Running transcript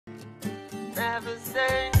Never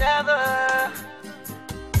say never.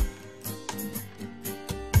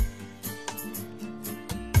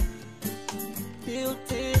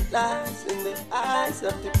 Beauty lies in the eyes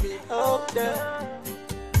of the beholder.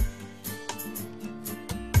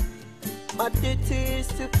 My duty is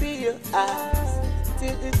to be your eyes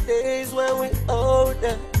till the days when we're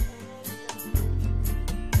older.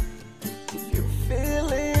 If you're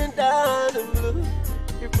feeling down and blue,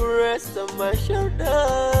 you can rest on my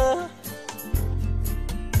shoulder.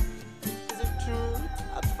 It's the truth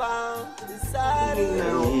I found inside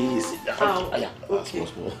of you. Sit down. Okay.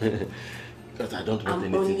 Because I don't want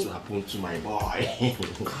anything to happen to my boy.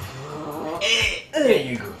 There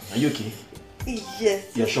you go. Are you okay?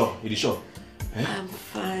 Yes. You're sure? You're sure? Eh? I'm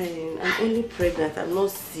fine. I'm only pregnant. I'm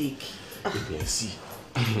not sick. Baby, see.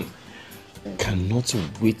 Cannot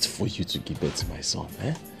wait for you to give birth to my son.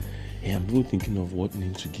 Eh? Hey, I'm really thinking of what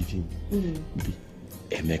name to give him. Maybe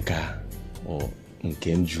Emeka or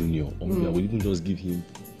Nkem Jr. Or maybe I would even just give him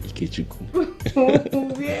Ikechukwu.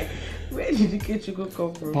 Where did Ikechukwu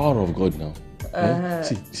come from? Power of God now.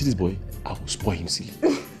 See this boy? I will spoil him silly.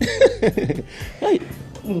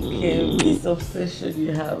 Okay, this obsession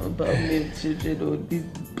you have about male children or this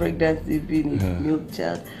pregnancy being a male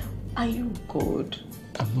child, are you God?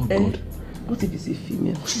 I'm not God. What if it's a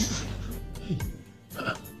female? Hey.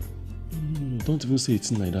 Don't even say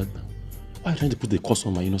it's like that now. Why are you trying to put the curse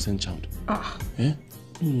on my innocent child? Eh?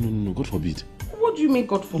 No, God forbid. What do you mean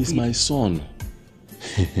God forbid? He's my son.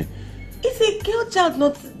 It's a girl child,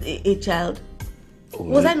 not a child. Well,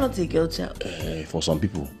 was I not a girl child? For some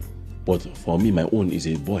people. But for me, my own is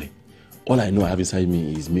a boy. All I know I have inside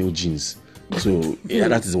me is male genes. So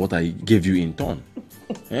that is what I gave you in turn.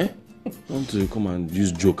 Eh? Don't to come and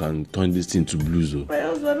use joke and turn this thing to blues. My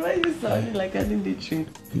husband, why are you sounding like I didn't drink?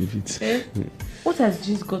 Leave it. Eh? What has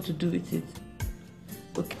genes got to do with it?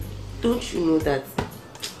 Okay. Don't you know that?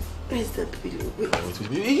 Where's that pillow?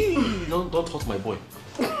 Wait. Don't hurt my boy.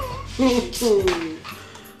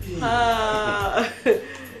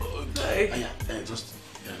 Just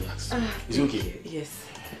relax. Is it okay?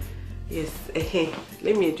 Yes.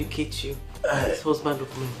 Let me educate you. This husband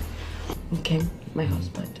of mine. Okay, my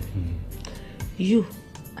husband. You,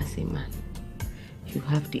 as a man, you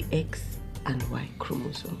have the X and Y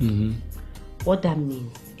chromosome. What that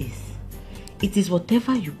means is, it is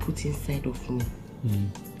whatever you put inside of me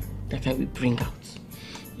that I will bring out.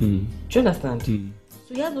 Do you understand? So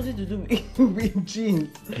it has nothing to do with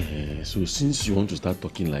genes. So since you want to start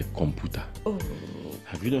talking like computer,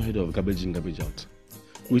 have you not heard of garbage in, garbage out?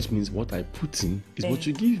 Which means what I put in is what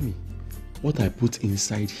you give me. What I put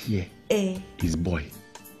inside here is boy.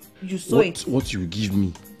 You saw it. What you give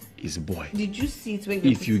me is boy. Did you see it when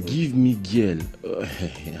you If you give me girl,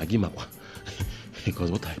 I give my one.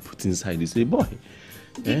 Because what I put inside is a boy.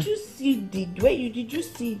 Did you see the way did you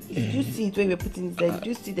see it when you were putting it inside? Did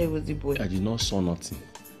you see there was a boy? I did not saw nothing.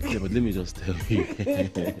 Yeah, but let me just tell you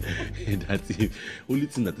that the only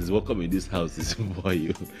thing that is welcome in this house is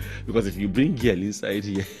boy. Because if you bring girl inside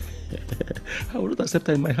here, I will not accept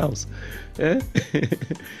her in my house.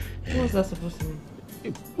 What's that supposed to mean?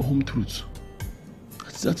 Home truth.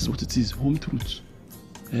 That is what it is. Home truth.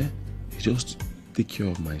 You just take care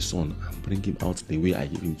of my son and bring him out the way I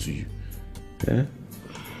give him to you.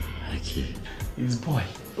 Okay. It's boy.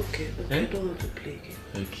 Okay. I don't want to play again.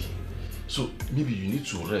 Okay. So maybe you need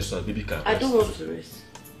to rest so that baby can rest. I don't want to rest.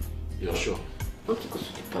 You're sure? I want to go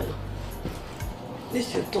to the parlor. This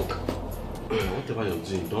is your talk. Whatever you're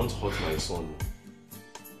doing, don't hurt my son.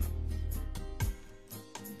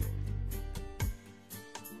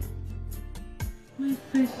 My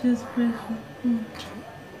precious.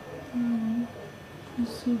 You're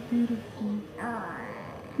so beautiful.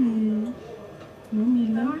 Mommy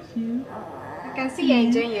loves you. I can see you're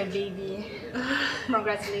enjoying your baby.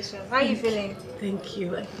 Congratulations. How are you feeling? Thank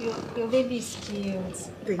you. Your baby is cute.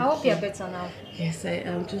 Thank I hope you. you're better now. Yes, I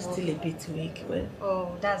am just still a bit weak, but...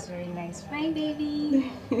 Oh, that's very nice. Fine,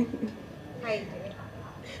 baby. How are you doing?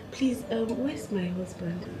 Please, where's my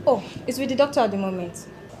husband? Oh, it's with the doctor at the moment.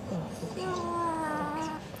 Oh, okay.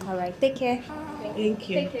 All right, take care. Thank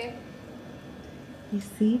you. Take care. You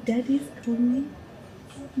see, Daddy's coming.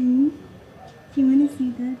 You want to see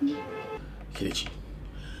Daddy? Kelechi,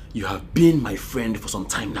 you have been my friend for some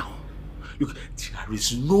time now. Look, there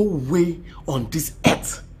is no way on this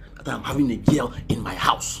earth that I'm having a girl in my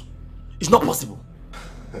house. It's not possible.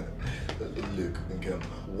 Look, Nkem,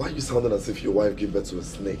 why are you sounding as if your wife gave birth to a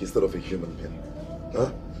snake instead of a human being?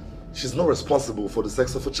 Huh? She's not responsible for the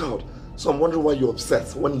sex of a child. So I'm wondering why you're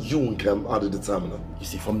upset when you, Nkem, are the determiner. You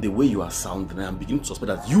see, from the way you are sounding, I'm beginning to suspect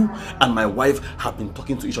that you and my wife have been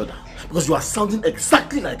talking to each other. Because you are sounding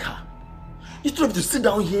exactly like her. Instead of to sit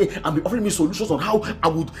down here and be offering me solutions on how I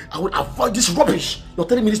would avoid this rubbish. You're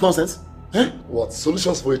telling me this nonsense? Huh? What?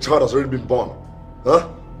 Solutions for a child has already been born? Huh?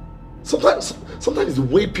 Sometimes the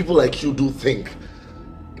way people like you do think,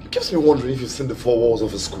 it keeps me wondering if you've seen the four walls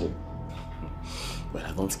of a school. Well,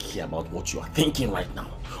 I don't care about what you are thinking right now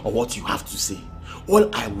or what you have to say. All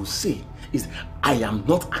I will say is I am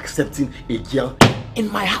not accepting a girl in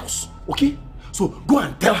my house, okay? So go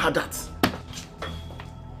and tell her that.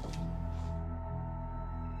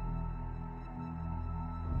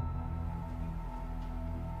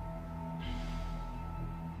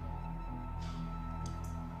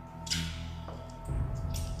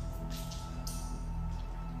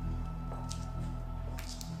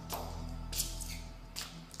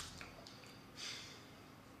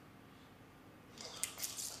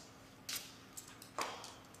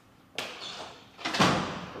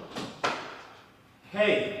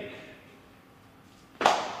 Hey,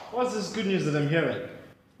 what's this good news that I'm hearing?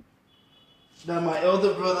 That my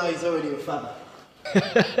elder brother is already a father.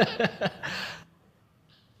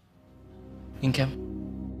 Nkem,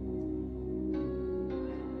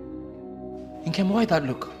 why that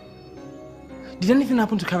look? Did anything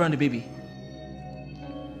happen to Kara and the baby?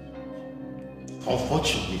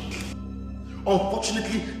 Unfortunately,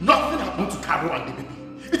 nothing happened to Carol and the baby.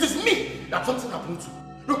 It is me that something happened to.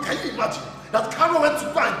 Look, can you imagine that Carol went to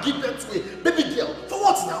go and give birth to a baby girl? For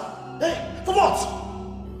what now? Eh? For what?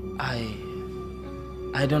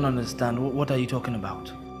 I don't understand. What are you talking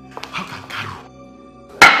about? How can Carol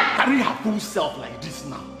carry her full self like this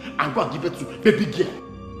now and go and give birth to baby girl?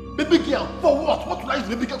 Baby girl, for what? What will I use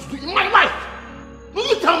baby girl to do in my life? Will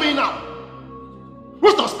you tell me now?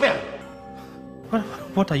 Where's the spare?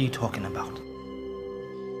 What are you talking about?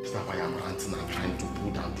 Is that why I'm ranting and trying to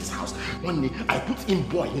pull down this house? One day, I put in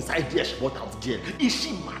boy inside there, she brought out there. Is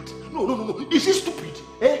she mad? No. Is she stupid?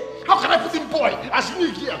 Eh? How can I put in boy as she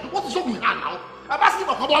need here? What is wrong with her now? I'm asking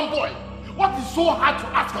for one boy. What is so hard to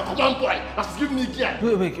ask for one boy that she's giving me here?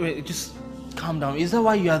 Wait, just calm down. Is that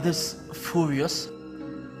why you are this furious?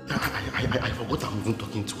 I forgot I'm even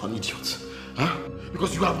talking to an idiot. Huh?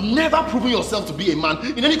 Because you have never proven yourself to be a man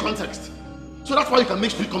in any context. So that's why you can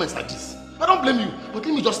make stupid comments like this. I don't blame you, but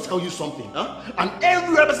let me just tell you something. Huh? And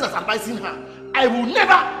every person that's advising her, I will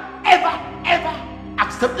never, ever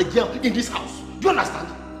accept a girl in this house. Do you understand?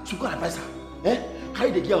 So go and advise her. Eh?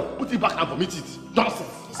 Carry the girl, put it back and vomit it.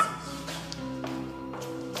 Nonsense.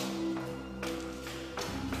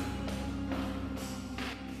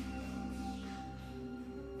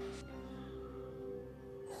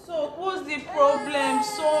 So what's the problem?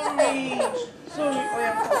 Sorry.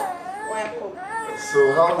 So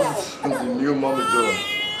how's the new mommy doing?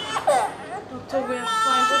 Doctor, we are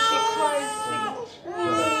fine, but she cries.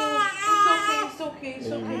 It's okay.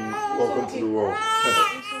 Welcome to the world.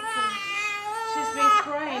 It's okay. She's been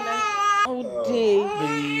crying like all day.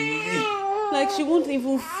 Like she won't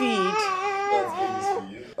even feed.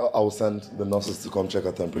 I'll send the nurses to come check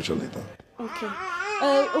her temperature later. Okay.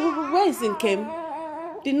 Where is Nkem?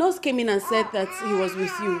 The nurse came in and said that he was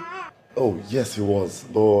with you. Oh, yes, he was.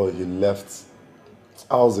 But he left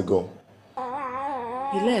hours ago.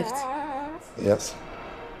 He left? Yes.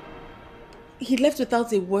 He left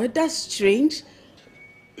without a word? That's strange.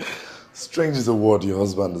 Strange is a word your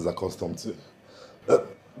husband is accustomed to.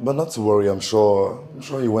 But not to worry, I'm sure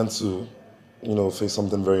he went to, face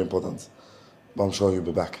something very important. But I'm sure he'll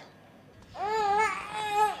be back.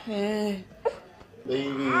 Hey.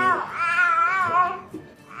 Baby.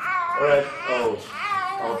 Alright, I'll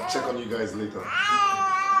check on you guys later.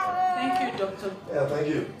 Thank you, doctor. Yeah, thank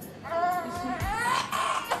you.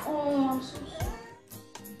 Oh, I'm so sorry.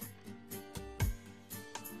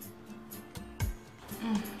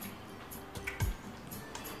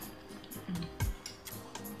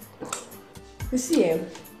 You see,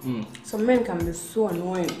 some men can be so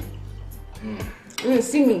annoying.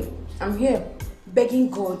 See me, I'm here begging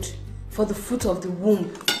God for the fruit of the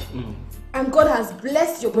womb. And God has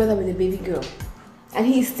blessed your brother with a baby girl. And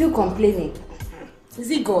he is still complaining. Is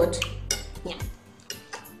he God? Yeah.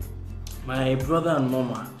 My brother and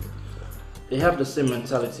mama, they have the same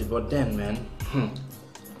mentality, but then, man,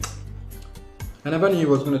 I never knew he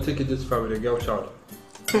was going to take it this far with a girl child.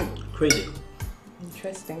 Crazy.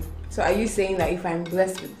 Interesting. So are you saying that if I'm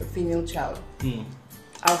blessed with a female child,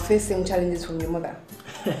 I'll face same challenges from your mother?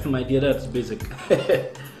 My dear, that's basic.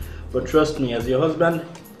 But trust me, as your husband,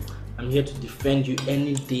 I'm here to defend you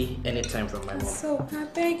any day, anytime from my mom. So, I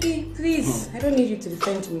beg you, please. I don't need you to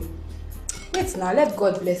defend me. Wait now, let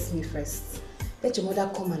God bless me first. Let your mother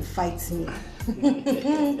come and fight me.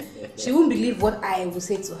 She won't believe what I will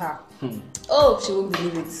say to her. Oh, she won't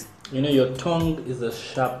believe it. You know, your tongue is as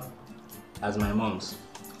sharp as my mom's.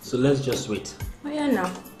 So let's just wait. Oh yeah,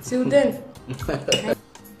 now. Till then.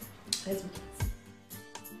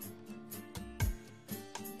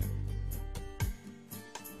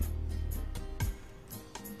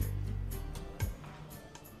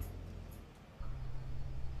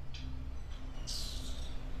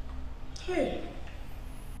 Hey.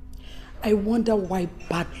 I wonder why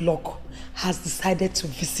bad luck has decided to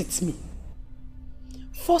visit me.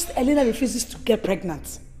 First, Elena refuses to get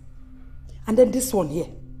pregnant. And then this one here.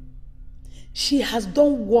 She has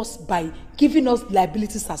done worse by giving us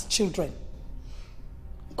liabilities as children.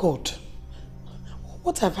 God,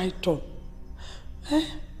 what have I done? Eh?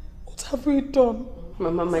 What have we done?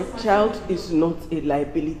 Mama, my child is not a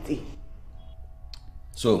liability.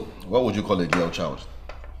 So, what would you call a girl child?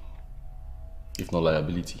 If not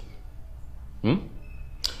liability?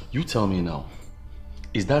 You tell me now,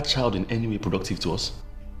 is that child in any way productive to us?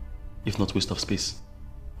 If not waste of space?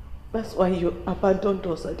 That's why you abandoned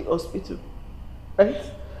us at the hospital, right?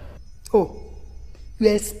 Oh, you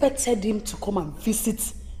expected him to come and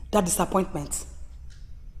visit that disappointment?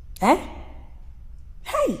 Eh?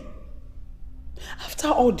 Hey! After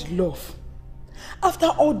all the love, after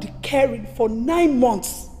all the caring for 9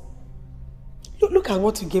 months, look at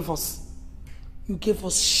what you gave us. You gave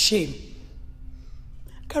us shame.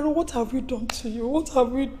 Carol, what have we done to you? What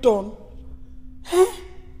have we done? Eh?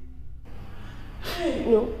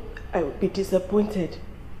 No, I would be disappointed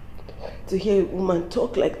to hear a woman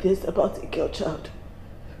talk like this about a girl child.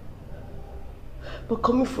 But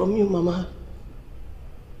coming from you, Mama,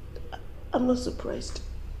 I'm not surprised.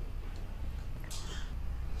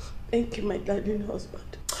 Thank you, my darling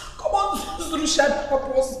husband. Come on, Lucia,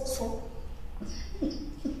 purpose.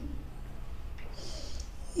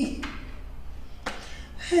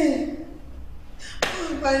 Hey, what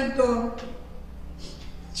have I done?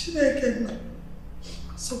 Chinenye,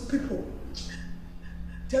 some people,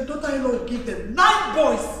 their daughter-in-law will give them 9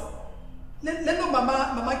 boys. Let no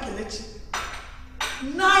Mama Kelechi.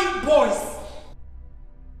 9 boys.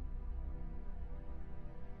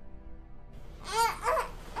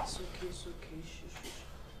 It's okay, it's okay.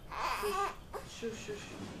 Shush.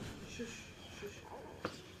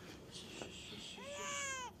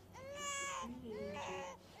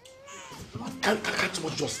 Can't you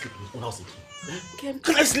just sleep in my house again?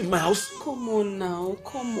 Can I sleep in my house? Come on now,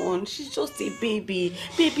 come on. She's just a baby.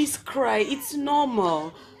 Babies cry, it's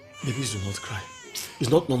normal. Babies do not cry. It's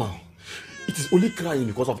not normal. It is only crying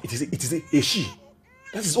because of it is a she.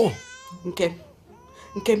 That is all. Nkem,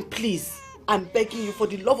 please. I'm begging you for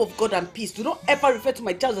the love of God and peace. Do not ever refer to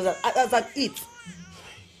my child as an it.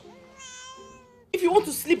 If you want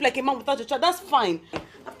to sleep like a man without a child, that's fine.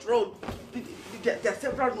 After all, there are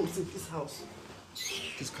several rooms in this house.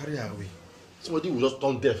 Just carry her away. Somebody will just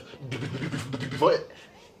turn deaf before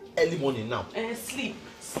early morning now. Sleep.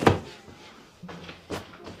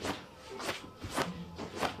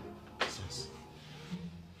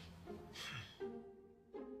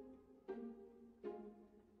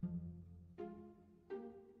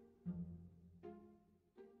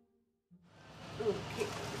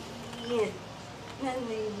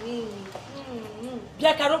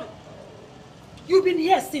 Biakaro, you've been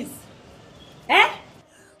here since. Eh?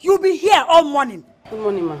 You've been here all morning. Good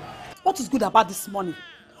morning, ma. What is good about this morning?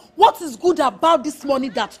 What is good about this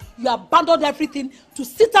morning that you abandoned everything to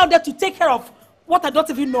sit down there to take care of what I don't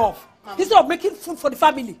even know of? Instead of making food for the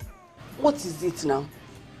family. What is it now?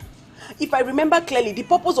 If I remember clearly, the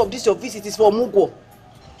purpose of this your visit is for Mugo.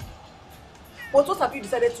 But what have you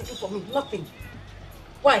decided to do for me? Nothing.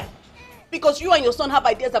 Why? Because you and your son have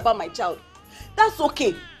ideas about my child. That's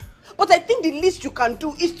okay. But I think the least you can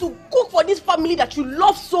do is to cook for this family that you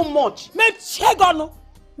love so much. Do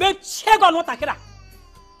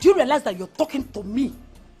you realize that you're talking to me,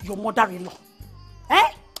 your mother-in-law?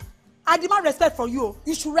 Eh? I demand respect from you.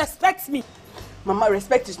 You should respect me. Mama,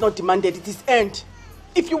 respect is not demanded, it is earned.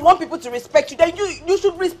 If you want people to respect you, then you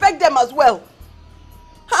should respect them as well.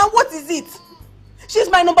 And what is it? She's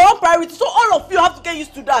my #1 priority, so all of you have to get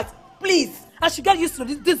used to that. Please. I should get used to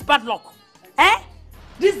this bad luck. Eh?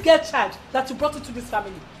 This girl child that you brought into this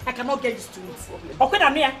family, I cannot get used to it.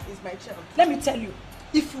 Ogbonna is my child. Let me tell you,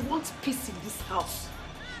 if you want peace in this house,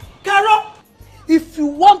 Carol, if you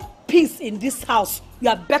want peace in this house, you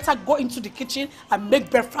had better go into the kitchen and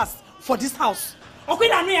make breakfast for this house.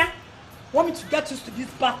 Ogbonna, want me to get used to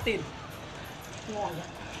this bad thing? No,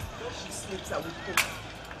 when she sleeps, I will cook.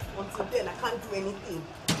 Until then, I can't do anything.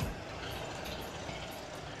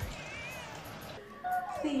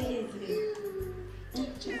 She's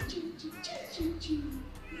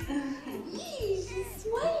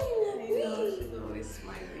smiling at me. She's always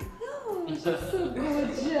smiling. Oh, she's so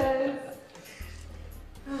gorgeous.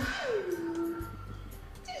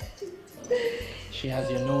 She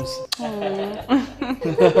has your nose.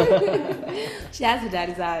 She has her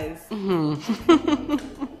daddy's eyes.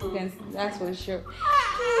 Yes, that's for sure.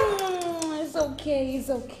 It's okay,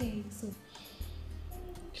 it's okay.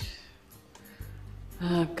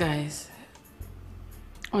 Guys,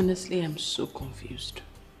 honestly, I'm so confused.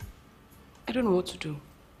 I don't know what to do.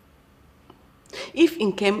 If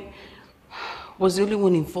Nkem was the only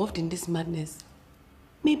one involved in this madness,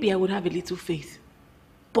 maybe I would have a little faith.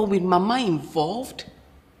 But with Mama involved,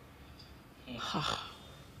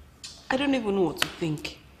 I don't even know what to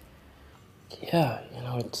think. Yeah, you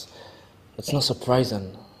know, it's not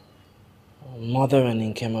surprising. Mother and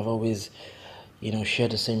Nkem have always, you know,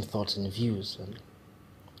 shared the same thoughts and views.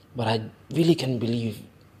 But I really can't believe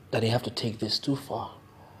that they have to take this too far.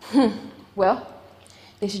 Well,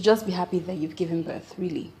 they should just be happy that you've given birth,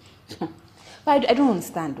 really. But I don't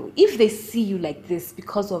understand though. If they see you like this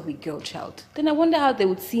because of a girl child, then I wonder how they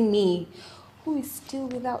would see me, who is still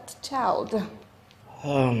without child.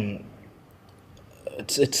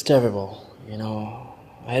 It's terrible, you know.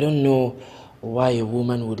 I don't know why a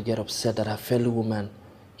woman would get upset that her fellow woman,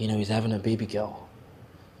 you know, is having a baby girl.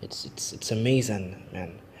 It's amazing,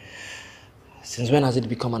 man. Since when has it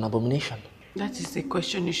become an abomination? That is a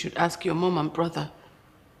question you should ask your mom and brother.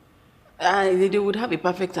 They would have a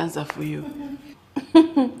perfect answer for you.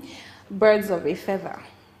 Birds of a feather.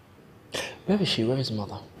 Where is she? Where is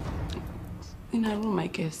mother? In her room, I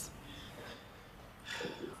guess.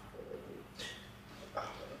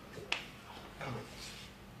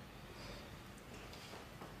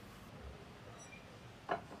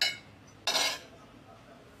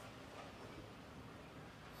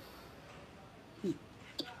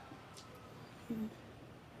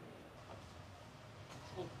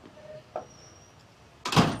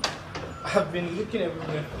 I've been looking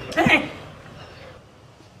everywhere. Hey!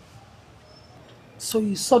 So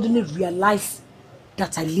you suddenly realize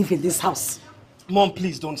that I live in this house? Mom,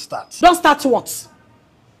 please don't start. Don't start what?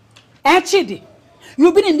 Chidi,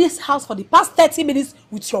 you've been in this house for the past 30 minutes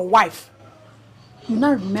with your wife. You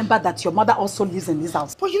now remember that your mother also lives in this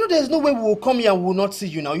house. But you know there's no way we will come here and we will not see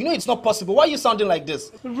you now. You know it's not possible. Why are you sounding like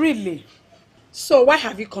this? Really? So why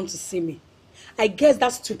have you come to see me? I guess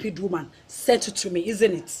that stupid woman sent you to me,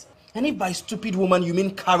 isn't it? And if by stupid woman you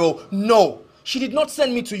mean Carol, no. She did not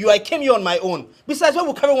send me to you. I came here on my own. Besides, why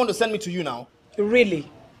would Carol want to send me to you now? Really?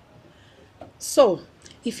 So,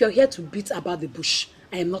 if you're here to beat about the bush,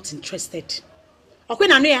 I am not interested. I'm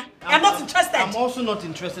not interested. I'm also not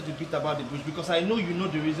interested to beat about the bush because I know you know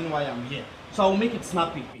the reason why I'm here. So I will make it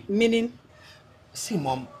snappy. Meaning? See,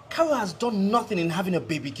 Mom, Carol has done nothing in having a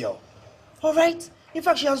baby girl. Alright? In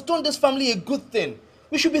fact, she has done this family a good thing.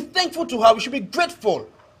 We should be thankful to her. We should be grateful.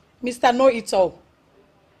 Mr. Know-It-All.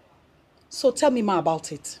 So tell me more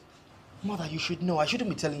about it. Mother, you should know. I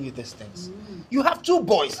shouldn't be telling you these things. You have two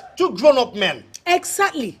boys, two grown-up men.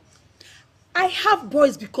 Exactly. I have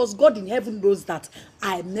boys because God in heaven knows that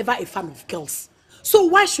I am never a fan of girls. So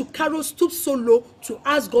why should Carol stoop so low to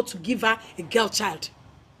ask God to give her a girl child?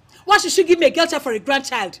 Why should she give me a girl child for a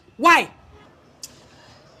grandchild? Why?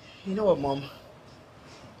 You know what, Mom?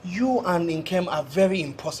 You and Nkem are very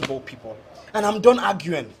impossible people. And I'm done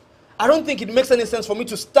arguing. I don't think it makes any sense for me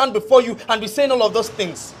to stand before you and be saying all of those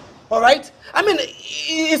things. Alright? I mean,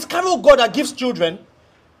 is Carol God that gives children?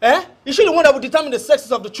 Eh? Is she the one that will determine the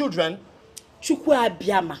sexes of the children? Chukwu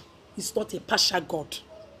Abiyama is not a partial God.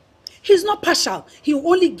 He's not partial. He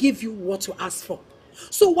will only give you what you ask for.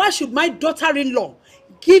 So why should my daughter-in-law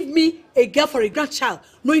give me a girl for a grandchild,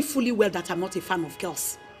 knowing fully well that I'm not a fan of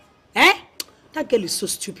girls? Eh? That girl is so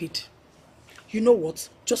stupid. You know what?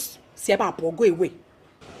 Just say about go away.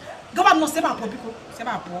 Go back, no, say about people. Say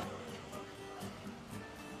about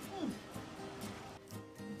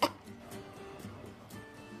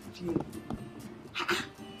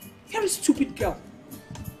very stupid girl.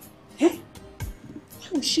 Eh? Why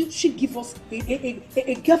would she give us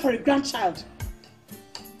a girl for a grandchild?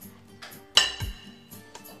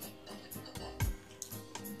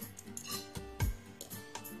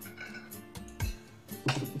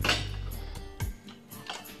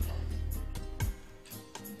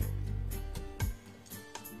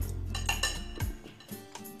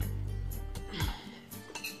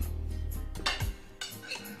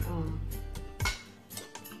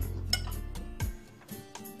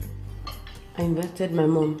 I invited my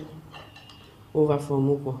mom over from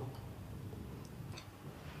Ukwo.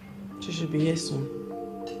 She should be here soon.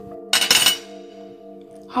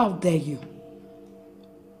 How dare you?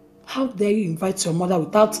 How dare you invite your mother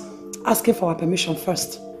without asking for her permission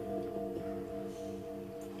first?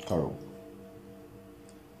 Carol,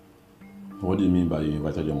 what do you mean by you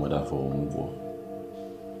invited your mother for Ukwo?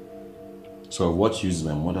 So what use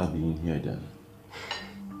my mother being here then?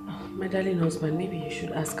 My darling husband, maybe you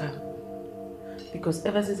should ask her. Because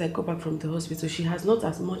ever since I got back from the hospital, she has not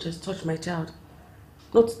as much as touched my child.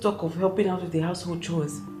 Not to talk of helping out with the household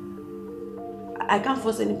chores. I can't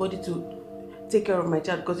force anybody to take care of my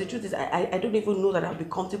child because the truth is I don't even know that I'll be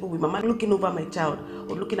comfortable with Mama looking over my child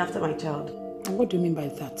or looking after my child. And what do you mean by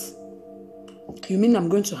that? You mean I'm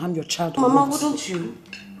going to harm your child? Mama, wouldn't you?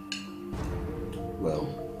 Well,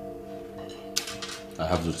 I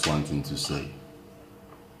have just one thing to say.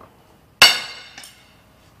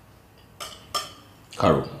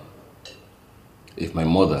 Carol, if my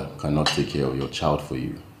mother cannot take care of your child for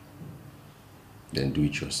you, then do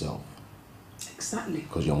it yourself. Exactly.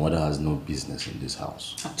 Because your mother has no business in this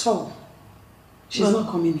house. At all. She's not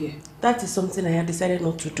coming here. That is something I have decided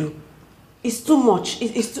not to do. It's too much.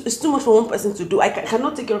 It's too much for one person to do. I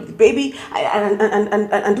cannot take care of the baby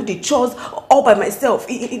and do the chores all by myself.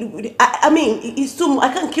 I mean, it's too much.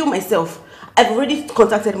 I can't kill myself. I've already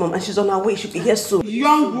contacted Mom and she's on her way. She'll be here soon.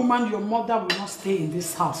 Young woman, your mother will not stay in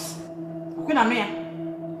this house.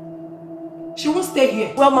 She won't stay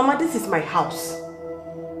here. Well, Mama, this is my house.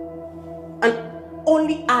 And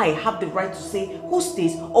only I have the right to say who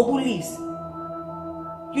stays or who leaves.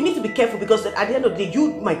 You need to be careful because at the end of the day,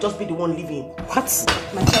 you might just be the one leaving. What?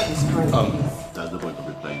 My child is crying. That's the point of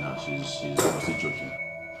replying her. She's obviously joking.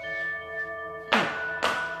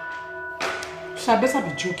 She had better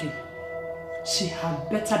be joking. She had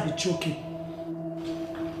better be joking.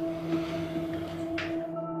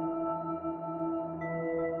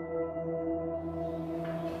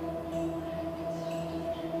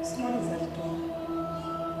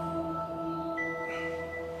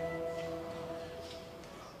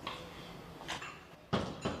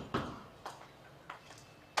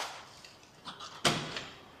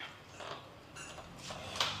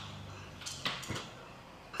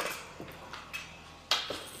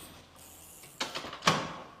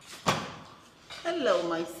 Hello,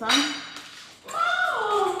 my son.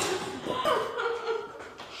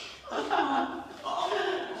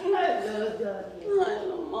 Hello, Daddy.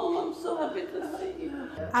 Hello, Mom. I'm so happy to see you.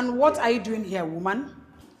 And what are you doing here, woman?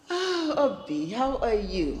 Oh, Obi, how are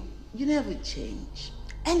you? You never change.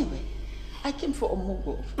 Anyway, I came for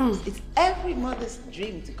Omugo. It's every mother's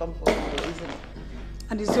dream to come for Omugo, isn't it?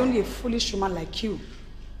 And it's only a foolish woman like you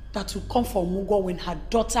that will come for Omugo when her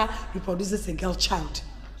daughter reproduces a girl child.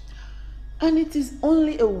 And it is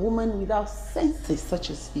only a woman without senses such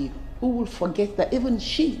as you who will forget that even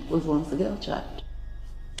she was once a girl child.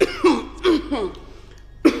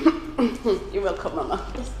 You're welcome,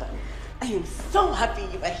 Mama. This time, I am so happy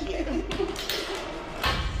you are here.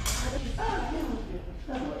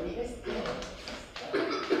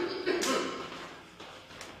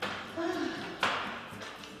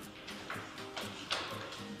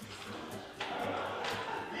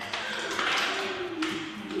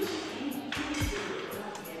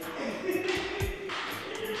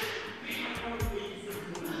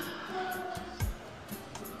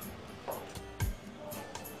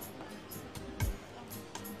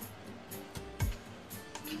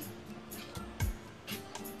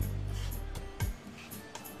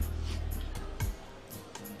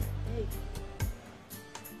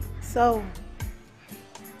 So,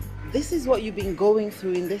 this is what you've been going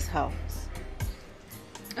through in this house.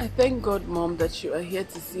 I thank God, Mom, that you are here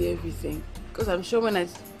to see everything. Because I'm sure when I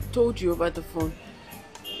told you over the phone,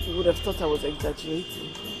 you would have thought I was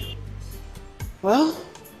exaggerating. Well,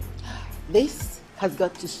 this has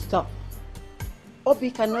got to stop. Obi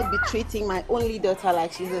cannot be treating my only daughter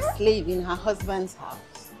like she's a slave in her husband's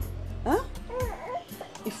house. Huh?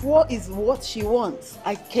 If war is what she wants,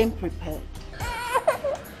 I came prepared.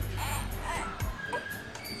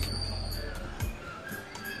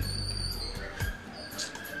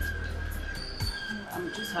 I'm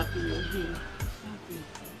just happy you're here. Happy.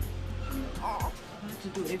 I have to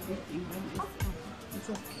do everything by myself. It's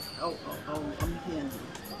okay. I'm here now.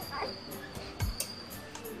 I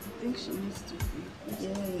think she needs to be. Yes,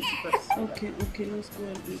 Okay, let's go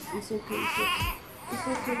and eat. It's okay. It's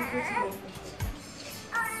okay. Let's go.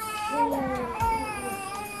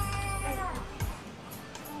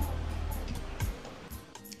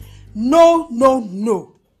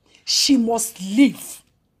 No. She must leave.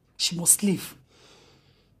 She must leave.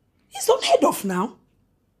 It's unheard of now.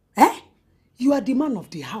 You are the man of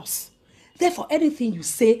the house. Therefore, anything you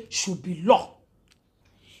say should be law.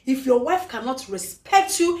 If your wife cannot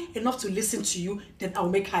respect you enough to listen to you, then I'll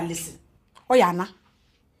make her listen. Oyana.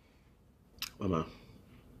 Mama,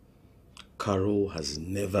 Carol has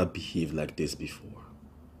never behaved like this before.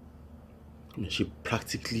 I mean, she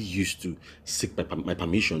practically used to seek my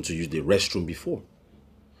permission to use the restroom before.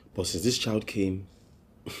 But since this child came,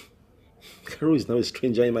 Carol is now a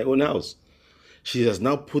stranger in my own house. She has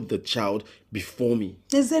now put the child before me.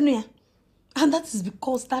 Ezenia, and that is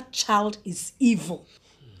because that child is evil.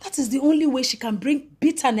 That is the only way she can bring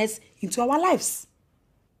bitterness into our lives.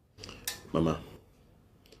 Mama,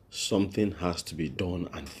 something has to be done,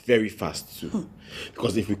 and very fast too.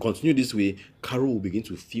 Because if we continue this way, Carol will begin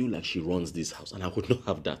to feel like she runs this house, and I would not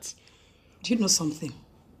have that. Do you know something?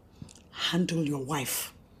 Handle your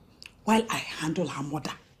wife while I handle her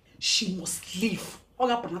mother. She must leave.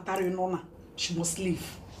 She must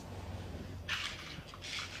leave.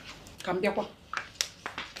 Come here.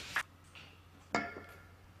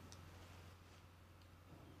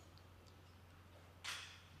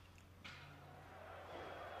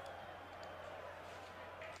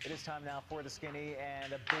 It is time now for the Skinny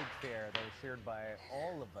and a big fair that is shared by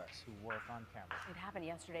all of us who work on camera. It happened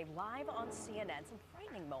yesterday live on CNN. Some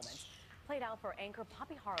frightening moments played out for anchor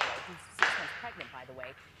Poppy Harlow, who's 6 months pregnant, by the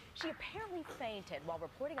way. She apparently fainted while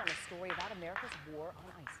reporting on a story about America's war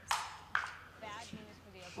on ISIS. Bad news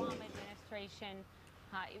for the Obama administration.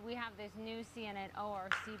 We have this new CNN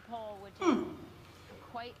ORC poll, which is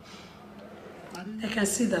quite... I can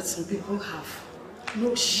see that some people have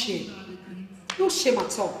no shame. No shame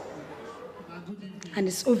at all. And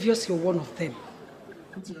it's obvious you're one of them.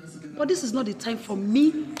 But this is not the time for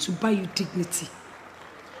me to buy you dignity.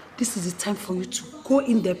 This is the time for you to go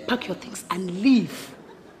in there, pack your things, and leave.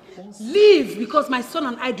 Leave, because my son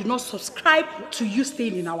and I do not subscribe to you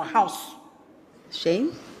staying in our house.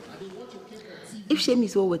 Shame? If shame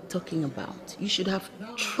is what we're talking about, you should have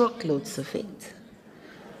truckloads of it.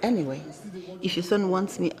 Anyway, if your son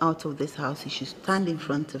wants me out of this house, he should stand in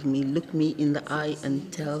front of me, look me in the eye,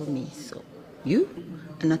 and tell me so. You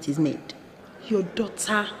are not his maid. Your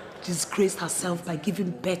daughter disgraced herself by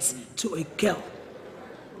giving birth to a girl.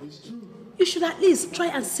 You should at least try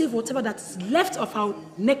and save whatever that is left of her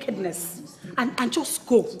nakedness and just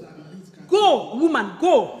go. Go, woman,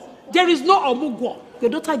 go. There is no omugo. Your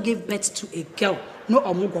daughter gave birth to a girl. No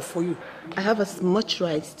omugo for you. I have as much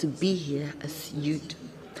right to be here as you do.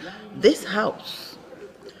 This house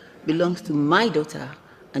belongs to my daughter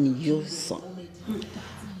and your son.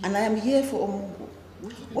 And I am here for omugo.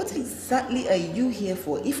 What exactly are you here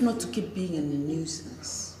for, if not to keep being a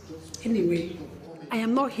nuisance? Anyway, I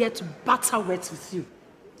am not here to batter words with you.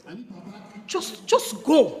 Just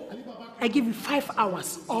go. I give you 5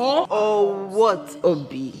 hours. Or what,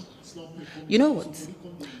 Obi? You know what?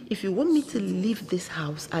 If you want me to leave this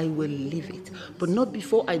house, I will leave it. But not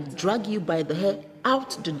before I drag you by the hair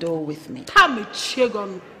out the door with me.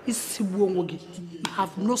 You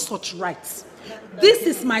have no such rights. This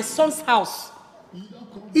is my son's house.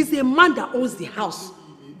 He's a man that owns the house.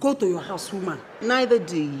 Go to your house, woman. Neither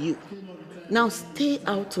do you. Now stay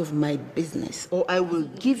out of my business, or I will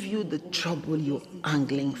give you the trouble you're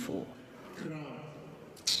angling for.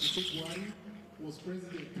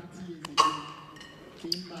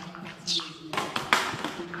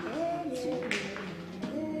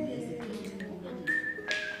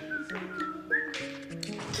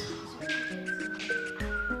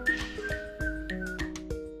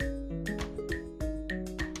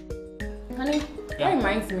 Honey, that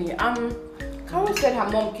reminds me. Carol said her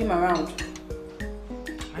mom came around.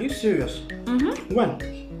 Are you serious? Mm-hmm. When?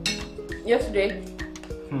 Yesterday.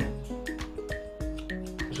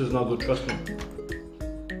 This is not good, trust me.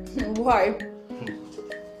 Why?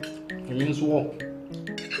 It means war.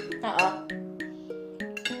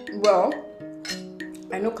 Well,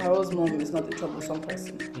 I know Carol's mom is not a troublesome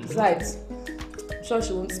person. Besides, I'm sure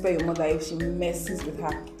she won't spare your mother if she messes with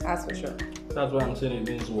her. That's for sure. That's why I'm saying it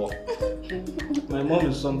means war. My mom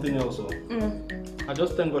is something else. I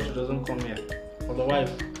just thank God she doesn't come here. Otherwise,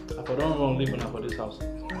 if I don't run living for this house.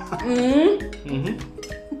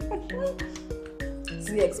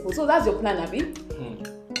 See, exposed. So that's your plan, Abby?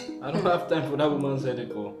 I don't have time for that woman's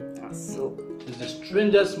headache. So it's the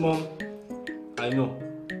strangest mom I know.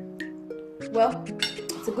 Well,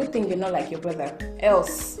 it's a good thing you're not like your brother.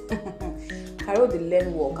 Else, Carol the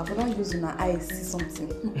learn walk. If I don't use my eyes, see something.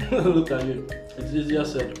 Look at you. It's easier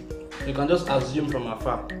said. You can just assume from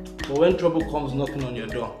afar. But when trouble comes knocking on your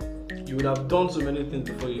door, you would have done so many things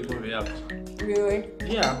before you even react. Really?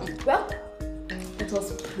 Yeah. Well, let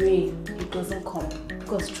us pray it doesn't come.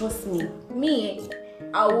 Because trust me,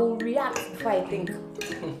 I will react before I think.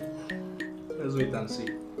 Let's wait and see.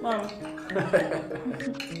 Mom.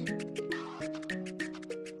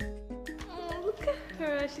 Oh, look at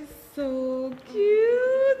her. She's so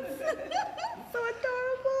cute. So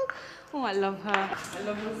adorable. Oh, I love her. I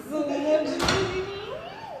love her so much.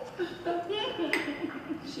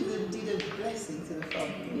 She's indeed a blessing to the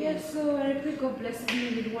family. Yeah. Yes, so I pray God blesses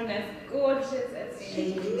me with one as gorgeous as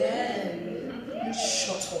you. Amen. You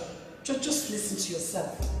shut up. Just listen to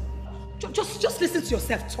yourself. Just listen to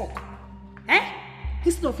yourself talk. Eh?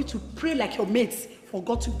 Instead of you to pray like your mates for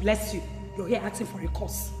God to bless you, you're here asking for a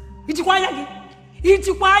curse.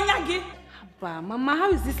 Abba, Mama,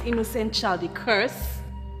 how is this innocent child a curse?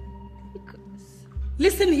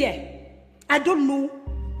 Listen here. I don't know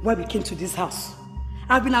why we came to this house.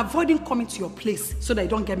 I've been avoiding coming to your place so that you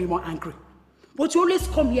don't get me more angry. But you always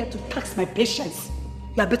come here to tax my patience.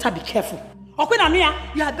 You had better be careful. Ogbonna,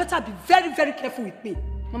 you had better be very, very careful with me.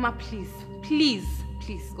 Mama, please,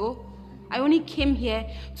 oh. I only came here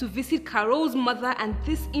to visit Carol's mother and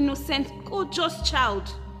this innocent, gorgeous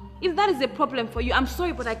child. If that is a problem for you, I'm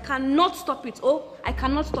sorry, but I cannot stop it, oh. I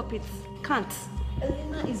cannot stop it. Can't.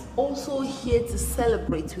 Elena is also here to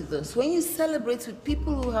celebrate with us. When you celebrate with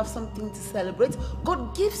people who have something to celebrate,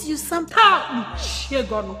 God gives you something.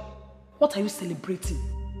 What are you celebrating?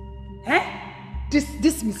 Eh?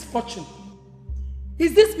 This misfortune.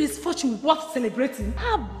 Is this misfortune worth celebrating?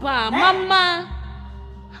 Abba, Mama.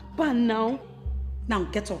 Abba, now. Now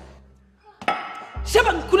get up.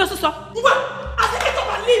 Sheba, Kunasoso. I said get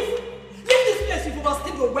up and leave. Leave this place if you must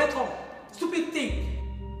still your welcome. Stupid thing.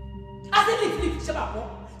 I said leave. Sheba, go.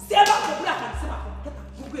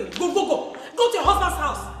 Go to your husband's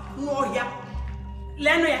house. No here.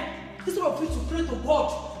 Learn instead of you to pray to God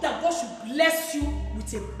that God should bless you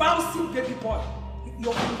with a bouncing baby boy.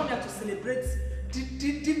 You're coming here to celebrate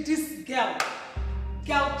this girl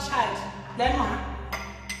child. Learn her.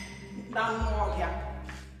 Now no here.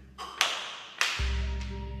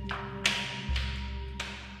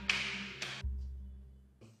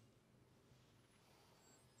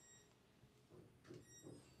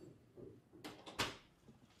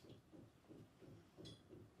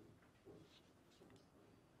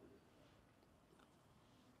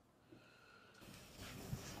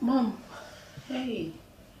 Mom, hey,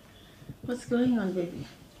 what's going on, baby?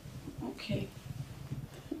 Okay.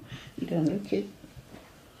 You don't look it.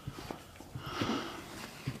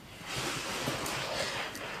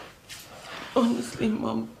 Honestly,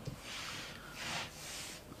 Mom,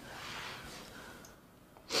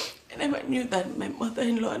 I never knew that my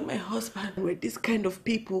mother-in-law and my husband were this kind of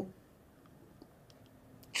people.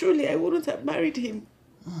 Truly, I wouldn't have married him.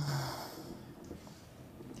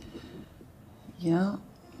 Yeah,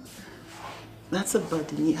 that's a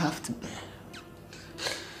burden you have to bear.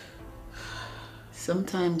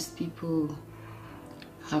 Sometimes people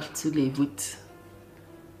have to live with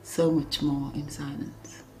so much more in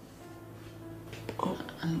silence. Oh.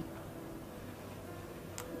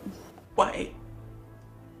 Why?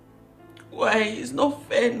 Why? It's not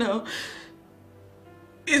fair now.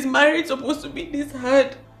 Is marriage supposed to be this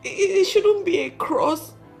hard? It shouldn't be a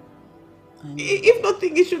cross. If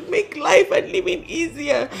nothing, it should make life and living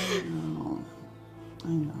easier. I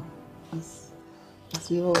know. That's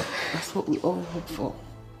what we all hope for.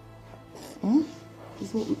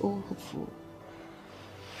 That's what we all hope for.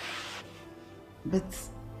 But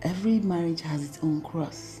every marriage has its own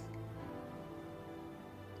cross.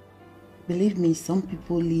 Believe me, some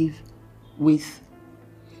people live with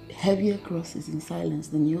heavier crosses in silence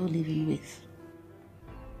than you're living with.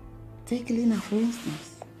 Take Lena, for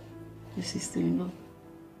instance, your sister-in-law.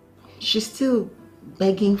 She's still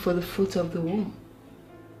begging for the fruit of the womb.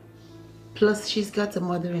 Plus, she's got a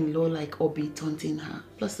mother-in-law like Obi taunting her,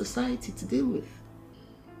 plus society to deal with.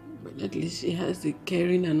 But at least she has a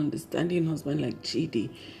caring and understanding husband like Chidi.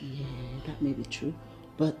 Yeah, that may be true.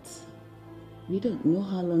 But we don't know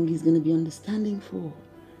how long he's going to be understanding for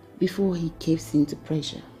before he caves into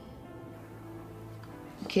pressure.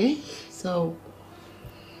 Okay? So,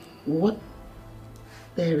 what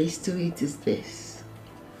there is to it is this.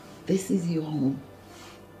 This is your home.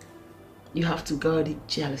 You have to guard it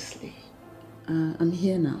jealously. I'm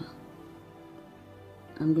here now.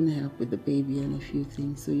 I'm going to help with the baby and a few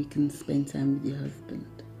things so you can spend time with your husband.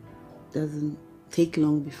 Doesn't take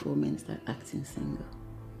long before men start acting single.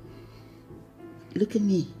 Look at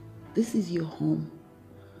me. This is your home.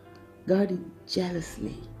 Guard it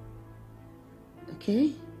jealously.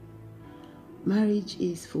 Okay? Marriage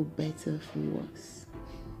is for better, for worse.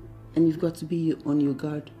 And you've got to be on your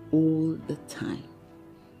guard all the time.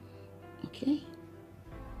 Okay?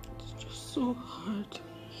 It's just so hard.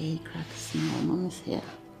 Hey, crack a smile. Mama's here.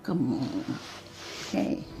 Come on.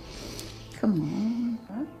 Hey. Come on.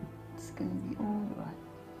 Huh? It's gonna be all right.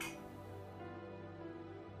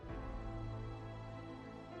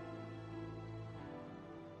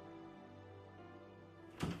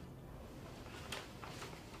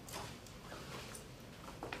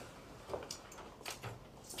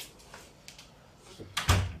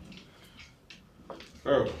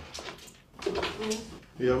 Oh.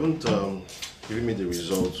 You haven't given me the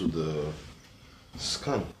results of the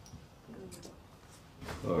scan.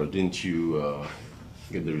 Or didn't you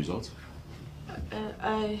get the results?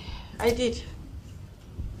 I did.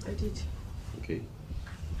 I did. Okay.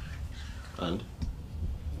 And?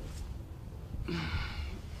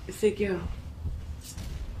 It's a girl.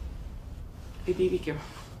 A baby girl.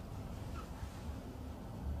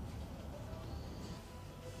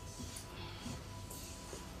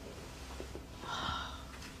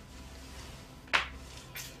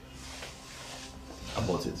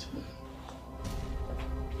 About it.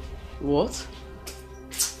 What?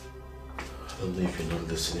 I don't know if you're not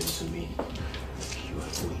listening to me. You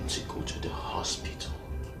are going to go to the hospital.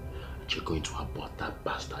 You're going to abort that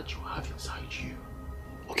bastard you have inside you.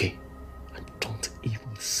 Okay? And don't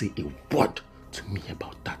even say a word to me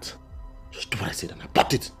about that. Just do what I said and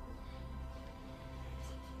abort it.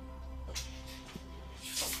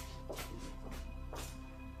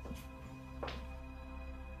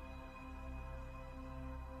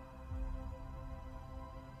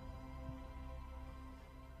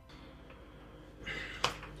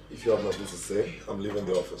 If you have nothing to say, I'm leaving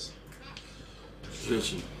the office.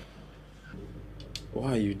 Kelechi,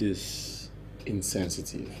 why are you this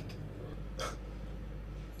insensitive?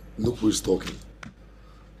 Look who's talking.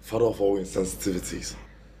 Father of all insensitivities.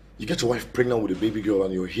 You get your wife pregnant with a baby girl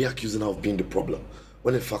and you're here accusing her of being the problem,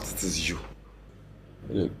 when in fact it is you.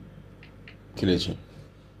 Look, Kelechi,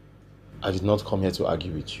 I did not come here to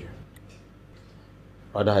argue with you.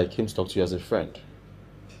 Rather, I came to talk to you as a friend.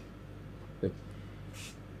 Look,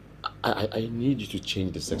 I need you to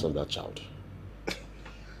change the sex of that child.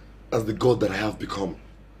 As the God that I have become.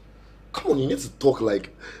 Come on, you need to talk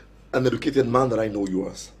like an educated man that I know you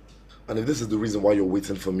as. And if this is the reason why you're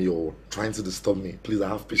waiting for me or trying to disturb me, please, I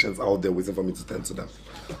have patients out there waiting for me to tend to them.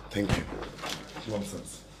 Thank you.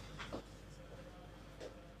 Nonsense.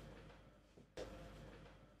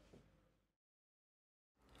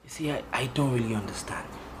 You see, I don't really understand.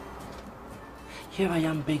 Here I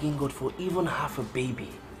am begging God for even half a baby.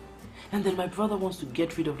 And then my brother wants to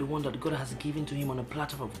get rid of the one that God has given to him on a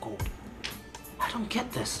platter of gold. I don't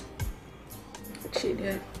get this.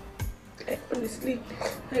 Chinenye, honestly,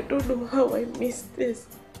 I don't know how I missed this.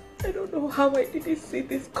 I don't know how I didn't see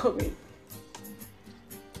this coming.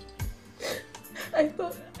 I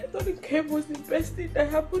thought Nkem was the best thing that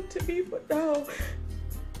happened to me, but now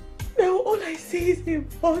all I see is a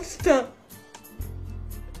monster.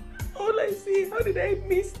 All I see, how did I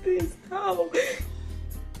miss this? How?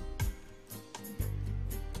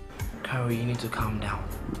 Carol, you need to calm down.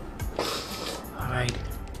 Alright,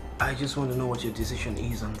 I just want to know what your decision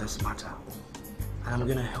is on this matter. And I'm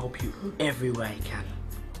gonna help you everywhere I can.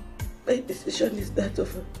 My decision is that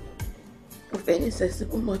of any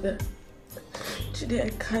sensible mother. Today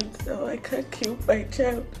I can't kill my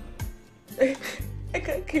child. I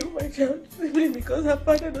can't kill my child simply because her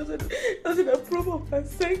father doesn't approve of her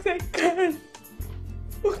sex. I can't.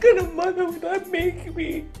 What kind of mother would that make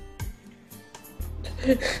me?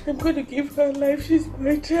 I'm going to give her life. She's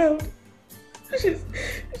my child. She's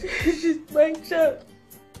my child.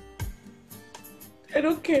 I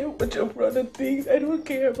don't care what your brother thinks. I don't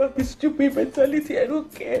care about his stupid mentality. I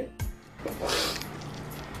don't care.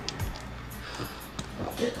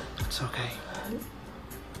 It's okay.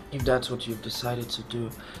 If that's what you've decided to do,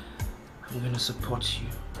 I'm gonna support you.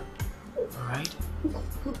 Alright?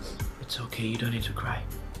 It's okay, you don't need to cry.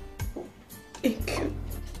 Thank you.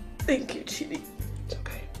 Thank you, Chidi. It's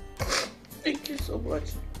okay. Thank you so much.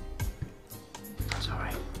 It's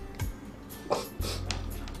alright.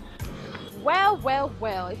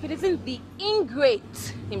 Well, if it isn't the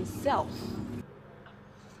ingrate himself.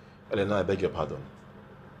 Elena, I beg your pardon.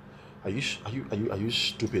 Are you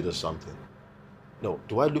stupid or something? No,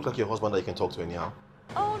 do I look like your husband that you can talk to anyhow?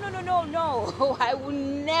 Oh, no. I will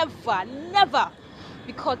never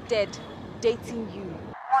be caught dead dating you.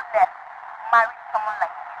 Marry someone like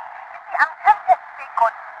you. I'm tempted to say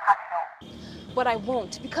God is partial. But I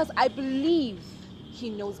won't, because I believe he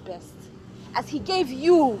knows best. As he gave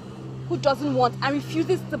you, who doesn't want and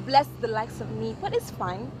refuses to bless the likes of me. But it's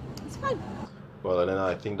fine. It's fine. Well, Elena,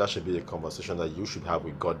 I think that should be a conversation that you should have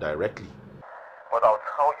with God directly. But I'll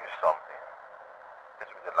tell you something. This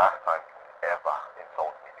will be the last time you ever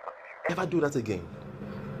insult me, because if you ever do that again,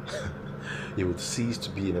 you would cease to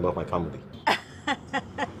be a member of my family.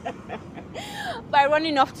 By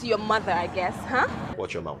running off to your mother, I guess, huh?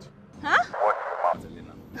 Watch your mouth. Huh? Watch your mouth,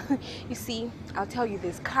 Elena. You see, I'll tell you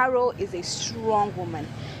this. Carol is a strong woman.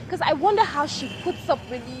 Because I wonder how she puts up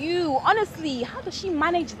with you. Honestly, how does she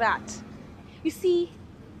manage that? You see,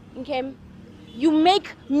 Nkem, you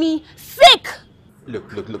make me sick.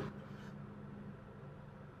 Look.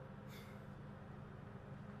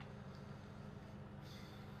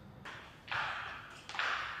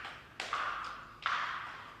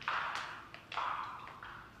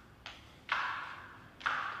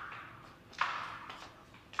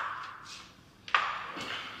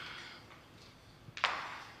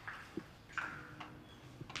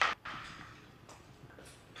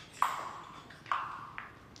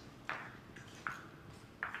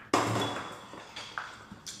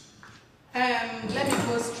 Let me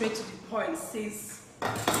go straight to the point since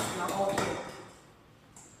we're all here.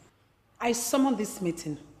 I summoned this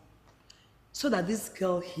meeting so that this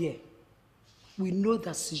girl here will know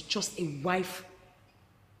that she's just a wife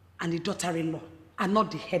and a daughter-in-law and not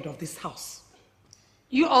the head of this house.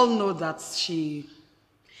 You all know that she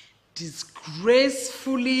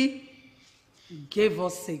disgracefully gave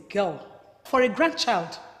us a girl for a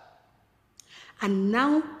grandchild. And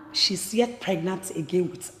now she's yet pregnant again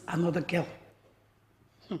with another girl.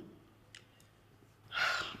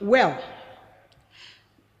 Well,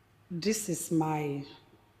 this is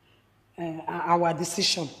our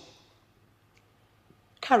decision.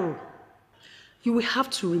 Carol, you will have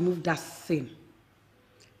to remove that thing,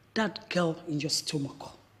 that girl in your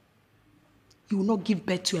stomach. You will not give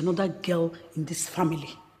birth to another girl in this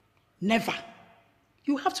family. Never.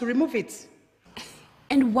 You have to remove it.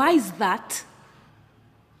 And why is that?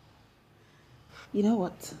 You know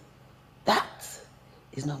what? That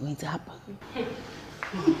is not going to happen.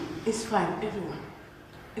 Mom, it's fine, everyone.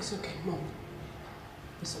 It's okay, Mom.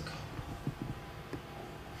 It's okay.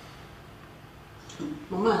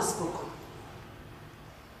 Mama has spoken.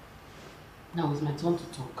 Now it's my turn to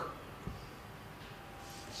talk.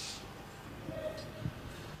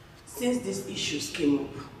 Since these issues came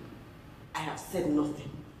up, I have said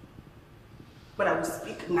nothing. But I will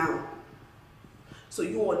speak now. So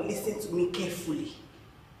you all listen to me carefully.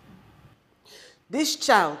 This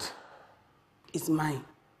child is mine.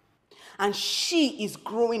 And she is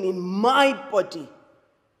growing in my body.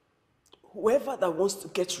 Whoever that wants to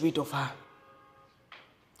get rid of her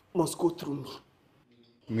must go through me.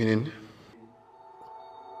 Meaning?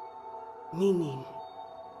 Meaning,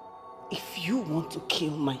 if you want to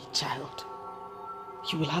kill my child,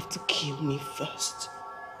 you will have to kill me first.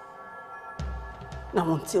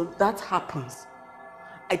 Now, until that happens,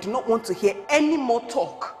 I do not want to hear any more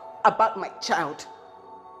talk about my child,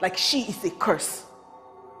 like she is a curse,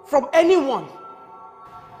 from anyone.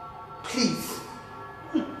 Please.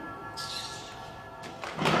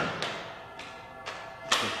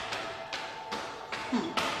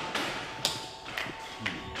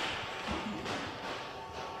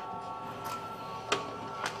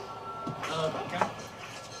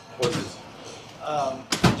 What is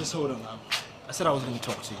it? Just hold on. I said I was going to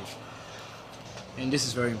talk to you. And this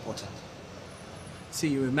is very important. See,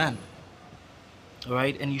 you're a man. All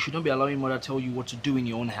right? And you should not be allowing mother to tell you what to do in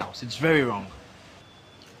your own house. It's very wrong.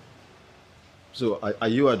 So, are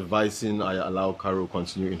you advising I allow Carol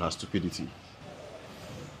continue in her stupidity?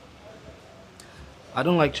 I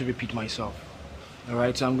don't like to repeat myself. All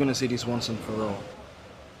right? So I'm going to say this once and for all.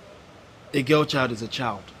 A girl child is a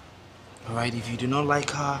child. All right? If you do not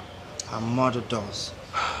like her, her mother does.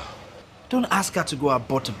 Don't ask her to go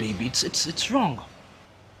abort a baby. It's wrong.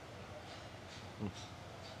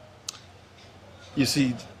 You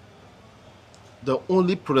see, the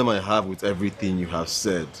only problem I have with everything you have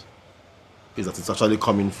said is that it's actually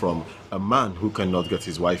coming from a man who cannot get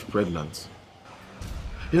his wife pregnant.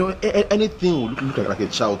 You know, anything will look like a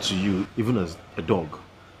child to you, even as a dog,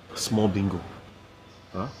 a small bingo.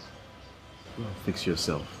 Huh? Well, fix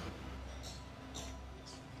yourself.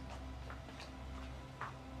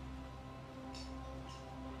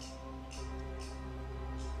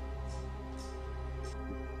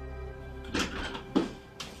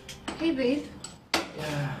 Hey, babe.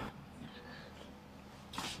 Yeah.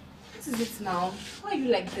 What is it now? Why are you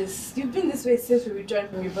like this? You've been this way since we returned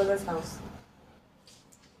from your brother's house.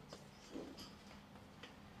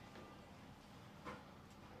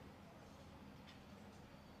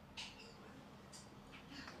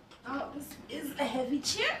 Oh, this is a heavy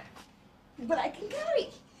chair, but I can carry.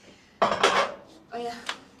 Oh, yeah.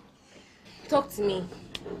 Talk to me.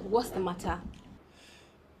 What's the matter?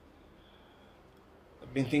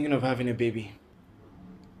 I've been thinking of having a baby.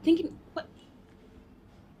 Thinking what?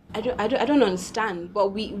 I don't understand. But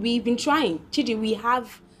we've been trying, Chidi. We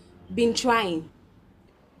have been trying.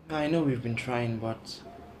 I know we've been trying, but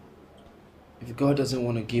if God doesn't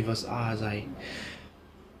want to give us ours, I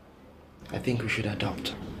think we should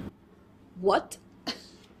adopt. What?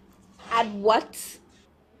 Add what?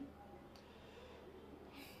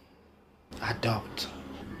 Adopt.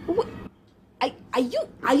 What? Are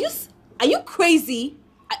you crazy?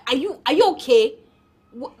 Are you okay?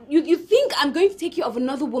 You think I'm going to take care of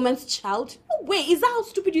another woman's child? No way. Is that how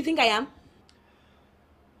stupid you think I am?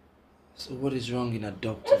 So what is wrong in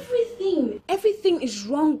adopting? Everything is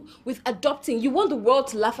wrong with adopting. You want the world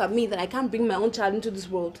to laugh at me that I can't bring my own child into this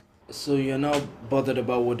world. So you're now bothered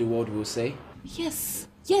about what the world will say? Yes,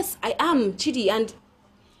 I am, Chidi. And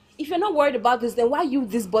if you're not worried about this, then why are you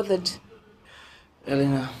this bothered?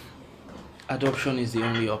 Elena, adoption is the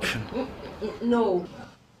only option. No.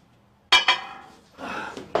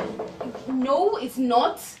 No, it's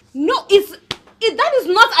not. No, that is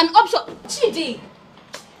not an option. Chidi.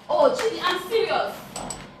 Oh, Chidi, I'm serious.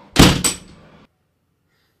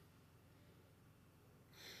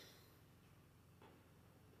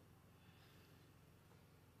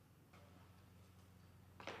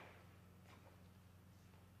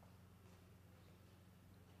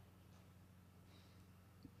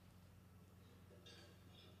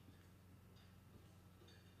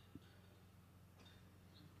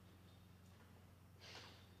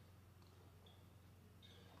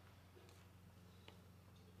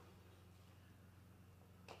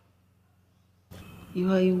 You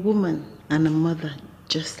are a woman and a mother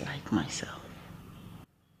just like myself.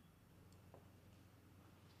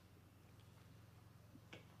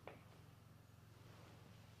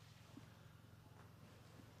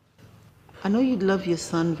 I know you love your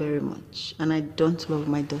son very much, and I don't love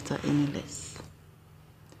my daughter any less.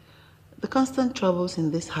 The constant troubles in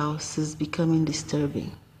this house is becoming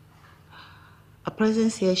disturbing. Our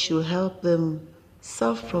presence here should help them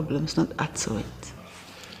solve problems, not add to it.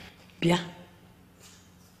 Bia,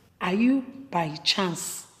 are you by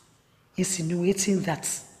chance insinuating that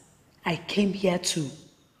I came here to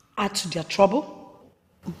add to their trouble?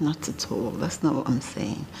 Not at all. That's not what I'm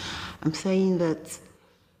saying. I'm saying that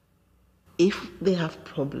if they have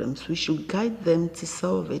problems, we should guide them to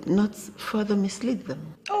solve it, not further mislead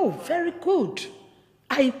them. Oh, very good.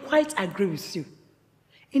 I quite agree with you.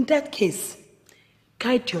 In that case,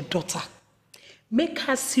 guide your daughter. Make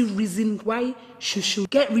her see reason why she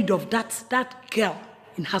should get rid of that girl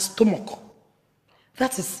in her stomach.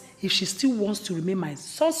 That is, if she still wants to remain my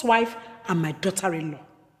son's wife and my daughter-in-law.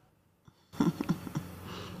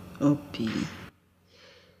 Obi,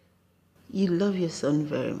 you love your son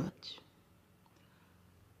very much.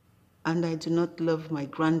 And I do not love my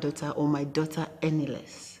granddaughter or my daughter any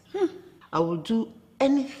less. I will do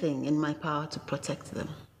anything in my power to protect them.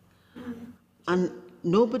 And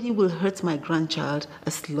nobody will hurt my grandchild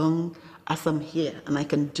as long as I'm here and I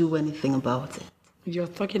can do anything about it. You're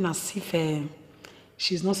talking as if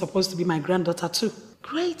she's not supposed to be my granddaughter too.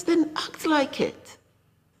 Great, then act like it.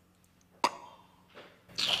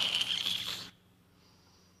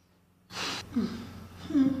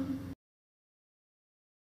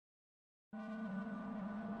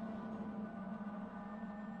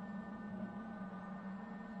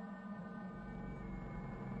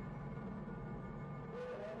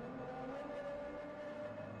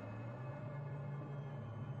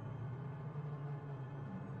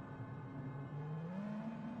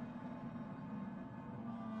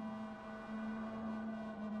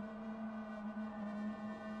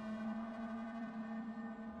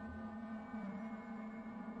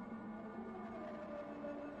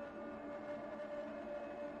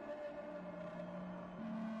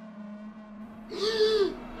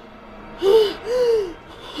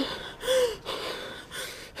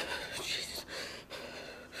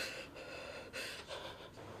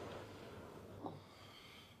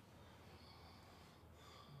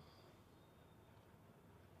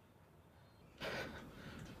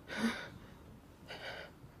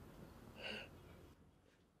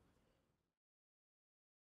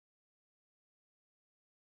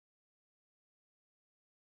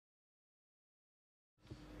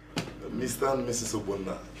 Mr. and Mrs.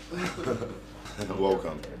 Ogbonna.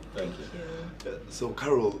 Welcome. Thank you. So,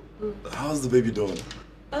 Carol, how's the baby doing?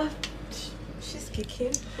 She's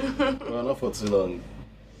kicking. Well, not for too long.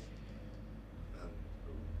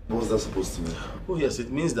 What was that supposed to mean? Oh yes,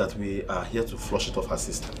 it means that we are here to flush it off her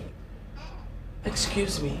system.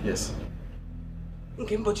 Excuse me. Yes.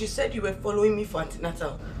 Okay, but you said you were following me for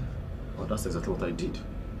antenatal. Oh, that's exactly what I did.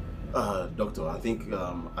 Doctor, I think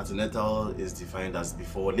antenatal is defined as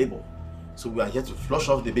before labor. So we are here to flush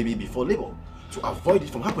off the baby before labor, to avoid it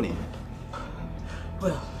from happening.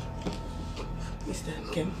 Well, Mr.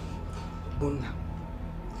 Nkem, Ogbonna,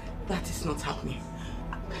 that is not happening.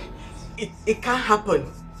 It can't happen.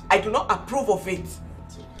 I do not approve of it.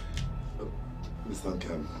 Mr.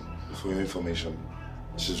 Nkem, for your information,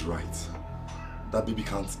 she's right. That baby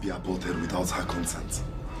can't be aborted without her consent.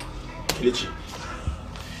 Kelechi,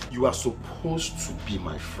 You are supposed to be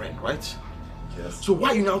my friend, right? Yes. So why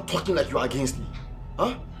are you now talking like you are against me?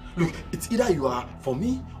 Huh? Look, it's either you are for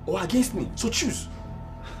me or against me. So choose.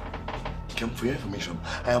 Nkem, for your information,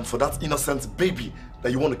 I am for that innocent baby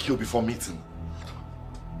that you want to kill before meeting.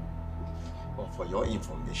 But for your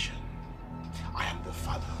information, I am the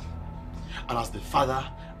father. And as the father,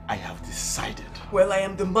 I have decided. Well, I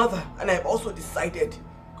am the mother, and I have also decided.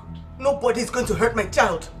 Nobody is going to hurt my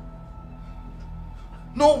child.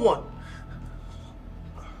 No one.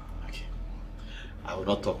 Okay. I will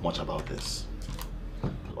not talk much about this.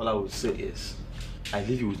 All I will say is, I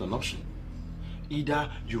leave you with an option.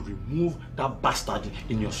 Either you remove that bastard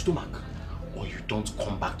in your stomach, or you don't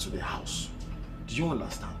come back to the house. Do you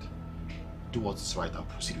understand? Do what is right and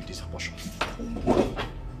proceed with this abortion.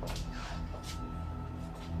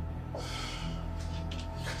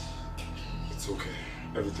 It's okay.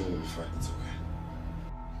 Everything will be fine. It's okay.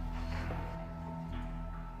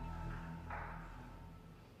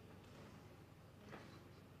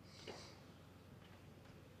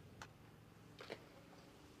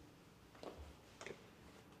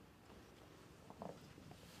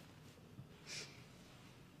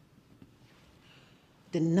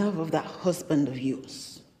 The nerve of that husband of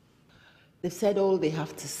yours. They've said all they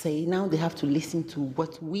have to say. Now they have to listen to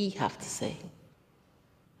what we have to say.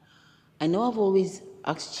 I know I've always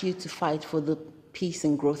asked you to fight for the peace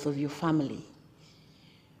and growth of your family.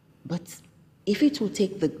 But if it will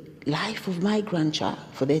take the life of my grandchild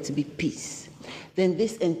for there to be peace, then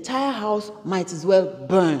this entire house might as well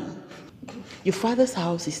burn. Your father's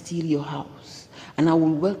house is still your house, and I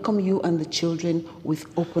will welcome you and the children with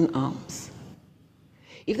open arms.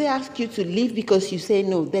 If they ask you to leave because you say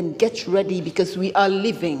no, then get ready because we are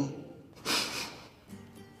leaving.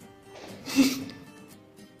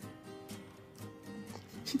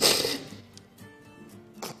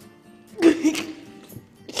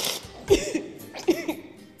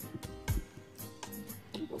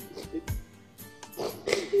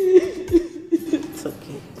 It's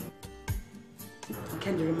okay.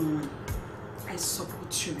 Candy, remember, I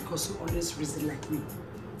support you because you always reason like me.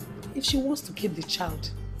 If she wants to keep the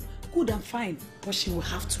child, good and fine, but she will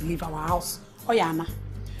have to leave our house. Oh, Yana.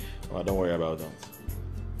 Oh, don't worry about that.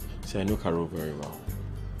 See, I know Carol very well.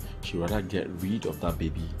 She'd rather get rid of that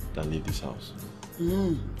baby than leave this house.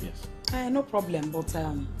 Yes. No problem, but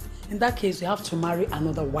in that case, you have to marry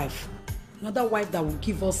another wife. Another wife that will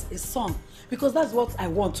give us a son. Because that's what I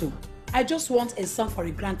want to. I just want a son for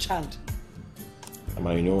a grandchild. And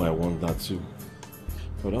I know I want that too.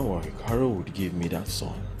 But don't worry, Carol would give me that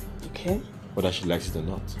son. Okay. Whether she likes it or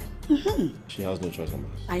not. She has no choice on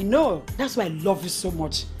this. I know. That's why I love you so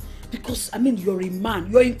much. Because, I mean, you're a man.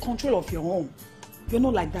 You're in control of your home. You're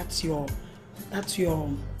not like that's your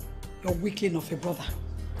weakling of a brother.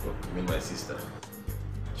 Look, I mean my sister.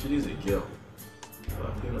 She is a girl. I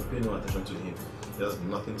pay no attention to him. He has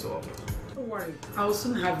nothing to offer. Don't worry. I'll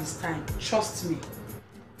soon have his time. Trust me.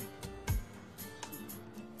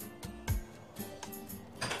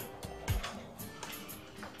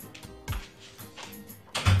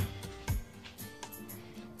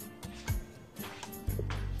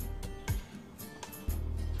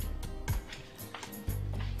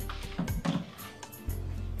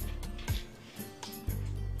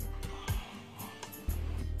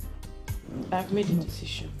 I've made a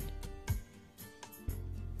decision.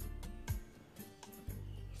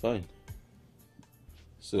 Fine.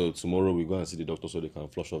 So tomorrow we go and see the doctor so they can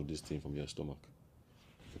flush off this thing from your stomach.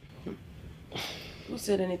 Who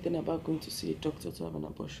said anything about going to see a doctor to have an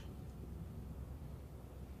abortion?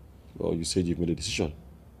 Well, you said you've made a decision.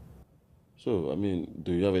 So, I mean,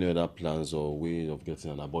 do you have any other plans or way of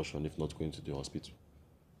getting an abortion if not going to the hospital?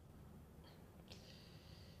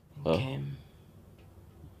 Okay.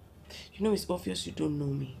 You know, it's obvious you don't know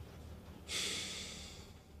me.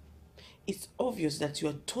 It's obvious that you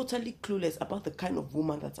are totally clueless about the kind of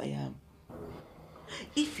woman that I am.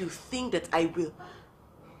 If you think that I will...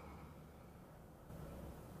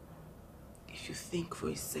 If you think for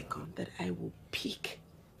a second that I will pick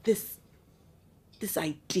this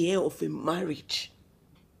idea of a marriage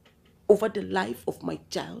over the life of my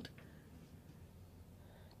child,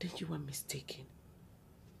 then you are mistaken.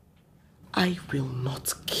 I will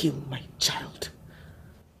not kill my child.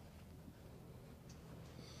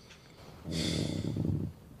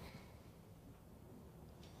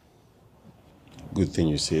 Good thing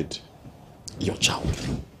you said your child.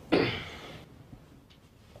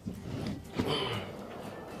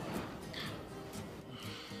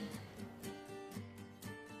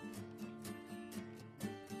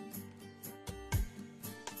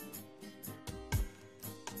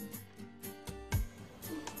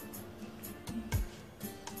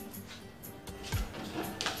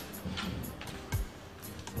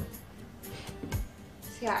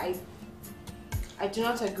 Yeah, I do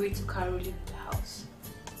not agree to Carol leave the house.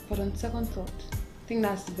 But on second thought, I think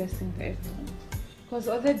that's the best thing for everyone. Because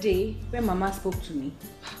the other day, when Mama spoke to me,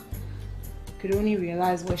 I could only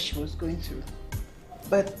realize what she was going through.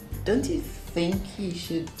 But don't you think you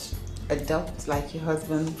should adopt like your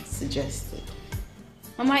husband suggested?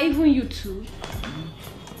 Mama, even you too?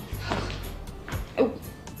 Oh,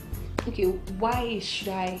 okay, why should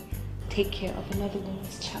I take care of another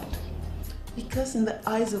woman's child? Because in the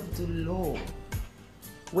eyes of the law,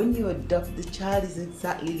 when you adopt, the child is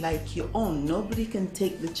exactly like your own. Nobody can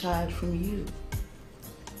take the child from you.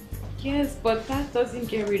 Yes, but that doesn't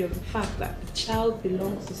get rid of the fact that the child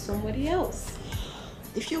belongs to somebody else.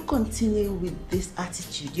 If you continue with this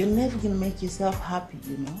attitude, you're never going to make yourself happy,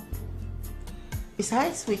 you know.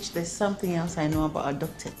 Besides which, there's something else I know about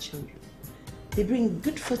adopted children. They bring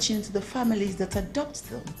good fortune to the families that adopt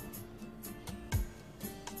them.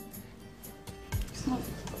 It's not...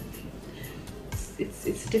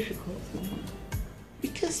 It's difficult.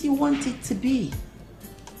 Because you want it to be.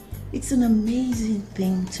 It's an amazing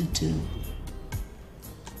thing to do.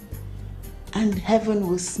 And heaven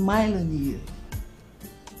will smile on you.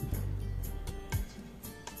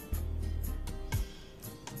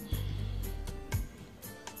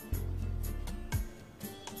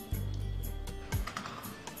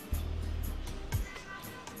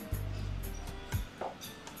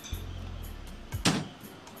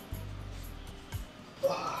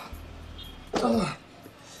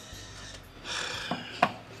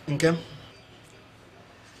 Nkem?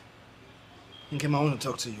 Nkem, I want to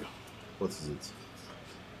talk to you. What is it?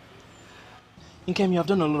 Nkem, you have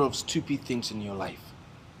done a lot of stupid things in your life.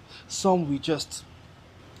 Some we just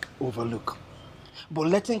overlook. But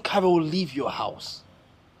letting Carol leave your house,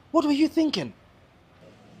 what were you thinking?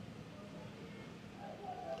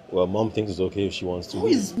 Well, Mom thinks it's okay if she wants to. Who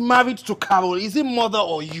is married to Carol? Is it mother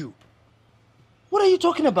or you? What are you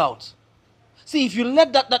talking about? See, if you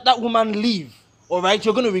let that woman leave, all right,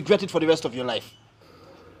 you're going to regret it for the rest of your life.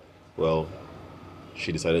 Well,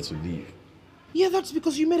 she decided to leave. Yeah, that's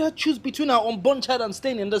because you made her choose between her unborn child and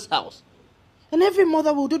staying in this house. And every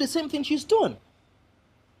mother will do the same thing she's doing.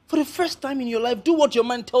 For the first time in your life, do what your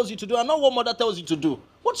mind tells you to do and not what mother tells you to do.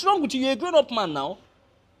 What's wrong with you? You're a grown-up man now.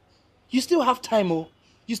 You still have time, oh.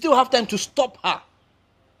 You still have time to stop her.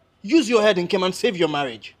 Use your head, Nkem, and save your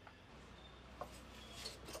marriage.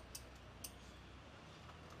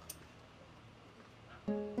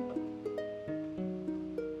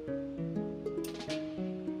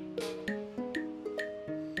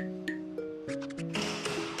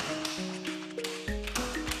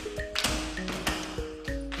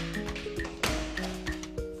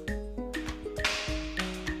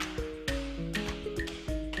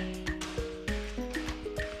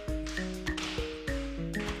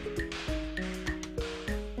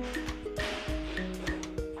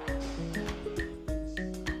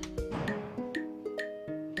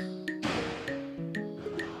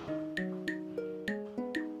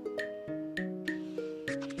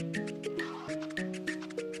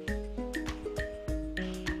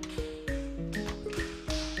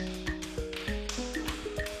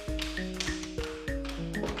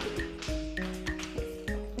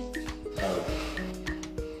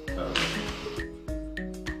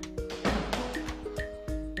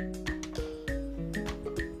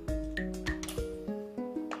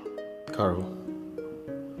 Carol,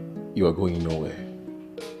 you are going nowhere.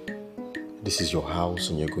 This is your house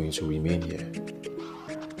and you're going to remain here.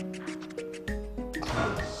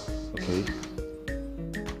 Okay?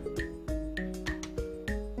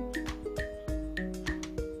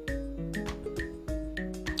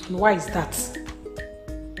 And why is that?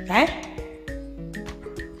 Eh?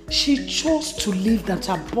 She chose to leave than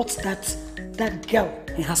to abort that girl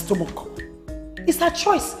in her stomach. It's her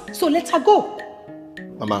choice, so let her go.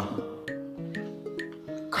 Mama,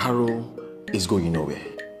 Carol is going nowhere.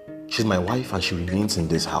 She's my wife and she remains in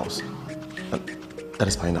this house. And that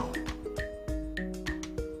is fine now.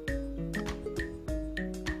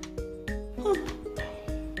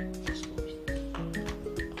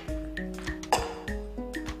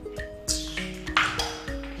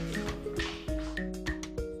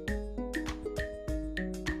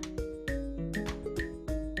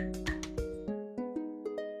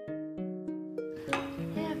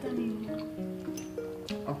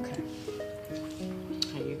 Okay.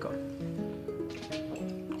 Here you go.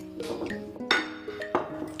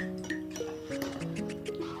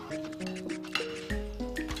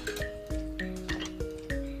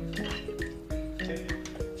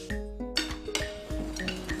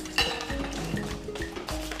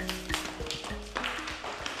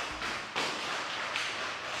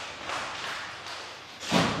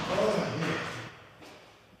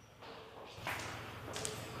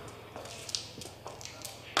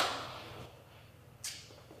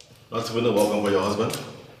 Not even a welcome for your husband?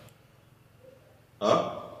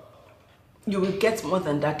 Huh? You will get more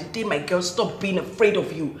than that the day my girl stop being afraid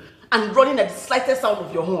of you and running at the slightest sound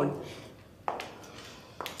of your horn.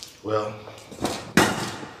 Well,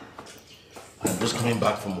 I'm just coming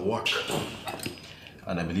back from work.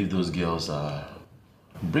 And I believe those girls are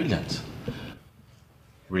brilliant.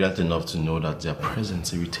 Brilliant enough to know that their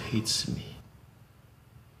presence irritates me.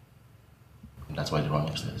 And that's why they run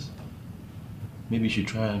upstairs. Maybe you should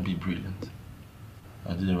try and be brilliant.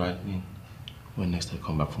 And do the right thing when next I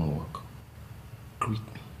come back from work. Greet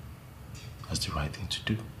me. That's the right thing to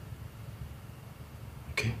do.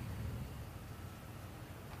 Okay?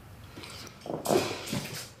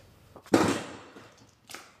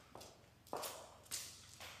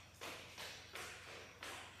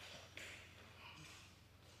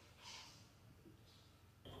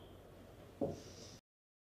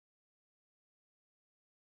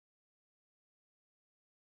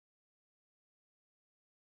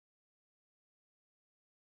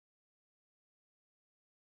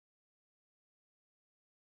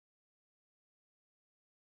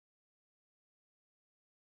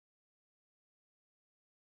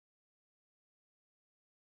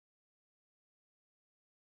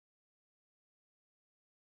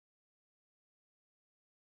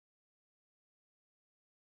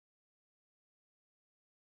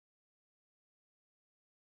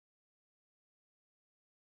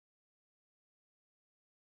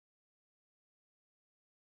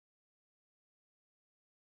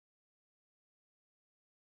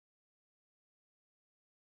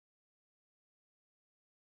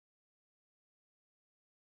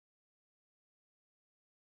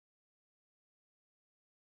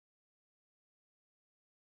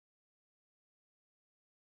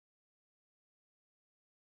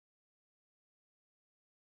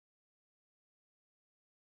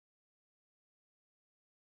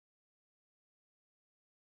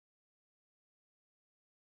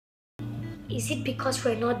 Is it because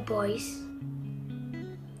we're not boys?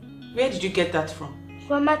 Where did you get that from?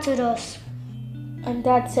 Mama told us. And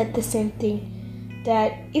Dad said the same thing.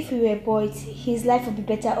 That if we were boys, his life would be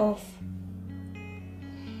better off.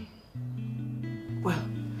 Well,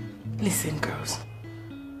 listen, girls.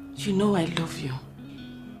 You know I love you.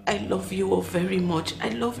 I love you all very much. I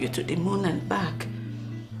love you to the moon and back.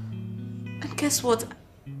 And guess what?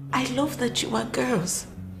 I love that you are girls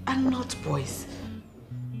and not boys.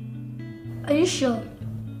 Are you sure?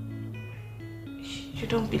 You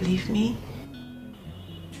don't believe me?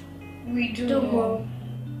 We do. Don't worry.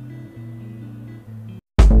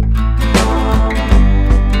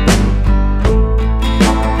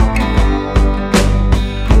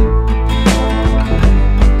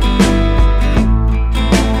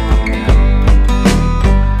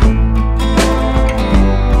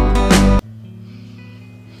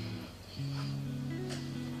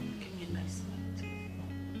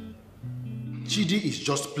 Chidi is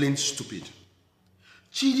just plain stupid.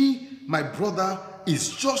 Chidi, my brother, is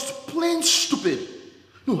just plain stupid.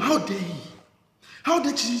 No, how dare he? How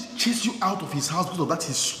dare Chidi chase you out of his house because of that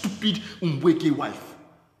his stupid Umweke wife?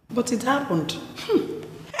 But it happened.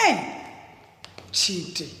 Hey!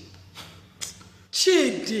 Chidi.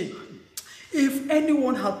 Chidi. If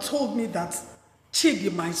anyone had told me that Chidi,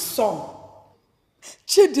 my son,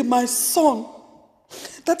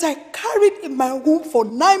 that I carried in my womb for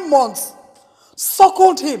 9 months,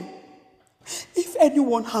 suckled him. If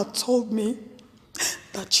anyone had told me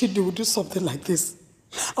that Chidi would do something like this,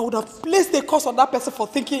 I would have placed a curse on that person for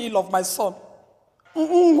thinking ill of my son.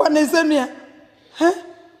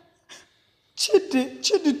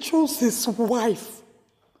 Chidi chose his wife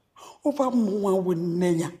over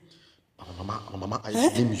Mwa. Mama, I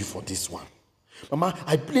blame you for this one. Mama,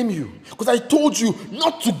 I blame you because I told you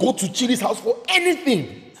not to go to Chidi's house for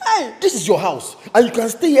anything. Hey, this is your house and you can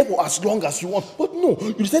stay here for as long as you want. But no,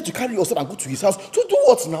 you decided to carry yourself and go to his house to do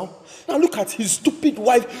what now? Now look at his stupid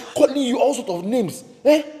wife calling you all sorts of names.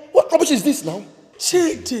 What rubbish is this now?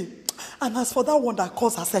 Chidi. And as for that one that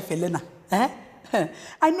calls herself Elena,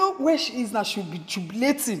 I know where she is now. She'll be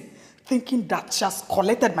jubilating, thinking that she has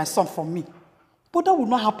collected my son from me. But that will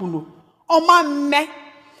not happen, no. Oma me,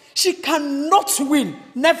 she cannot win.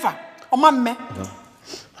 Never. Oma me.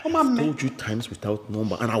 I've told you times without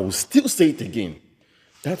number, and I will still say it again.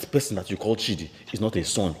 That person that you call Chidi is not a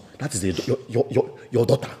son. That is your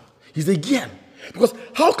daughter. He's a girl. Because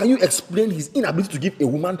how can you explain his inability to give a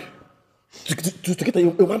woman to get a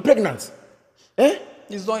woman pregnant?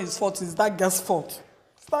 It's not his fault. It's that girl's fault.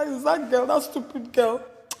 It's that girl, that stupid girl.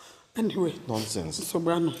 Anyway. Nonsense.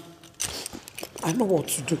 Sobrano, I know what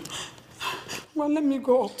to do. Well, let me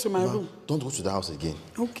go up to my room. Don't go to the house again.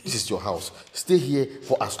 Okay. This is your house. Stay here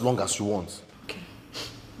for as long as you want. Okay.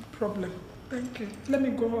 No problem. Thank you. Let me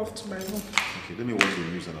go off to my room. Okay, let me watch the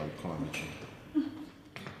news and I'll come and meet you.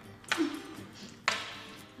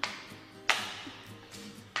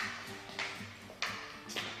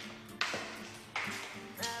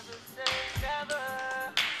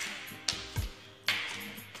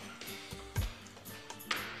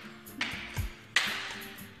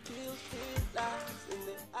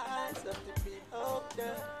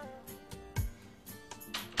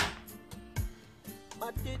 My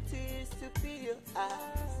duty is to be your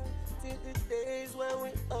eyes till the days when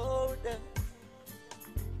we're older.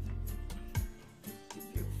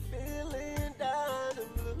 If you're feeling down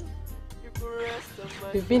and blue, you can rest on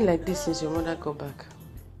my You've been like this since your mother got back.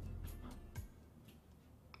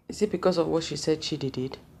 Is it because of what she said Chidi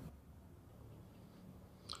did?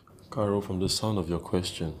 Carol, from the sound of your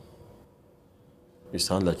question, you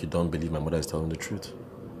sound like you don't believe my mother is telling the truth.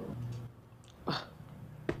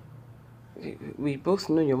 We both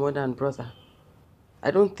know your mother and brother. I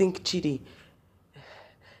don't think Chidi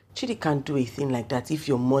can't do a thing like that if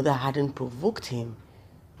your mother hadn't provoked him.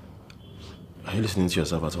 Are you listening to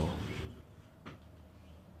yourself at all?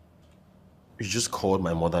 You just called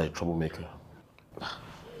my mother a troublemaker.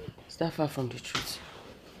 Is that far from the truth?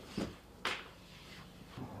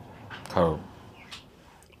 Carol.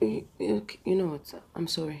 You know what? I'm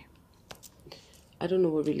sorry. I don't know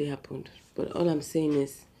what really happened, but all I'm saying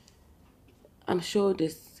is, I'm sure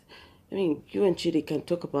you and Chidi can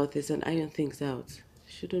talk about this and iron things out.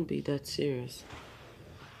 Shouldn't be that serious.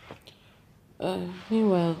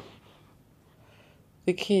 Meanwhile,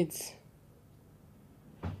 the kids,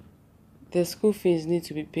 their school fees need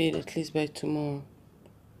to be paid at least by tomorrow.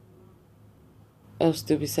 Else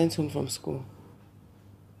they'll be sent home from school.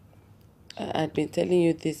 I'd been telling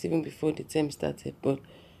you this even before the term started, but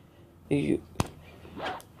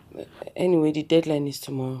anyway, the deadline is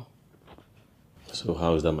tomorrow. So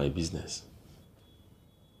how is that my business?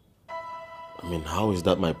 I mean, how is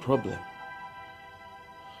that my problem?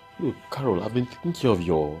 Look, Carol, I've been taking care of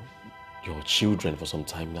your children for some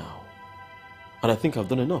time now. And I think I've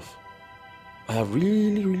done enough. I have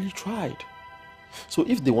really, really tried. So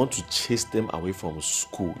if they want to chase them away from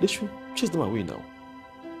school, they should chase them away now.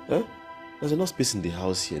 Eh? There's enough space in the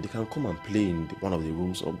house here. They can come and play in one of the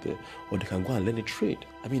rooms up there, or they can go and learn a trade.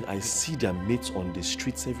 I mean, I see their mates on the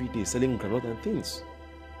streets every day selling groundnut and things.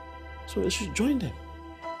 So they should join them.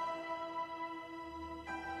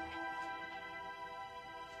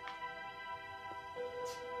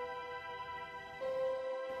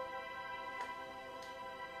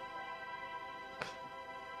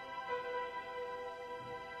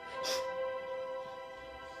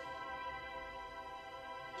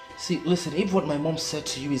 See, listen, if what my mom said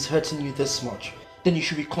to you is hurting you this much, then you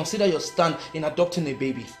should reconsider your stand in adopting a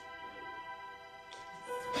baby.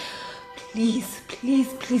 Please,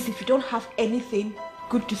 please, please, if you don't have anything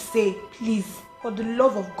good to say, please, for the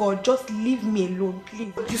love of God, just leave me alone,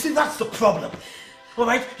 please. You see, that's the problem.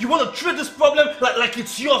 Alright? You want to treat this problem like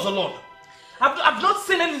it's yours alone. I've not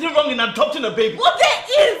seen anything wrong in adopting a baby. What there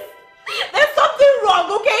is! There's something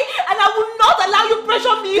wrong, okay? And I will not allow you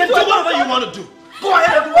pressure me Then into do whatever you want to do. Go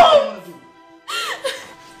ahead and do what you want to do.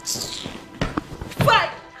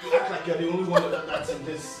 Fine. You act like you're the only one that's in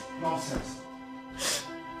this nonsense.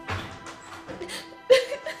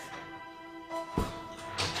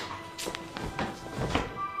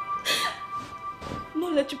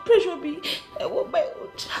 Don't let you pressure me. I want my own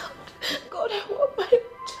child. God, I want my own child.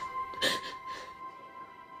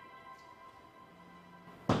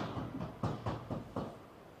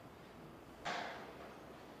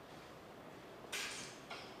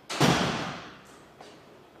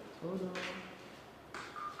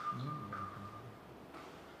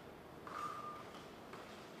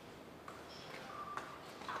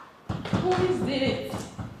 Who is this?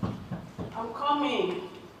 I'm coming.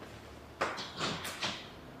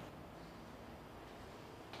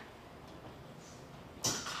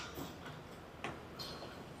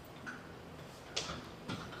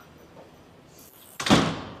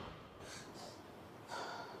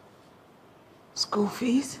 School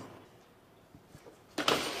fees?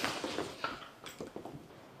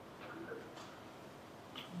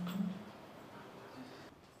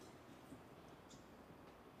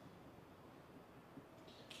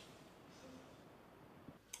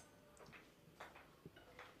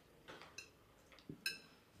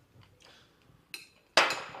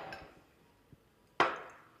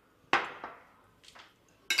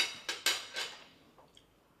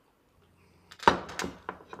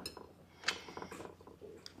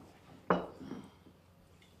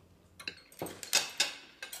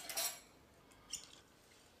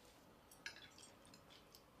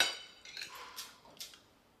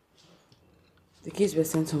 The kids were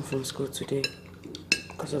sent home from school today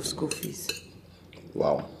because of school fees.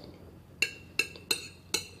 Wow.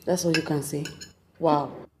 That's all you can say?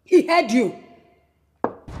 Wow. He heard you.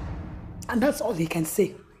 And that's all he can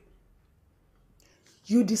say.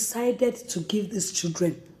 You decided to give these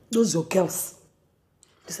children, those your girls,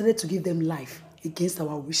 decided to give them life against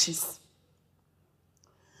our wishes.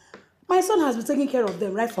 My son has been taking care of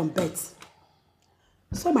them right from birth.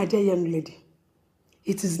 So, my dear young lady,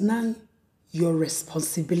 it is now your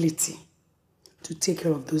responsibility to take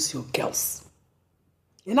care of those your girls.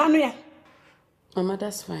 You know, Mama,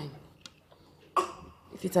 that's fine.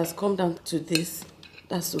 If it has come down to this,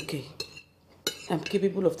 that's okay. I'm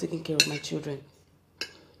capable of taking care of my children.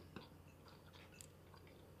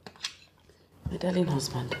 My darling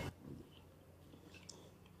husband,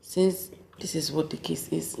 since this is what the case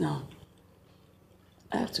is now,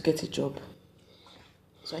 I have to get a job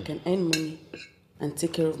so I can earn money and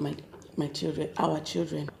take care of my children, our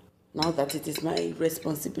children. Now that it is my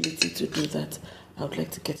responsibility to do that, I would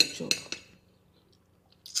like to get a job.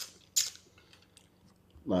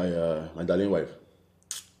 My darling wife,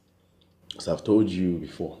 as I've told you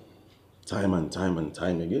before, time and time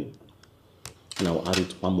again, and I will add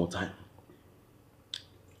it one more time.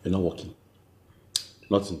 You're not working.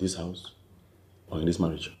 Not in this house or in this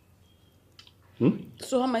marriage.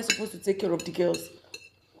 So how am I supposed to take care of the girls?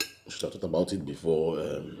 You should have thought about it before,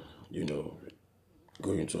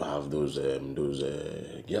 going to have those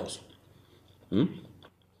girls.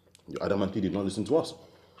 You adamantly did not listen to us.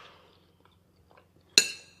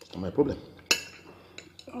 It's not my problem.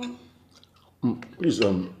 Please,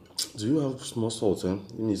 do you have small salt? You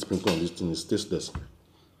need to sprinkle on this thing. It's tasteless.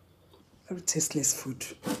 Very tasteless food.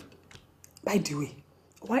 By the way,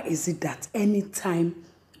 why is it that anytime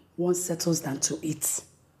one settles down to eat,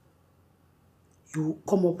 you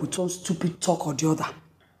come up with one stupid talk or the other?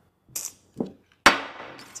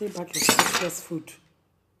 Take back your tasteless food.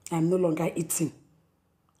 I'm no longer eating.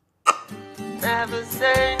 Never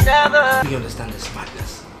say never. You understand this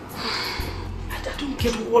madness? I don't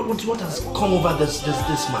get what has come over this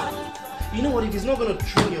man. You know what? If he's not going to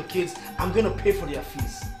train your kids, I'm going to pay for their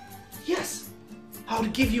fees. Yes. I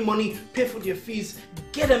would give you money, pay for their fees,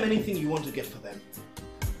 get them anything you want to get for them.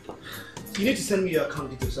 You need to send me your account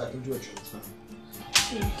details so I can do a transfer.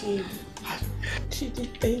 Chidi,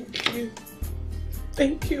 thank you.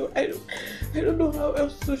 Thank you. I don't know how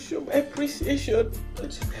else to show my appreciation.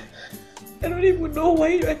 I don't even know why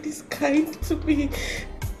you are this kind to me.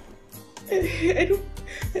 I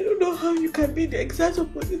don't know how you can be the exact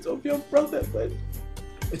opposite of your brother, but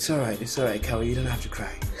It's alright, Kawi, you don't have to cry.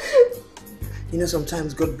 You know,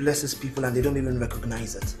 sometimes God blesses people and they don't even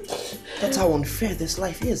recognize it. That's how unfair this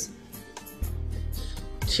life is.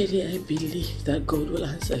 Chidi, I believe that God will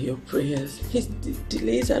answer your prayers. His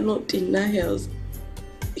delays are not denials.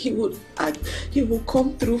 He will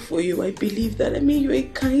come through for you. I believe that. I mean, you're a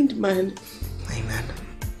kind man. Amen.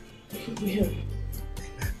 He will. Amen.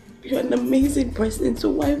 You're an amazing person, so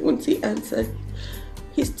why won't he answer?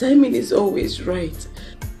 His timing is always right.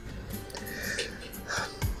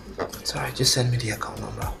 It's alright, just send me the account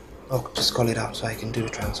number. Oh, just call it out so I can do the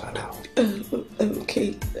transfer now.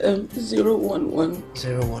 Okay, 011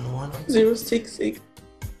 066.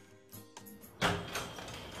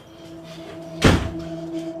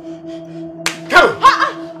 Carol!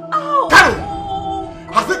 Carol!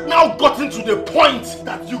 Has it now gotten to the point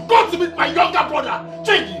that you go to meet my younger brother,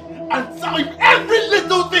 Chinenye, and tell him every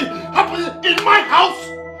little thing happening in my house?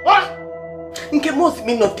 What? Nkem, what's the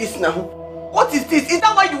meaning of this now? What is this? Is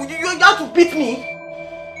that why you have to beat me?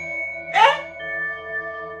 Eh?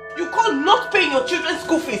 You call not paying your children's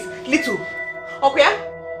school fees little,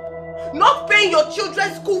 okay? Not paying your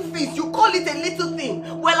children's school fees, you call it a little thing.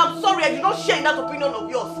 Well, I'm sorry, I do not share in that opinion of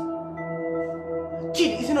yours.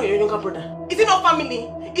 Chidi, is he not your younger brother? Is he not family?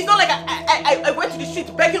 It's not like I went to the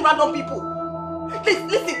street begging random people.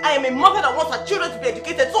 Listen, I am a mother that wants her children to be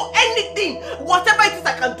educated, so anything, whatever it is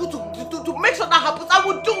I can do to make sure that happens, I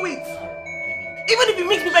will do it. Even if it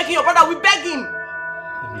makes me begging your brother, we beg him.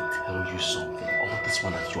 Let me tell you something. All this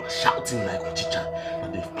one that you are shouting like Uchicha,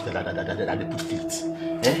 that they put feet.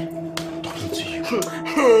 Eh? I'm talking to you.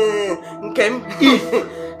 Nkem,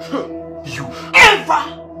 if you ever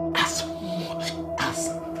as much as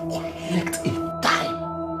collect a dime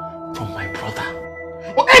from my brother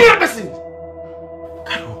or any other person,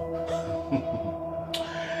 Carol,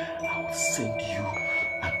 I will send you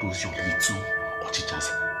and those your little Uchichas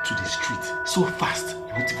to the street so fast you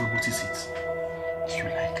won't even notice it. You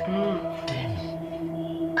like dare me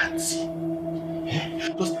and see. Eh?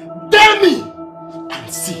 Just dare me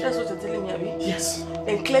and see. That's what you're telling me, Abi? Yes.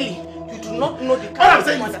 And clearly, You do not know the All kind I'm of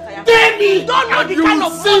saying woman is, that I am. tell me, You don't know and the you kind will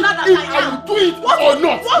of see mother that if I I am. will do it What or will-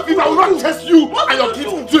 not. what If I will will not you do? test you What and will your you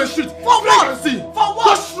kids do? to the street. For so you what? can see. For what?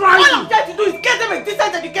 Just try All me. I'm trying to do is get them a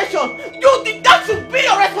decent education. That should be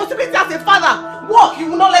your responsibility as a father. Work, you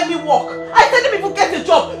will not let me work. I tell them people get a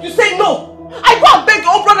job, you say no. I go and beg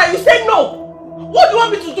your own brother, you say no. What do you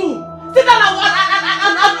want me to do? Sit down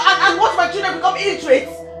and watch my children become illiterate?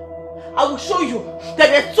 I will show you that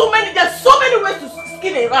there's so many ways to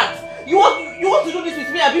skin a rat. You want to do this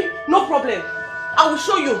with me, Abi? No problem. I will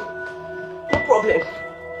show you. No problem.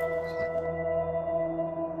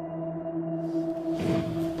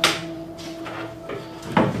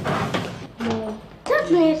 Mom,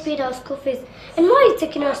 Dad may have paid our school fees. And why are you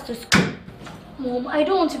taking us to school? Mom, I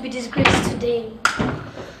don't want to be disgraced today.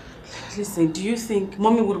 Listen, do you think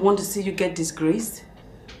Mommy would want to see you get disgraced?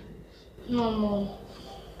 No, Mom.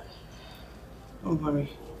 Don't worry.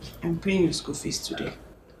 I'm paying your school fees today.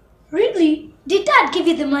 Really? Did Dad give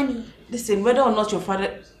you the money? Listen, whether or not your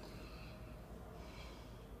father...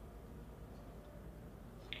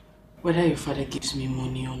 Whether your father gives me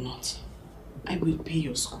money or not, I will pay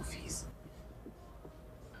your school fees.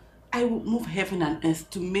 I will move heaven and earth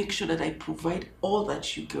to make sure that I provide all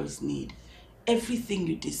that you girls need. Everything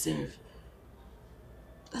you deserve.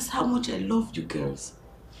 That's how much I love you girls.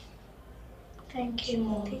 Thank you,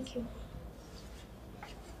 Mom. Thank you.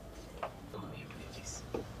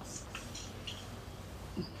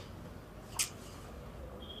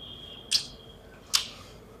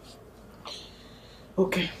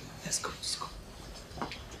 Okay, let's go.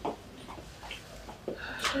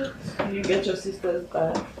 You get your sister's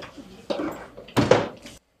bag.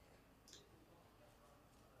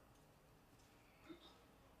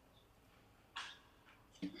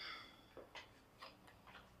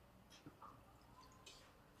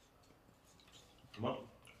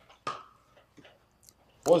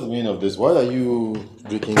 What's the meaning of this? Why are you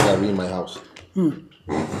drinking Gary in my house?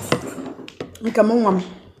 Nkem,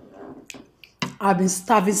 I've been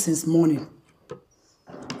starving since morning.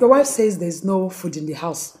 Your wife says there's no food in the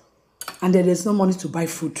house and that there's no money to buy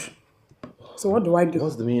food. So what do I do?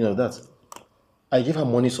 What's the meaning of that? I gave her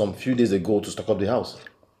money some few days ago to stock up the house.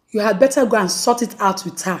 You had better go and sort it out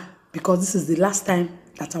with her because this is the last time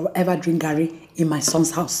that I will ever drink Gary in my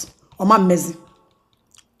son's house. Oma Mezi.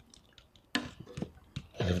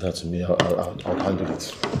 Leave that to me. I'll handle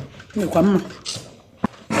it.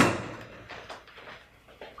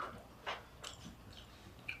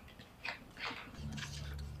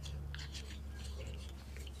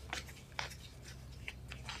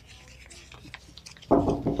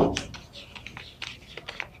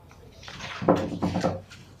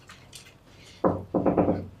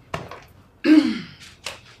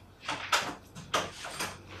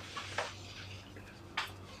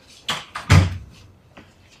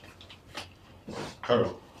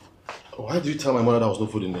 Carol, why did you tell my mother there was no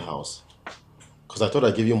food in the house? Because I thought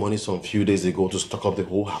I gave you money some few days ago to stock up the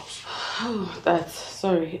whole house. Oh, that's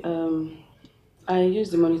sorry. I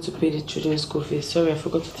used the money to pay the children's school fees. Sorry, I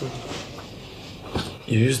forgot to tell you.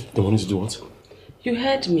 You used the money to do what? You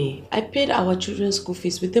heard me. I paid our children's school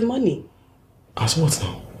fees with the money. As what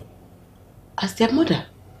now? As their mother.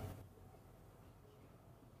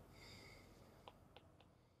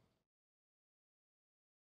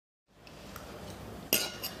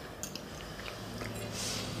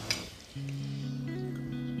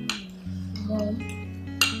 Mom.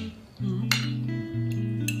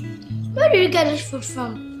 Where did you get this food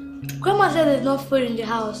from? Grandma said there's no food in the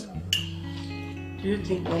house. Do you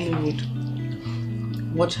think Mommy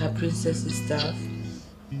would watch her princesses starve?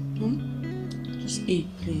 Just eat,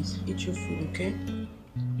 please. Eat your food, okay?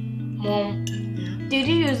 Mom, did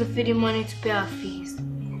you use the feeding money to pay our fees?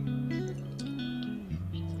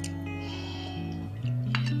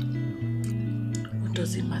 What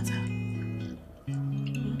does it matter?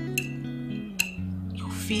 Your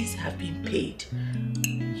fees have been paid.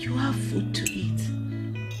 You have food to eat.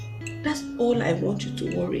 That's all I want you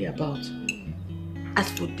to worry about. As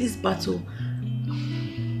for this battle,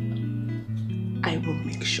 I will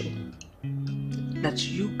make sure that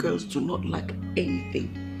you girls do not lack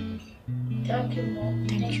anything. Thank you, Mom.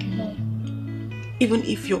 Thank you, Mom. Even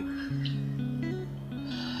if you're...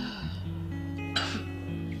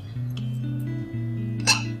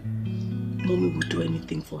 Mommy will do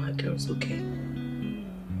anything for her girls, okay?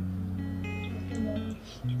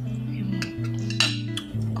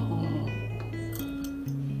 Oh.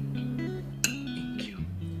 Thank you.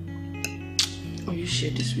 Oh, you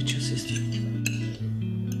share this with your sister.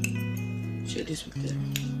 Share this with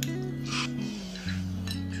them.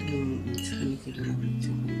 If you don't eat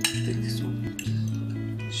anything, take this one.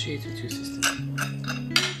 Share it with your sister.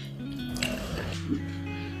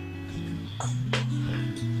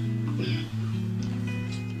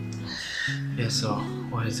 Yeah, so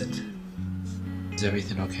what is it? Is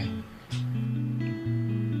everything okay?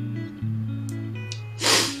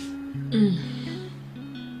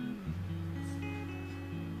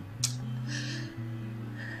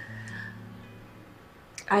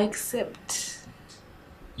 I accept.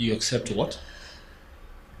 You accept what?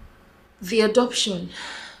 The adoption.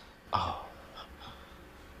 Oh.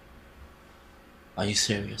 Are you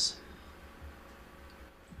serious?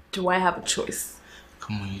 Do I have a choice?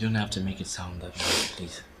 Come on, you don't have to make it sound that way,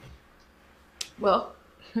 please. Well,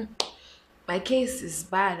 my case is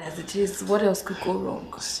bad as it is. What else could go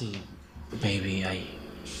wrong? See, baby, I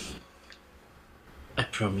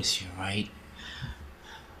promise you, right?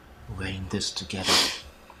 We're in this together.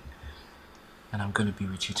 And I'm gonna be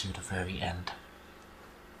with you to the very end.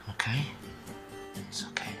 Okay? It's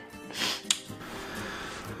okay.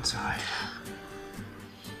 It's alright.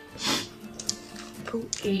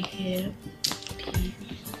 Put A here, P,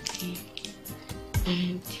 T,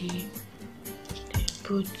 N, T.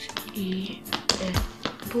 Put E,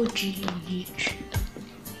 F, put G, H.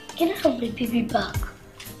 Can I have the baby back?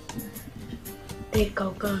 Think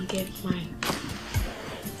I'll go and get mine.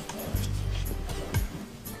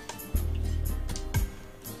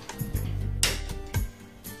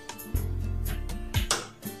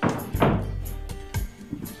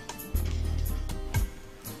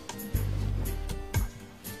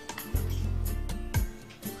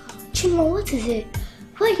 Chidinma, what is it?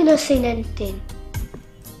 Why are you not saying anything?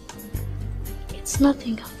 It's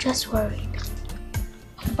nothing, I'm just worried.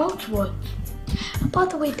 About what? About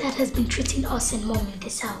the way Dad has been treating us and Mom in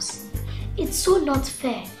this house. It's so not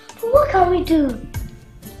fair. But what can we do?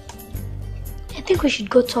 I think we should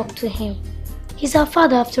go talk to him. He's our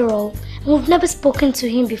father after all, and we've never spoken to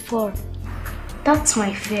him before. That's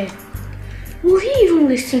my fear. Will he even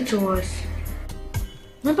listen to us?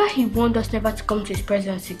 Remember he warned us never to come to his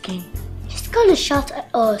presence again. He's gonna shout at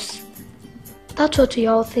us. That's what we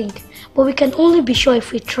all think, but we can only be sure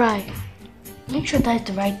if we try. Make sure that's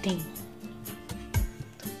the right thing.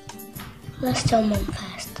 Let's tell Mom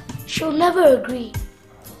first. She'll never agree.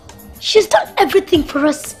 She's done everything for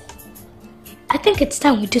us. I think it's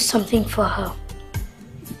time we do something for her.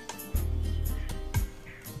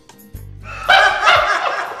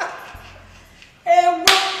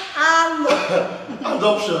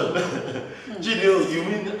 Adoption. Chidi, you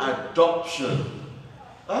mean adoption?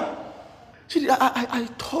 Huh? Chidi, I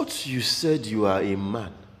thought you said you are a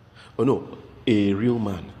man. Oh no, a real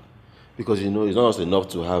man. Because you know, it's not just enough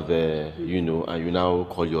to have, you know, and you now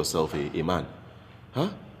call yourself a man. Huh?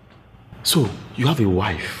 So, you have a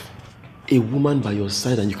wife, a woman by your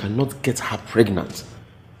side, and you cannot get her pregnant.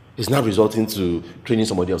 It's now resulting to training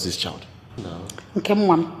somebody else's child. No. Okay,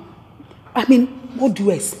 Mom. I mean, what do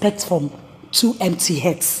you expect from two empty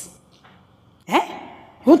heads? Eh?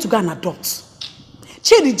 You want to go and adopt?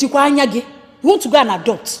 You want to go and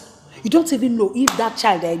adopt? You don't even know if that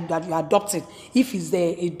child that you adopted, if he's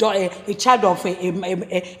a child of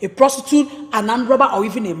a prostitute, an armed robber, or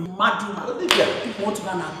even a madwoman. People want to go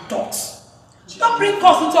and adopt. Don't bring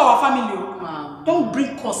curse into our family. Mom. Don't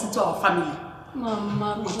bring curse into our family.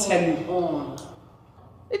 Mama, I tell you.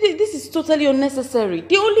 This is totally unnecessary.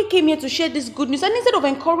 They only came here to share this good news, and instead of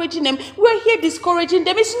encouraging them, we're here discouraging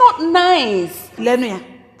them. It's not nice. Lenuya,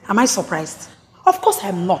 am I surprised? Of course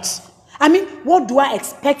I'm not. I mean, what do I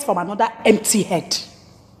expect from another empty head?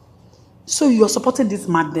 So you're supporting this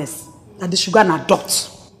madness that they should go and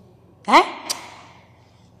adopt? Eh?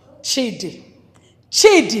 Chidi.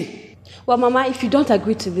 Well, Mama, if you don't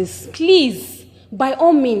agree to this, please, by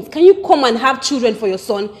all means, can you come and have children for your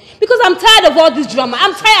son? Because I'm tired of all this drama.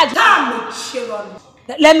 I'm tired.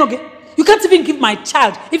 Lenoge, you can't even give my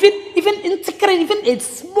child, even a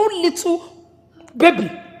small little baby.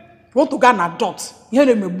 You want to go and adopt?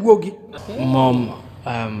 Mom,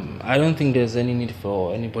 I don't think there's any need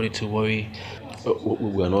for anybody to worry.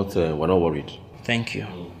 We're not worried. Thank you.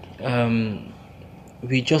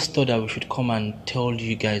 We just thought that we should come and tell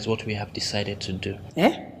you guys what we have decided to do.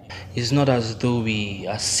 Eh? It's not as though we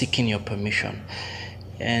are seeking your permission.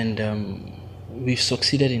 And we've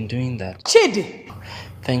succeeded in doing that. Chidi!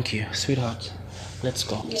 Thank you, sweetheart. Let's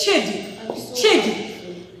go. Chidi!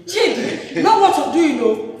 Know what you're doing,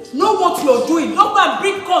 though. Know what you're doing. Don't go and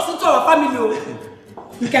bring curse into our family.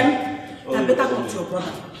 You can. I better talk to your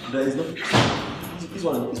brother. There is not. This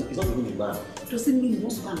one is not even a man. Doesn't mean he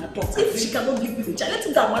wants to go and adopt. If she cannot give you the child, let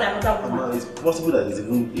him go and marry another woman. Mama, it's possible that it's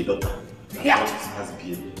even a daughter. Yeah. Has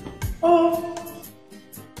beard. Oh.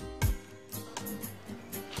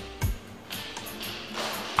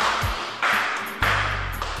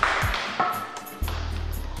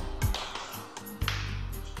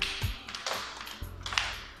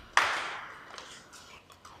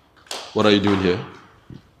 What are you doing here?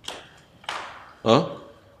 Huh?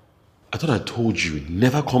 I thought I told you,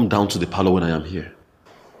 never come down to the parlor when I am here.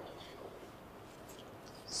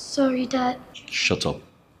 Sorry, Dad. Shut up.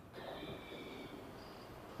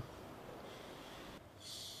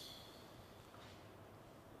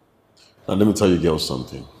 Now let me tell you girls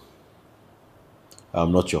something. I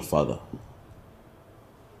am not your father.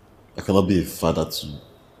 I cannot be a father to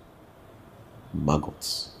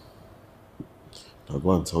maggots. Now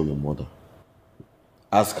go and tell your mother.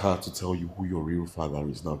 Ask her to tell you who your real father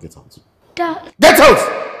is. Now get out. Dad. Get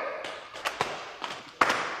out!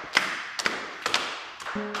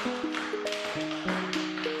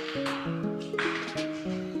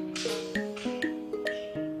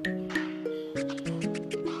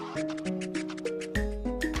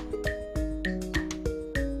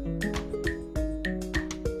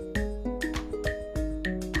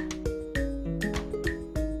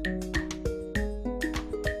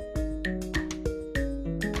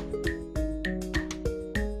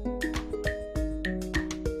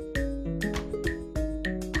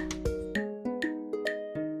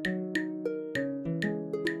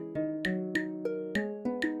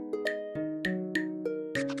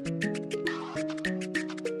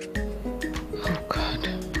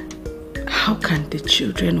 How can the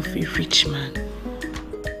children of a rich man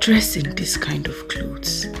dress in this kind of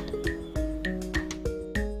clothes?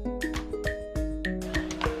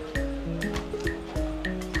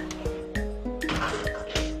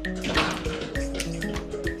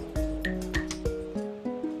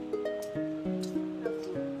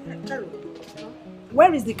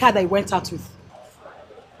 Where is the car that you went out with?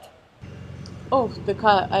 Oh, the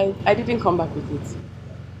car. I didn't come back with it.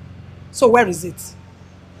 So where is it?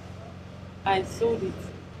 I sold it.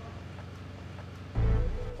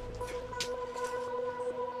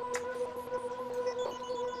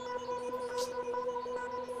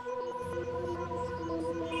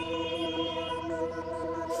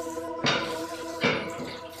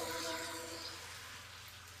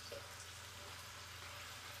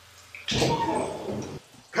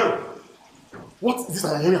 What is this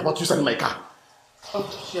I'm hearing about you selling my car?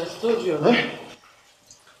 Oh, she has told you. Eh?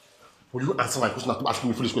 Will you answer my question and stop asking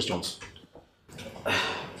me foolish questions?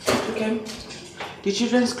 Okay. The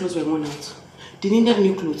children's clothes were worn out. They needed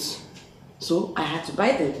new clothes. So I had to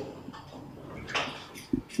buy them.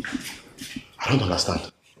 I don't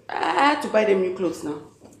understand. I had to buy them new clothes now.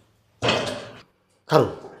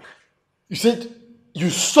 Carol, you said you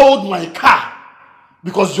sold my car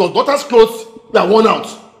because your daughter's clothes were worn out.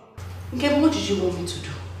 Nkem, what did you want me to do?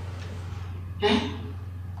 Eh?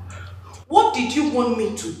 What did you want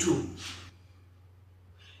me to do?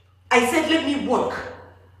 I said let me work.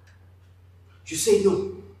 You say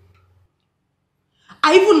no.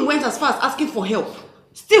 I even went as far as asking for help.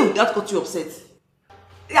 Still, that got you upset.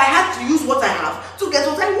 I had to use what I have to get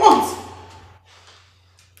what I want.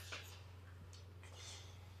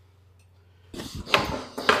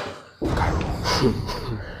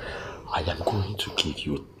 I am going to give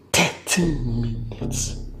you 30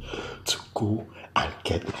 minutes to go and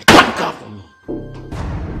get my car for me.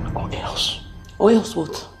 Or else. Or else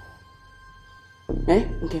what? Eh?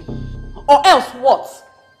 Okay. Or else what?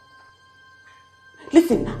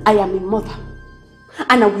 Listen, I am a mother.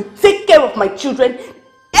 And I will take care of my children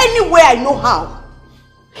anywhere I know how.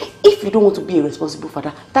 If you don't want to be a responsible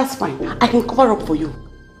father, that's fine. I can cover up for you.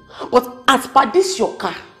 But as per this your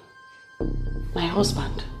car, my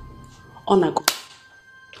husband, Onago,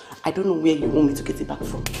 I don't know where you want me to get it back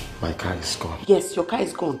from. My car is gone. Yes, your car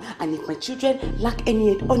is gone. And if my children lack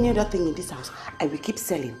any other thing in this house, I will keep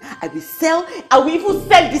selling. I will even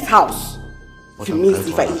sell this house. What it I'm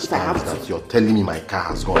means trying to if I have understand is to. that you're telling me my car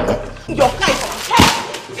has gone. Eh? Your car is gone.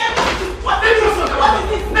 What is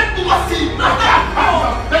this? Let me see my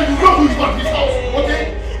car. Then you know who's got this house, okay?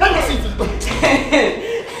 Let me see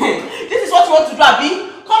This is what you want to do, Abi?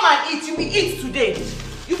 Come and eat. You will eat today.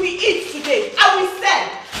 You will eat today. I will sell.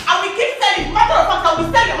 I will keep selling. Matter of fact, I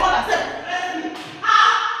will sell your mother.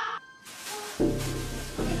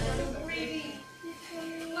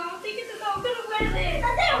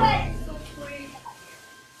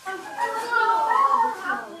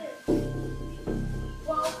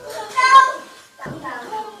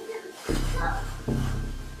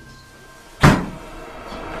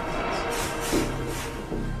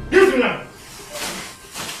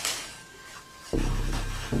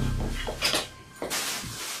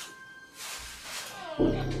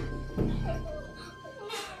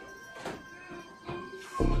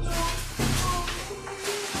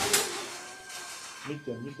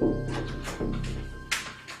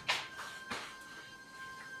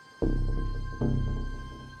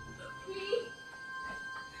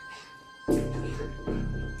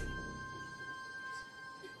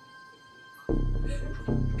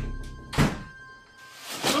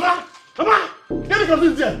 Mama! Mama! Let me come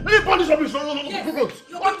in there. Let me burn this rubbish. No.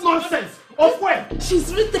 What nonsense? Of where?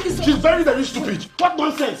 She's really taking so. She's very, very stupid. What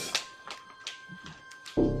nonsense?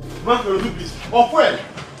 Mama, can you do this? Of where?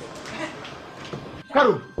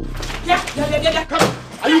 Carol! Yeah. Carol!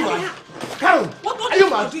 Are you mad? Carol! Are you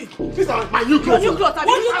mad? These are my new clothes. Your new clothes. What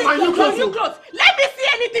do you think? My new clothes. Let me see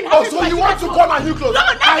anything Oh, so you want to burn my new clothes? No,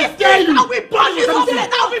 I dare you! I will burn you. I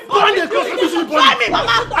will burn the clothes. Let me see you burn Try it. me,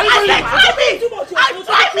 Mama. Are you going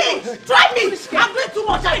Try me. Try me. I'm doing too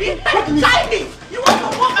much. Try me. You want to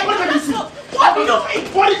walk my clothes? What do you mean?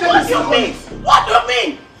 What do you mean? What do you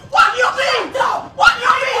mean? What do you mean? What do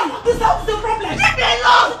you mean? This is the problem. Leave me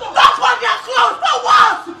alone. Don't burn their clothes. For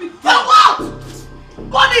what? For what?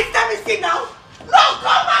 God is let me see now. No,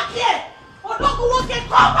 come back here. Oh, don't go walk here.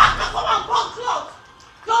 Come back and come and burn clothes.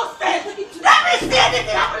 Don't say. Let me see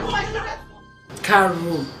anything happen.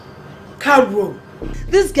 Carol.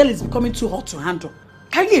 This girl is becoming too hot to handle.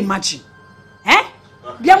 Can you imagine?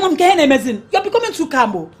 You're becoming too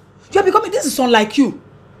calm. This is unlike you.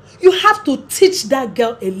 You have to teach that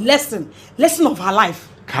girl a lesson of her life.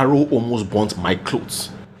 Carol almost burnt my clothes.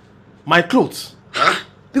 My clothes?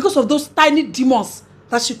 Because of those tiny demons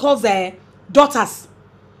that she calls her daughters.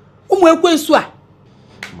 Man,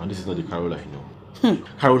 this is not the Carol I know.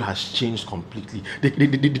 Carol has changed completely.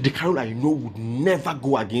 The Carol I know would never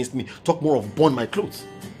go against me. Talk more of burn my clothes.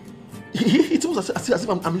 It's almost as if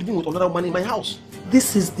I'm living with another man in my house.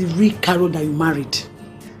 This is the real Carol that you married.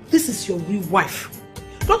 This is your real wife.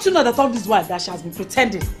 Don't you know that all this while that she has been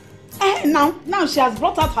pretending? Now she has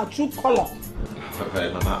brought out her true color.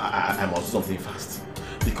 Mama, I must do something fast.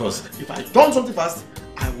 Because if I don't something fast,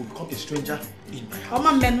 I will become a stranger in my house.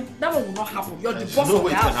 Mama, that one will not happen. You're the boss no of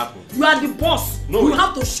way the it can house. happen. You are the boss. No you way.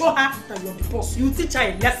 have to show her that you're the boss. You teach her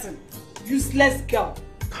a lesson. Useless girl.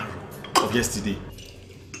 Carol, of yesterday.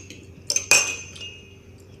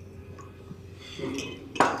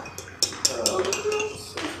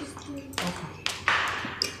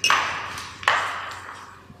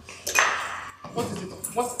 What is it?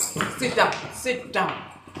 What? Sit down. Sit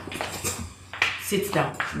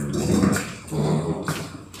down.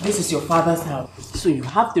 This is your father's house, so you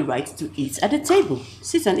have the right to eat at the table.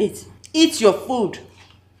 Sit and eat. Eat your food.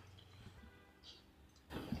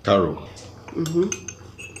 Carol,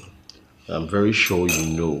 I'm very sure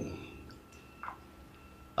you know,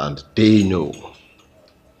 and they know,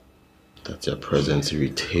 that your presence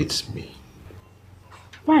irritates me.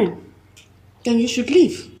 Fine. Then you should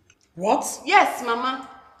leave. What? Yes, Mama.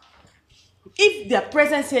 If their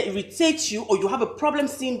presence here irritates you or you have a problem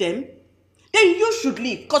seeing them, then you should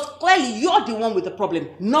leave. Because clearly you're the one with the problem,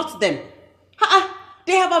 not them.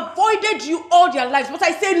 They have avoided you all their lives, but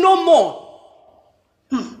I say no more.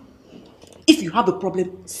 If you have a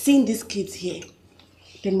problem seeing these kids here,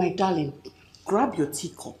 then my darling, grab your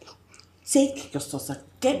teacup, take your saucer,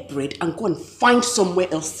 get bread, and go and find somewhere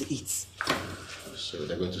else to eat. So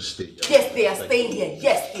they're going to stay here? Yes, they are staying here.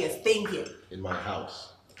 Yes, they are staying here. In my house?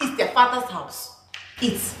 It's their father's house.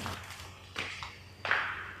 Eat.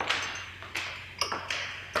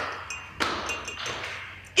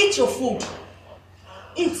 Eat your food.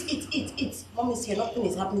 Eat. Mommy's here. Nothing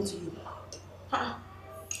is happening to you.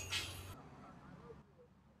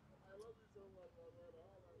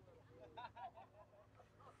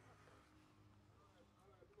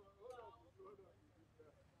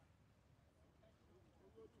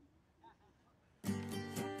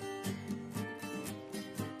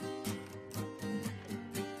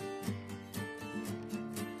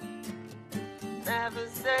 Never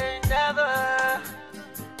say never.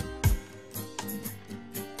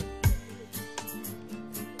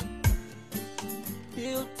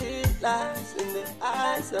 Beauty lies in the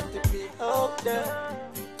eyes of the beholder.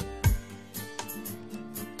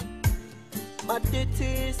 My duty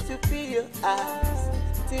is to be your eyes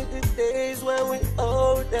till the days when we're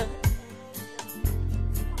older.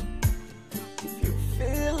 If you're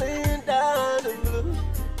feeling down and blue,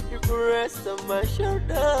 you can rest on my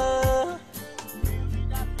shoulder.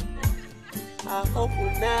 I hope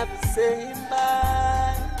we'll never say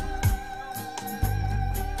bye.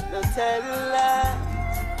 No telling lies.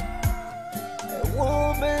 A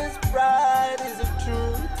woman's pride is the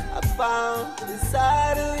truth I found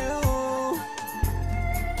inside of you.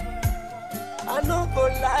 I no go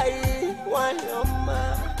lie when you're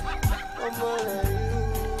mine, I'm more than you.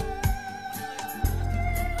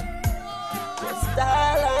 Your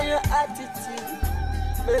style and your attitude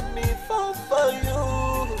made me fall for you.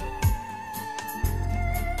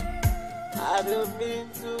 I don't mean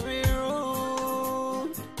to be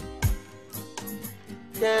rude.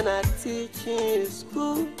 Can I teach in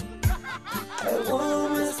school? A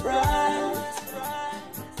woman's pride.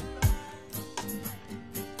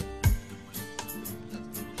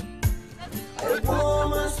 A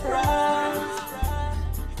woman's pride.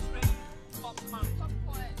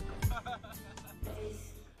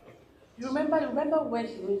 You remember when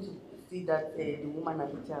she went to see that the woman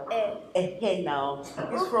and the child? Now.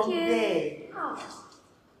 It's from there.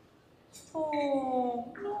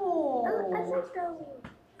 Oh, no.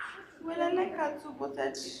 Well, I like her too, but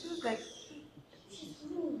I feel like...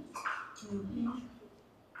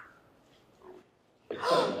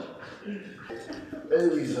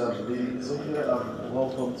 Ladies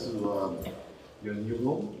welcome to your new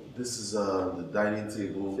room. This is the dining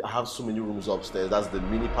table. I have so many rooms upstairs. That's the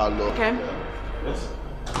mini parlor. Okay. Yes.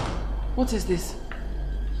 What is this?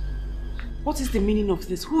 What is the meaning of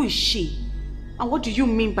this? Who is she? And what do you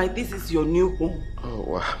mean by this is your new home? Oh,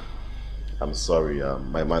 wow. I'm sorry,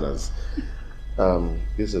 my manners.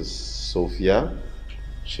 This is Sophia.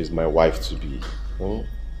 She's my wife-to-be. Hmm?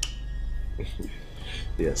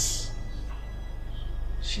 Yes.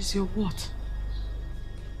 She's your what?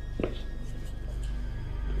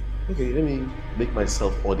 Okay, let me make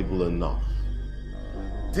myself audible enough.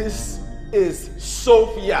 This is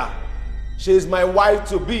Sophia. She's my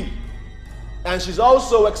wife-to-be. And she's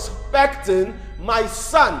also expecting my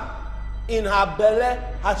son in her belly,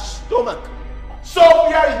 her stomach.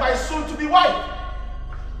 Sophia is my soon-to-be wife.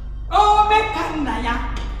 Oh, Mekanaya.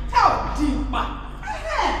 How deep, man.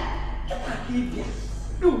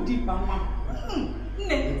 Do deep, man.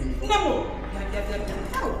 Nemo.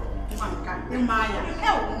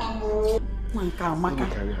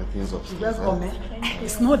 Carry her things upstairs.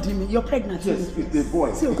 It's not Dimi. You're pregnant. Yes, it's the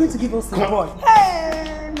boy. So you're going to give us a boy.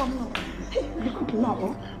 Hey, Mama. Hey, you cook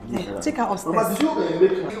now. Hey, take her upstairs. Mama,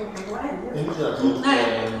 did you make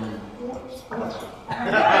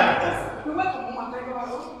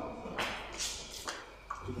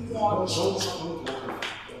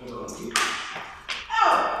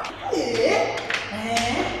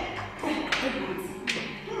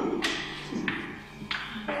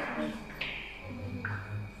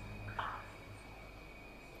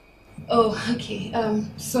Oh, okay.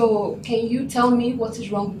 So can you tell me what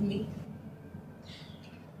is wrong with me?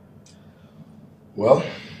 Well,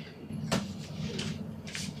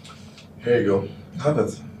 here you go. Have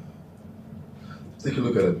it. Take a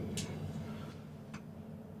look at it.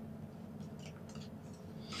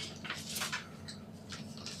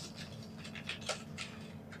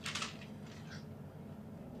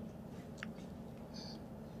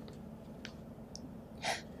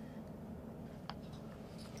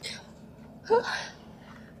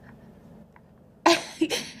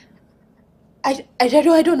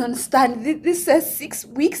 I don't understand. This says 6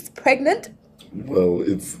 weeks pregnant? Well,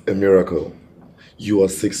 it's a miracle. You are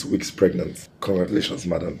 6 weeks pregnant. Congratulations,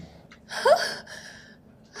 madam.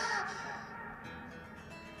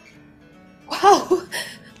 Wow.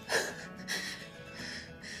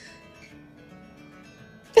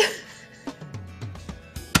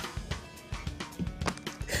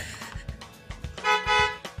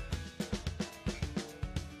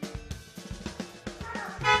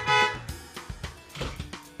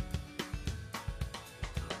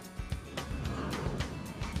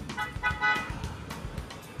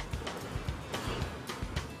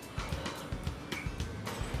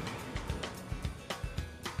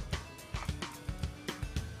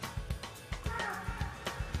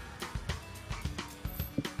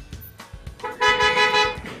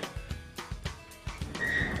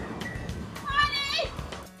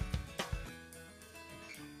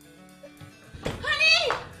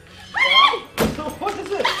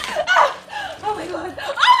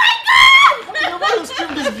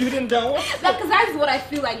 Because that's what I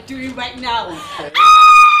feel like doing right now. Okay.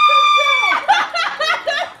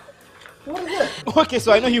 What is it? Okay,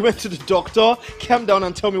 so I know you went to the doctor. Calm down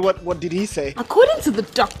and tell me what did he say? According to the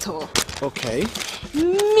doctor, okay,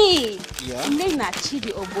 me, yeah, Nena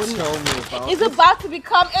Chidi Ogbonna, tell me about is about to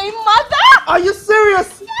become a mother. Are you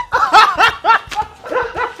serious?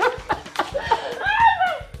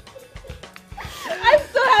 I'm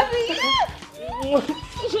so happy.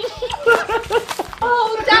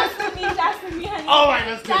 Oh, dance with me, honey. All right,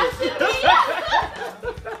 let's do dance this. with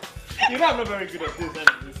me. You know I'm not very good at this,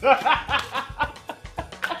 anyways. You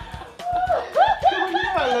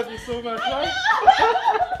know I love you so much, right?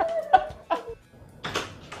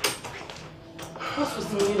 What was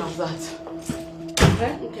the meaning of that?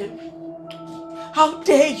 Okay. How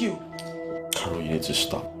dare you? Carol, you need to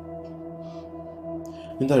stop.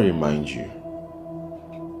 Didn't I remind you?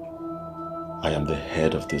 I am the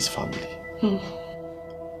head of this family.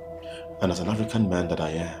 And as an African man that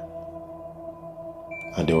I am,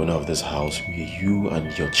 and the owner of this house where you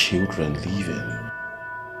and your children live in.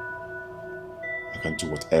 I can do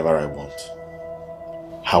whatever I want,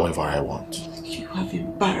 however I want. You have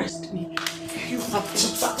embarrassed me. You have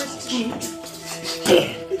embarrassed me.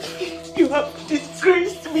 You have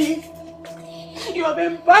disgraced me. You have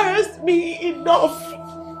embarrassed me enough.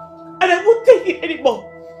 And I won't take it anymore.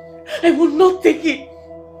 I will not take it.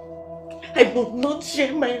 I will not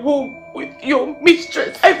share my home with your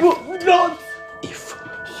mistress. I will not. If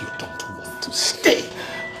you don't want to stay,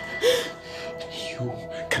 you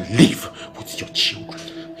can live with your children.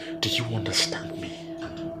 Do you understand me?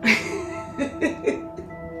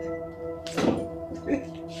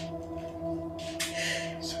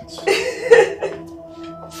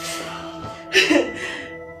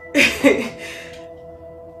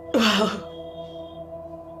 Wow.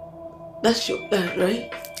 That's your plan,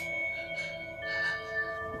 right?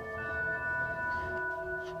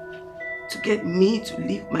 To get me to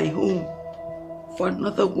leave my home for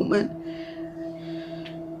another woman?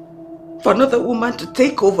 For another woman to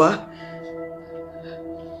take over?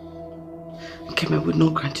 Nkem, I would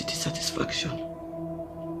not grant you this satisfaction.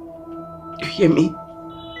 You hear me?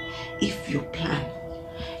 If your plan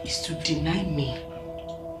is to deny me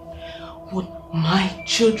what my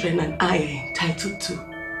children and I are entitled to,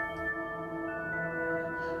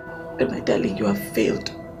 then my darling, you have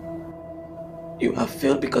failed. You have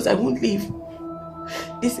failed because I won't leave.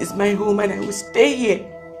 This is my home and I will stay here.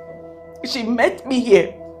 She met me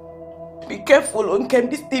here. Be careful, Nkem,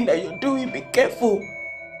 this thing that you're doing, be careful.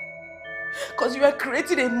 Because you are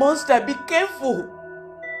creating a monster, be careful.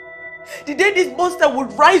 The day this monster will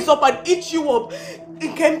rise up and eat you up,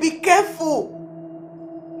 Nkem, be careful.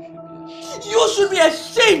 You should be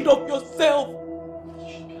ashamed of yourself.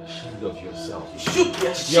 Ashamed of yourself? You should be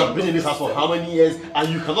ashamed. You have been in this house for how many years and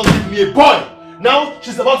you cannot give me a boy? Now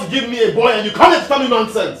she's about to give me a boy and you can't tell me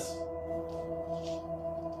nonsense.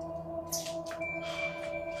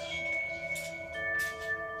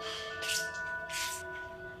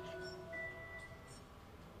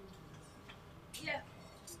 Yeah.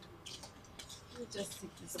 You just sit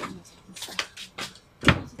this one.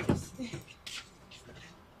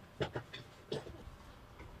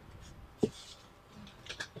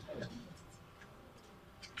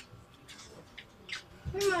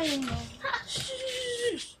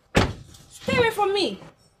 Shh. Stay away from me.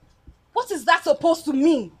 What is that supposed to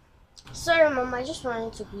mean? Sorry, Mom, I just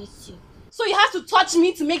wanted to greet you. So you have to touch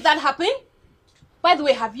me to make that happen? By the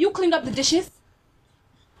way, have you cleaned up the dishes?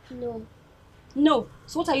 No. No.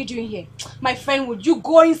 So what are you doing here? My friend, would you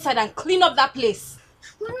go inside and clean up that place?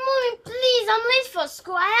 But Mommy, please, I'm late for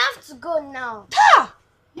school. I have to go now. Ta!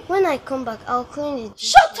 When I come back, I'll clean it.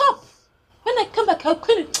 Shut up! When I come back, I'll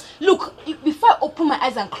clean it. Look, before I open my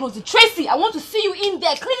eyes and close it, Tracy, I want to see you in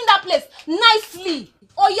there cleaning that place nicely.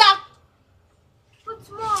 Oh yeah. But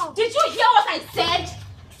Mom, did you hear what I said?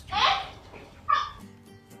 Eh?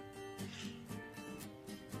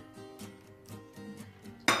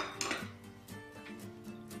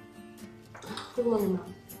 Good morning,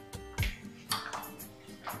 Mom.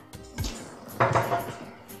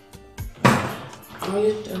 I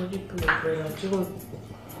already put my bread out. Do you want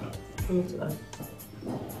me to add?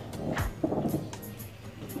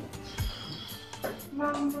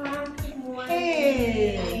 Mama, good morning.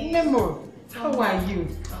 Hey, Nemo, how are you?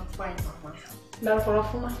 I'm fine, Mama. Now for a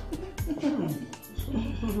woman.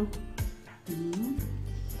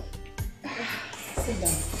 Sit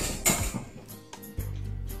down.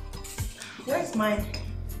 Where's mine?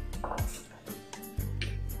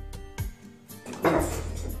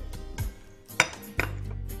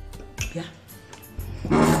 Yeah.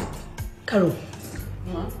 Carol,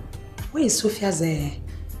 where is Sophia's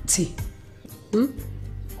tea?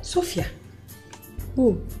 Sophia?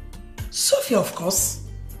 Who? Sophia, of course.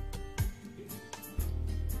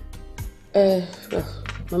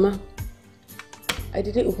 Mama, I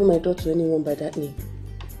didn't open my door to anyone by that name.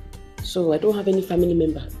 So I don't have any family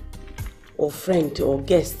member or friend or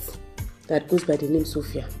guest that goes by the name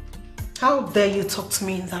Sophia. How dare you talk to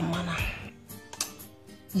me in that manner?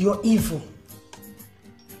 You're evil.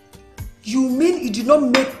 You mean you did not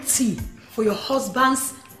make tea for your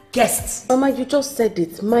husband's guests? Mama, you just said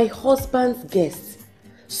it. My husband's guests.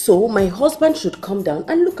 So my husband should come down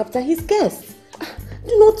and look after his guests.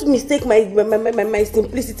 Do not mistake my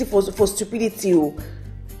simplicity for stupidity.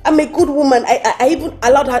 I'm a good woman. I even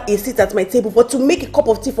allowed her a seat at my table, but to make a cup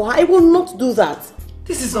of tea for her, I will not do that.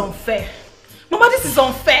 This is unfair. Mama, this is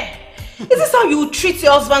unfair. Is this how you treat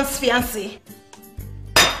your husband's fiancé?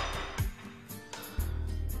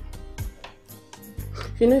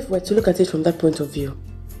 You know, if we were to look at it from that point of view,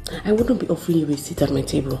 I wouldn't be offering you a seat at my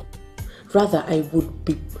table. Rather, I would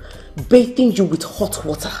be bathing you with hot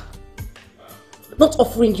water, not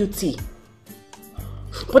offering you tea.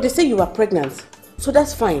 But they say you are pregnant, so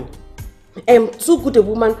that's fine. I am too good a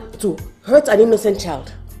woman to hurt an innocent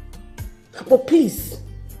child. But please,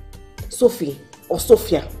 Sophie or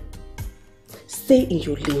Sophia, stay in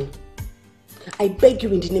your lane. I beg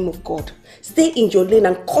you in the name of God, stay in your lane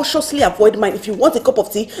and cautiously avoid mine. If you want a cup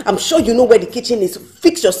of tea, I'm sure you know where the kitchen is.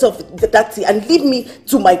 Fix yourself with that tea and leave me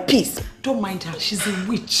to my peace. Don't mind her, she's a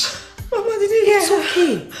witch. Mama, did you hear? It's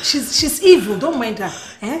okay. She's evil, don't mind her.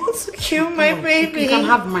 Eh? Want to kill my baby? You can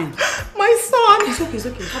have mine. My son. It's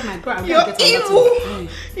okay. Have mine. Go and You're get evil.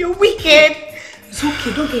 You're wicked. It's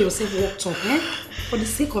okay, don't get yourself worked up, eh? For the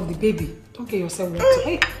sake of the baby, don't get yourself worked up.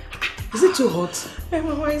 Hey, is it too hot? Hey,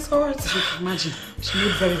 Mama, it's hot. Imagine, she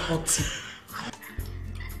made very hot tea.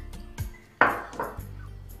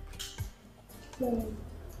 Mom,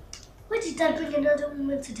 why did Dad bring another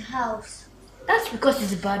woman to the house? That's because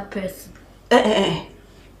he's a bad person.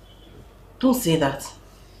 Don't say that.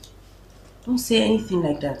 Don't say anything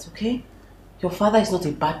like that, okay? Your father is not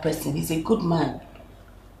a bad person, he's a good man.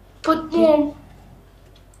 But Mom...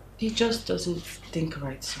 He just doesn't think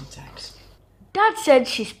right sometimes. Dad said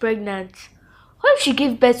she's pregnant. What if she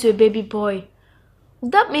gives birth to a baby boy?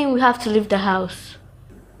 Would that mean we have to leave the house?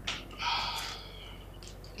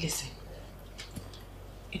 Listen,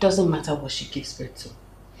 it doesn't matter what she gives birth to.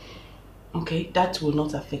 Okay, that will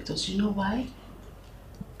not affect us. You know why?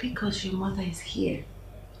 Because your mother is here.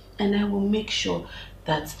 And I will make sure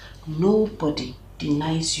that nobody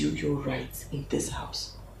denies you your rights in this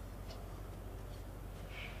house.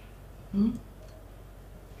 Even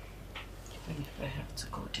if I have to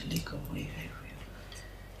go the legal way, I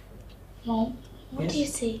will. Mom, what do you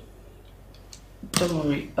say? Don't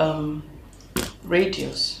worry.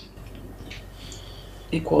 Radius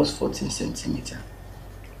equals 14 centimeter,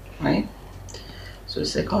 right? So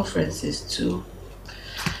circumference is 2.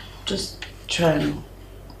 Just try and...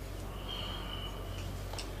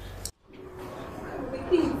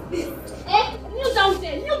 Kneel down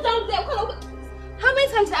there. How many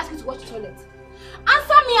times did I ask you to wash the toilet?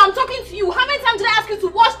 Answer me, I'm talking to you. How many times did I ask you to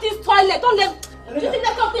wash this toilet? Don't let... Do you think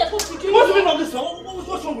that's something you're supposed to be doing? What's the meaning of this now?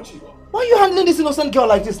 What's wrong with you? Why are you handling this innocent girl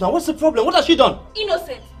like this now? What's the problem? What has she done?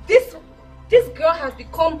 Innocent. This girl has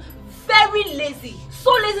become very lazy.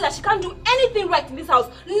 So lazy that she can't do anything right in this house.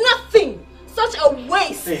 Nothing. Such a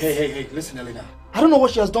waste. Hey, listen, Elena. I don't know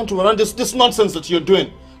what she has done to her and this nonsense that you're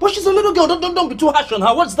doing. But she's a little girl. Don't be too harsh on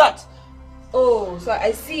her. What's that? Oh, so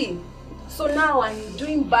I see. So now I'm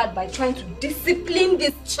doing bad by trying to discipline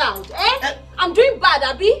this child, eh? I'm doing bad,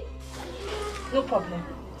 Abby? No problem.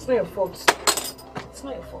 It's not your fault. It's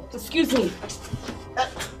not your fault. Excuse me.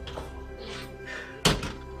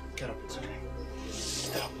 Get up, it's okay.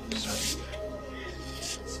 Get up, sorry.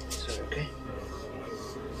 Sorry, okay?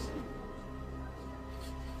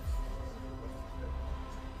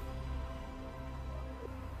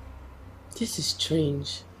 This is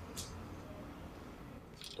strange.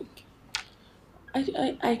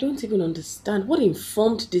 I don't even understand. What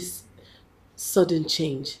informed this sudden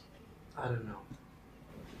change? I don't know.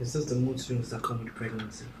 It's just the mood swings that come with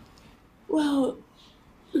pregnancy. Well,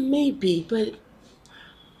 maybe, but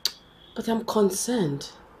I'm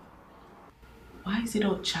concerned. Why is it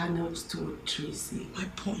all channeled to Tracy? My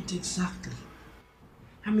point exactly.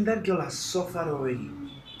 I mean, that girl has suffered already.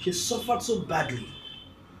 She suffered so badly.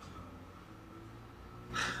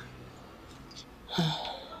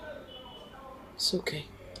 It's okay.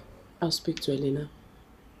 I'll speak to Elena.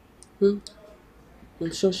 I'm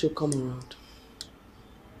sure she'll come around.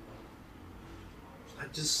 I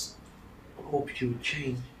just hope you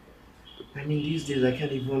change. I mean, these days I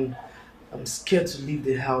can't even... I'm scared to leave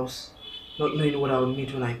the house, not knowing what I'll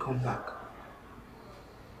meet when I come back.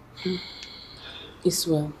 It's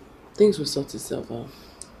well. Things will sort itself out.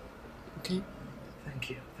 Okay? Thank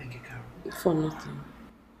you, Carol. For nothing.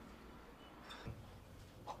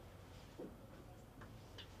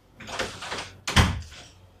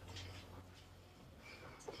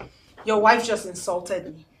 Your wife just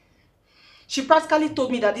insulted me. She practically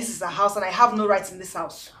told me that this is her house and I have no rights in this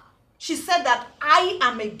house. She said that I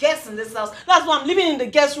am a guest in this house. That's why I'm living in the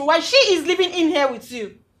guest room while she is living in here with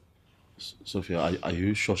you. Sophia, are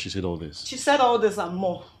you sure she said all this? She said all this and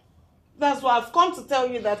more. That's why I've come to tell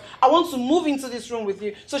you that I want to move into this room with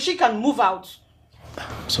you so she can move out.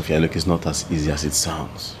 Sophia, look, it's not as easy as it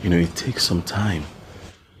sounds. You know, it takes some time.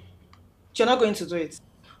 You're not going to do it.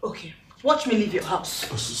 Okay, watch me leave your house.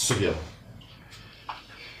 Sophia.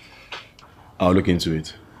 I'll look into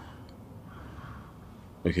it.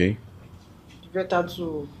 Okay? Better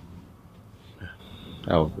to...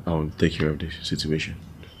 I'll take care of the situation.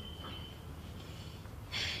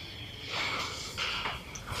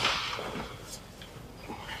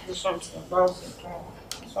 do something about it.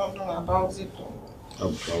 Something about it.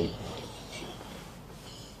 I'm proud.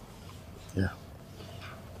 Yeah.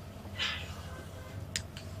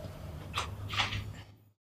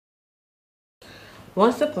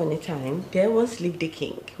 Once upon a time, there once lived a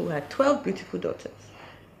king who had 12 beautiful daughters,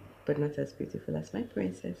 but not as beautiful as my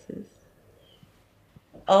princesses.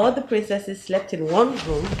 All the princesses slept in one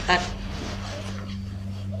room and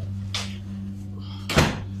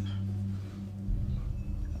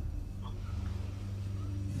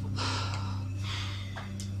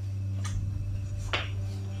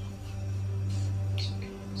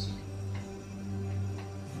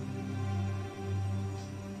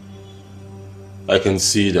I can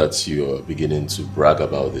see that you're beginning to brag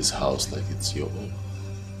about this house like it's your own.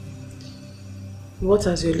 What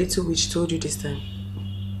has your little witch told you this time?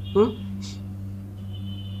 Well,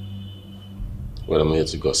 I'm here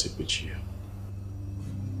to gossip with you.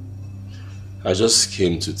 I just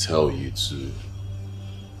came to tell you to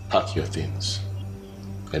pack your things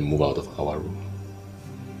and move out of our room.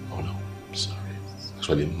 Oh no, I'm sorry. It's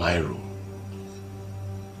actually my room.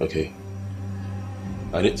 Okay?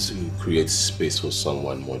 I need to create space for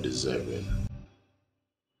someone more deserving.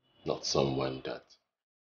 Not someone that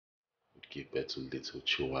would give birth to little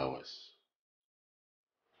chihuahuas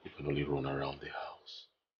who can only run around the house.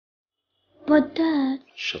 But Dad...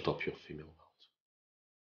 Shut up your female mouth.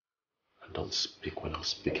 And don't speak when I'm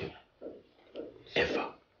speaking. Ever.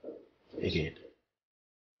 Again.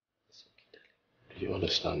 Do you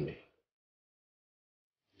understand me?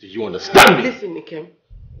 Do you understand me? Listen, Nkem.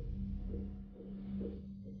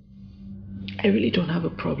 I really don't have a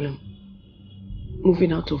problem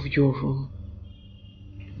moving out of your room.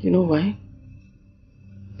 You know why?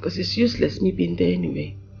 Because it's useless me being there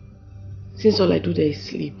anyway. Since all I do there is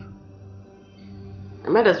sleep. I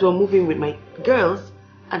might as well move in with my girls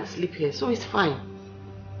and sleep here, so it's fine.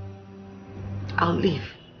 I'll leave.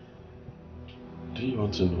 Do you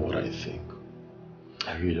want to know what I think?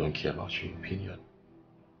 I really don't care about your opinion.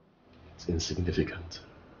 It's insignificant.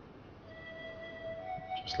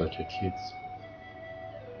 Just like your kids.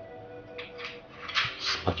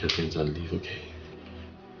 Just pack your things and leave, okay?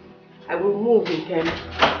 I will move in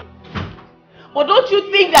Nkem. But don't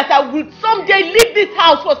you think that I will someday leave this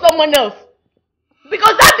house for someone else?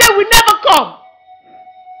 Because that day will never come.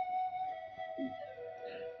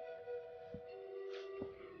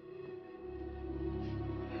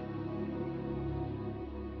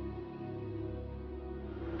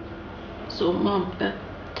 So, Mom,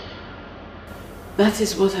 that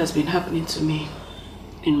is what has been happening to me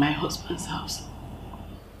in my husband's house.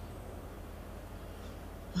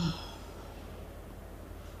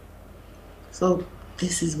 So,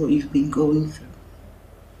 this is what you've been going through.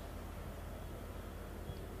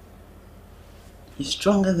 You're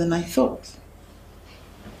stronger than I thought.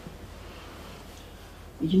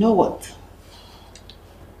 You know what?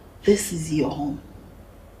 This is your home.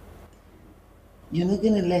 You're not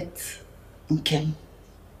going to let Nkem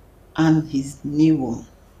and his new one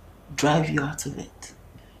drive you out of it.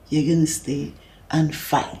 You're going to stay and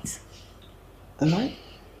fight. Alright?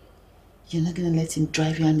 You're not going to let him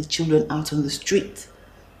drive you and the children out on the street.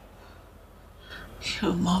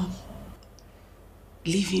 Your Mom,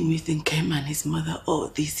 living with Nkem and his mother all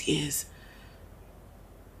these years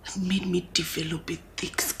made me develop a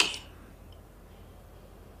thick skin.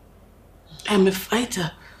 I'm a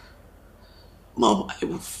fighter. Mom, I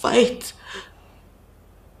will fight.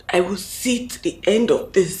 I will see to the end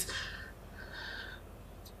of this.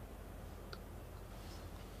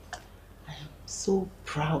 I am so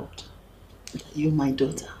proud that you're my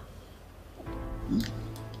daughter.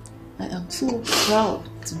 I am so proud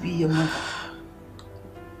to be your mother.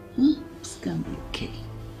 It's gonna be okay.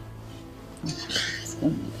 It's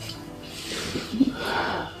gonna be okay.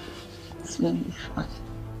 It's gonna be fine.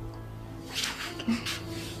 Okay?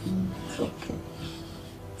 It's okay.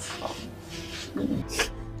 It's fine. It's gonna be okay.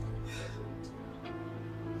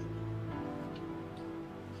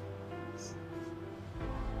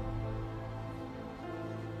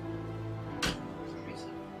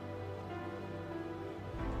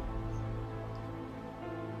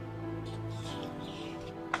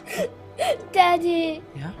 Daddy.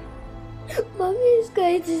 Yeah? Mommy is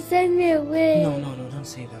going to send me away. No, don't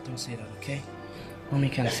say that. Don't say that, okay? Mommy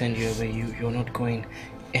can't send you away. You're not going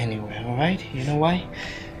anywhere, alright? You know why?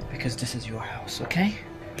 Because this is your house, okay?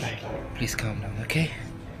 Right, please calm down, okay?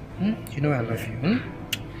 You know I love you,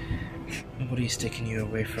 Nobody is taking you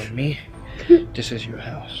away from me. This is your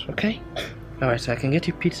house, okay? Alright, so I can get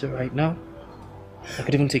you pizza right now. I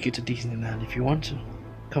could even take you to Disneyland if you want to.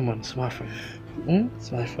 Come on, smile for me.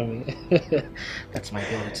 Smile for me. That's my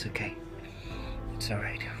girl, it's okay. It's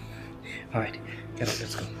alright. Alright, get up,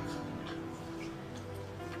 let's go.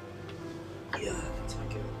 Yeah,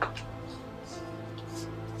 thank you.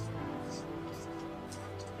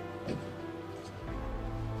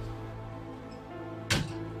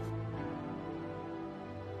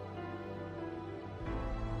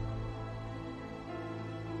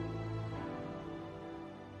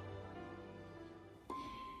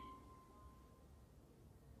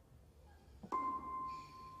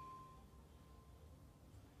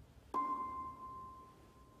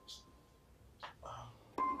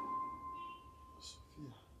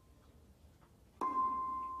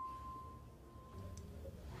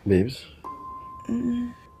 Babes?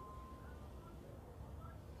 Mm.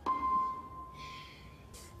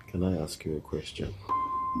 Can I ask you a question?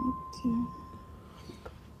 Okay.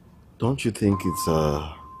 Don't you think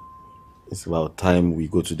it's about time we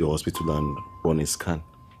go to the hospital and run a scan?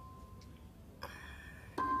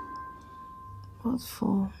 What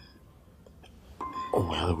for?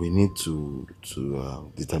 Well, we need to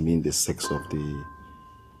determine the sex of the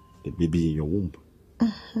baby in your womb.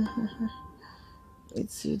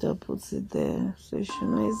 It's you that puts it there, so you should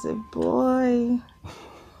know it's a boy.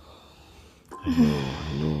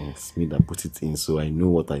 I know, it's me that put it in, so I know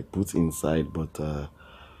what I put inside, but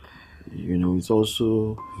it's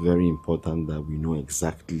also very important that we know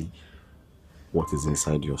exactly what is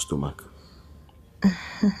inside your stomach.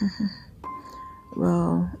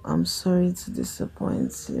 Well, I'm sorry to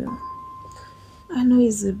disappoint you. I know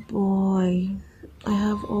he's a boy. I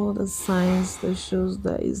have all the signs that shows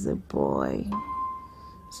that he's a boy.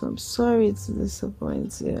 So I'm sorry to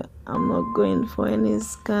disappoint you. I'm not going for any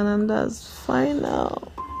scan, and that's final.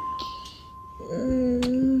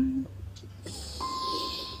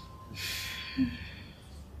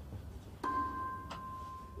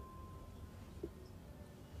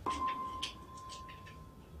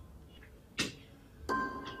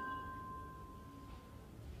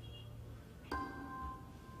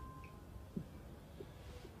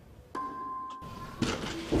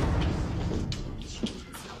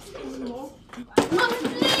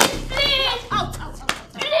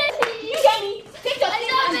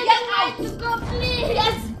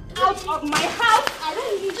 Of my house. I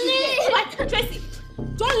don't need you. What, Tracy?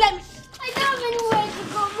 Don't let me. I don't have anywhere to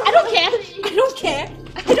go. I don't care. I don't care.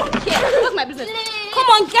 I don't care. What's my business? Please. Come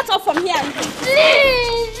on, get off from here.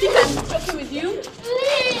 Please. Think I'm joking with you?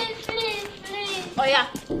 Please. Oh yeah.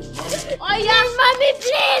 Oh yeah, mommy,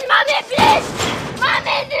 please. Mommy, please.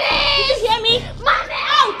 Mommy, please. Did you hear me? Mommy,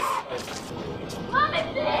 out. Mommy,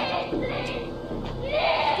 please. Please. Did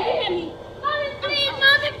you hear me? Mommy, please.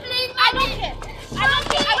 Mommy, please. I don't care. I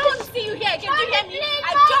don't want to see you here again. Do you hear me? Please,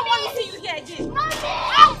 I don't want to see you here again.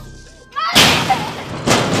 Out!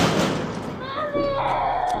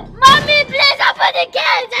 Mommy, please open the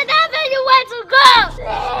gate! I don't have anywhere to go!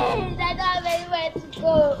 Please, I don't have anywhere to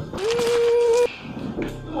go.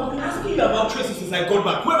 Mom, I've been asking you about Tracy since I got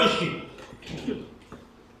back. Where is she?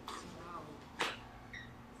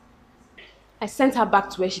 I sent her back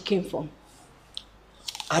to where she came from.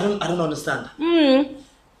 I don't understand.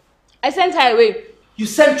 I sent her away. You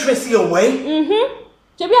sent Tracy away?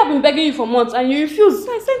 Maybe I've been begging you for months and you refused.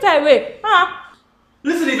 So I sent her away.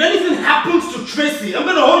 Listen, if anything happens to Tracy, I'm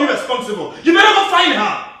gonna hold you responsible. You better go find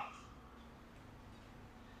her.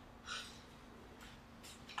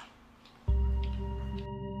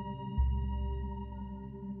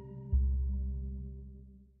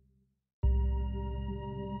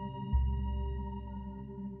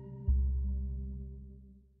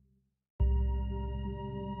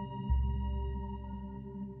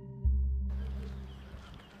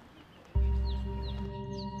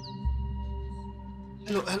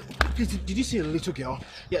 Hello, please, did you see a little girl?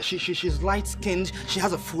 Yeah, she's light-skinned, she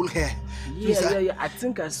has a full hair. Please, Yeah, I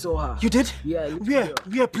think I saw her. You did? Yeah.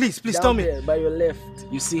 Where? Please, Down tell me. there, by your left.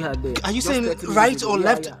 You see her there. Are you Just saying 30 right minutes or ago.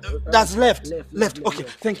 left? Yeah. That's left. Left. Okay,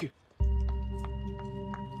 thank you.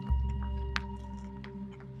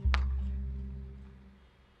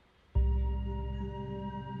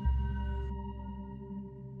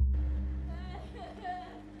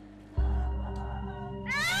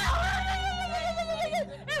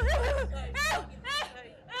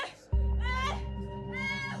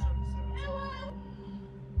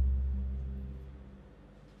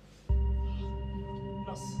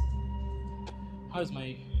 How's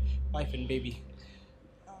my wife and baby?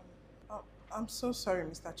 I'm so sorry,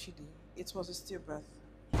 Mr. Chidi. It was a stillbirth.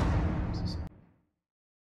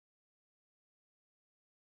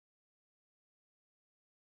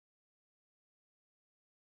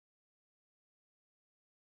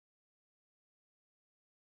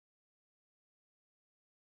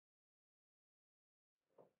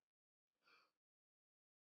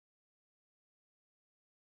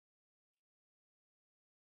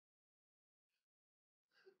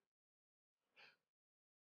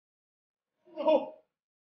 No.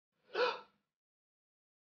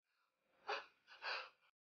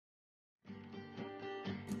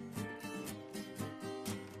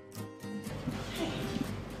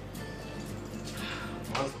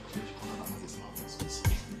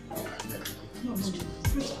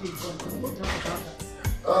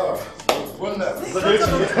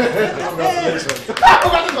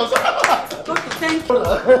 Thank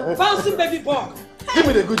you. Bouncing baby boy. Give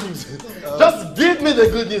me the good news. Just give me the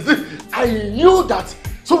good news. I knew that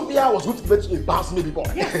Sophia was going to get a bounce baby boy.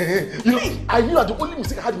 Yes. You know, I knew that the only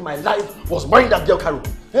mistake I had in my life was marrying that girl Carol.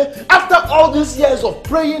 After all these years of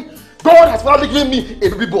praying, God has finally given me a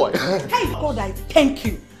baby boy. Hey God, I thank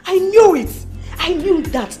you. I knew it. I knew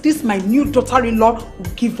that this my new daughter-in-law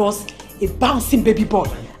would give us a bouncing baby boy.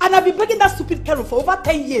 And I've been begging that stupid Carol for over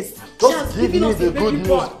 10 years. Just give me the good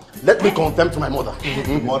news. Let me confirm to my mother.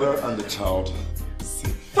 Mother and the child.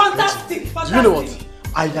 Fantastic, fantastic. Do you know what?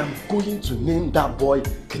 I am going to name that boy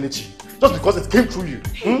Kelechi. Just because it came through you.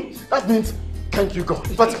 That means thank you God.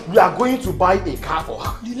 In fact, we are going to buy a car for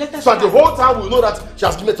her. So the whole time we know that she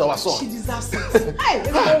has given it to our son. She deserves it. Hey,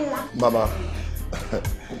 Mama,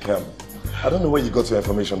 Nkem, I don't know where you got your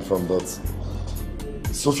information from, but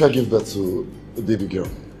Sophia gave birth to a baby girl.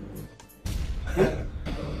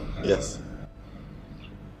 Yes.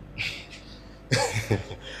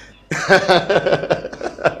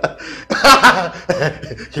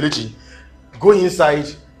 Kelechi, go inside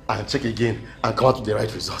and check again and come out with the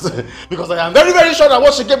right result. Because I am very, very sure that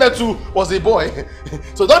what she gave birth to was a boy.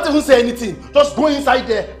 So don't even say anything. Just go inside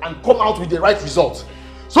there and come out with the right result.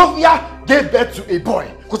 Sophia gave birth to a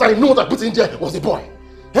boy. Because I know what I put in there was a boy.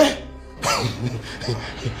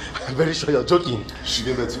 I'm very sure you're joking. She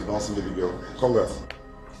gave birth to a bouncing baby girl. Congrats.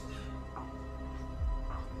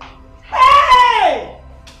 Hey!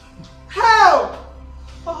 Help!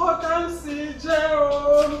 Oh, I can't see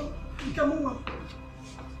Gerald. Nkem.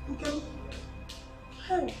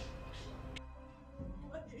 Hey.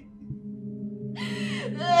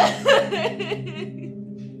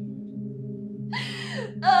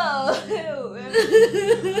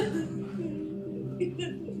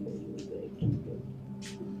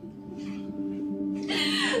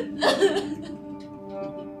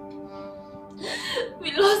 We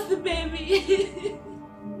lost the baby.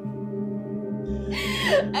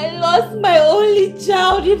 I lost my only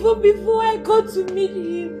child even before I got to meet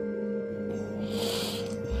him.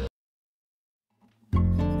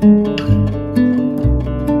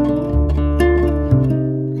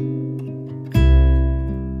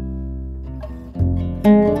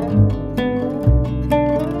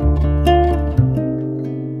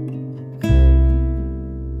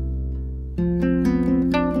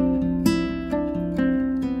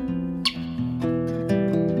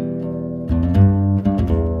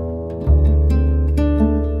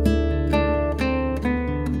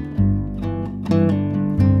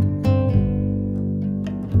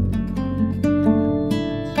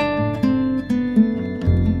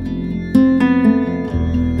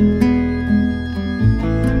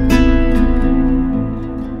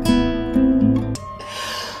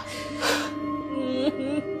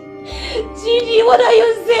 What are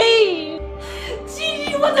you saying?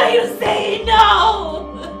 Gigi, what are you saying now?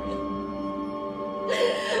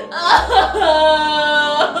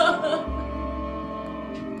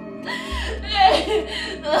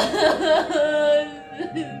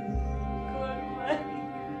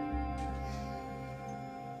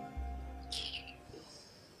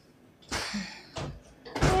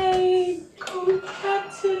 Hey,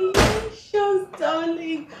 congratulations,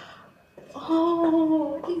 darling.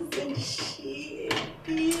 Oh, isn't she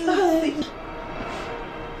beautiful?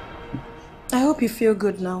 I hope you feel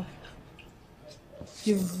good now.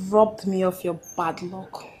 You've robbed me of your bad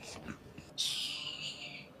luck.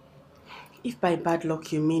 If by bad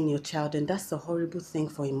luck you mean your child, then that's a horrible thing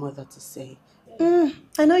for a mother to say.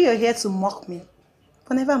 I know you're here to mock me,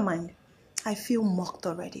 but never mind. I feel mocked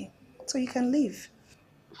already, so you can leave.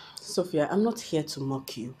 Sophia, I'm not here to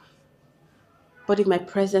mock you. But if my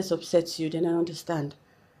presence upsets you, then I understand.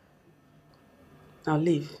 I'll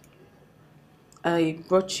leave. I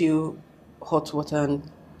brought you hot water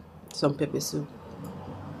and some pepper soup.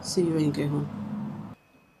 See you when you get home.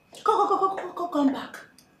 Go, come back.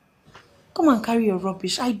 Come and carry your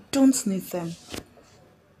rubbish. I don't need them.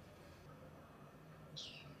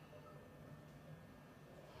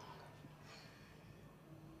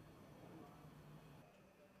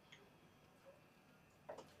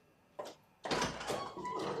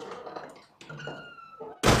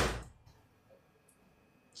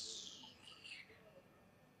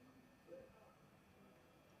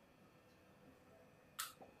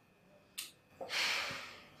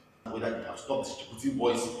 whether they have stopped the Chukwu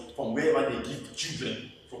boys from wherever they give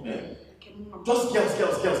children from them. Just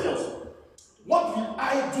girls. What will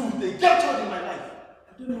I do with a girl child in my life?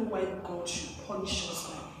 I don't know why God should punish us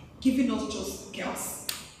by giving us just girls.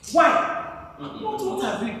 Why? What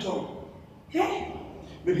have we done? Eh?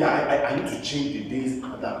 Maybe I need to change the days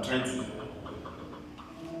that I'm trying to.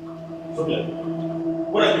 Sophia,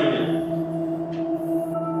 what are you doing here?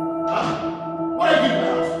 Huh? What are you doing in my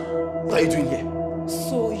house? What are you doing here?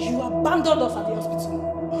 So you abandoned us at the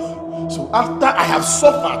hospital? So after I have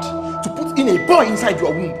suffered to put in a boy inside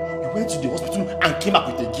your womb, you went to the hospital and came back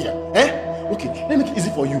with a gear, eh? Okay, let me make it easy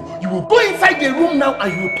for you. You will go inside the room now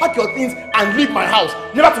and you will pack your things and leave my house,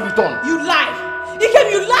 never to return. You lie!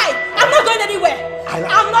 Nkem, you lie! I'm not going anywhere!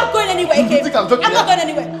 I'm not going anywhere, Nkem! You think I'm joking? I'm not going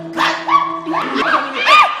anywhere!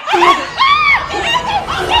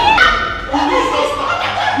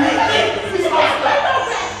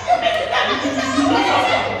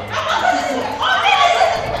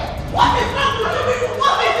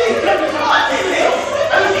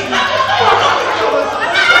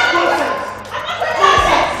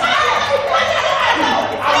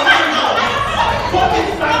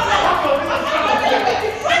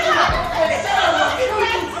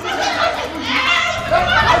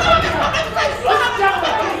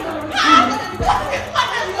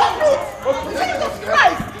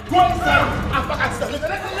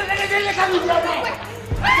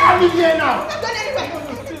 I'm here now.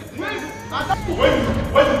 When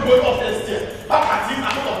you go off the stairs, back at him and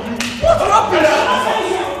out of you. What's wrong with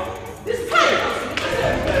you? This time.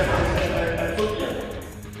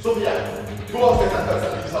 Sophia, go upstairs and tell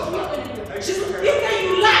this house.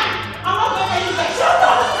 You lie. I'm not going anywhere. Shut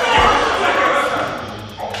up.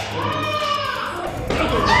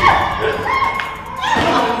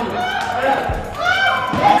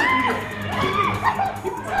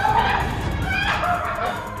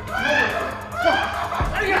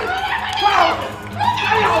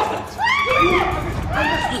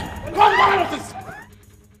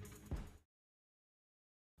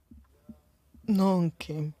 No,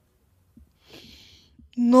 Nkem.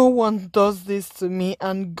 No one does this to me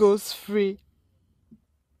and goes free.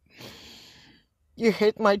 You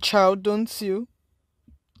hate my child, don't you?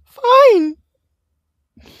 Fine.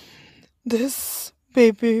 This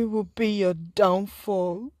baby will be your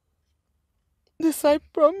downfall. This I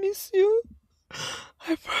promise you.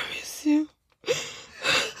 I promise you.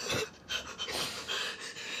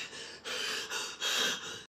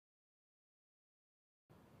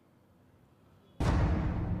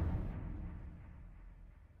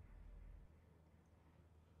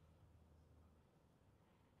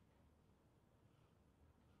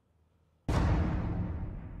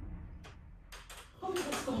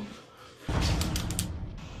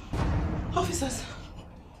 Officers.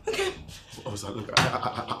 Okay. Officer, look,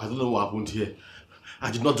 I don't know what happened here. I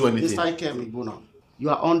did not do anything. Mr. Nkem, Ogbonna, you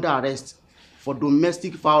are under arrest for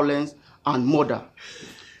domestic violence and murder.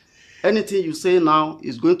 Anything you say now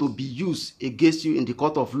is going to be used against you in the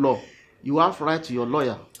court of law. You have right to your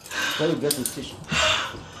lawyer. Can you get to the station?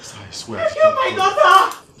 I swear. You killed my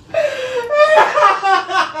daughter!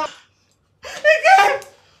 Nkem,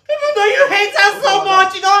 even though you hate her so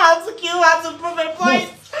much, you don't have to kill her to prove a point.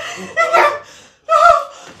 Nkem, no,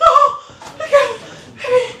 Nkem,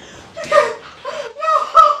 Nkem, no.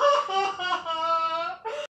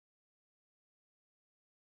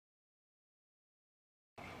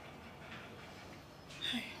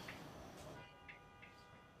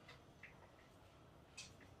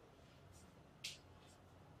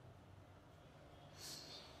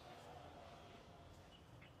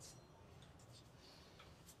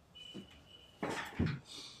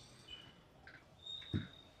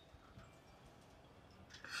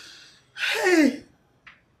 Hey!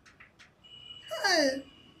 Hey!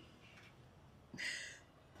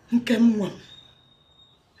 Nkem,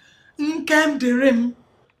 Nkem Dirim,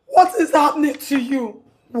 what is happening to you?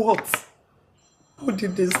 What? Who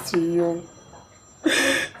did this to you?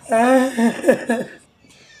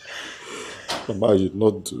 Mama, I did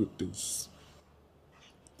not do this.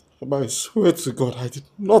 Mama, I swear to God, I did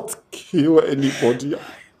not kill anybody.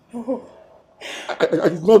 No. I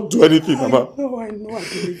did not do anything, Mama. I know, I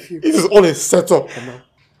believe you. This is all a setup, Mama.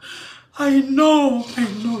 I know.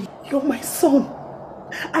 You're my son.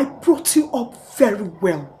 I brought you up very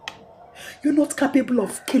well. You're not capable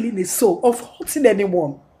of killing a soul, of hurting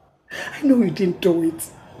anyone. I know you didn't do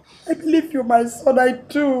it. I believe you're my son, I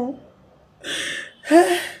do.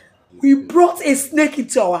 We brought a snake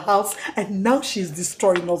into our house and now she's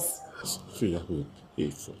destroying us. Sophia will pay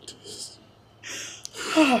for this.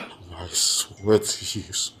 I swear to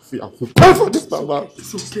you, Sophia, I will pay for this, Mama.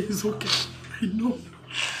 It's okay. I know.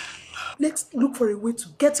 Let's look for a way to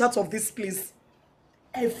get you out of this place.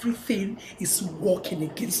 Everything is working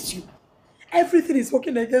against you. Everything is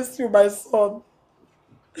working against you, my son.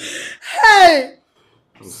 Hey!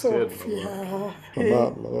 I'm scared, Sophia. Mama. Hey.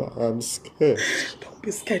 Mama, I'm scared. Don't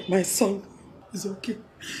be scared, my son. It's okay.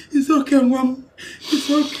 It's okay, Mom. It's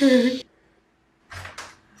okay.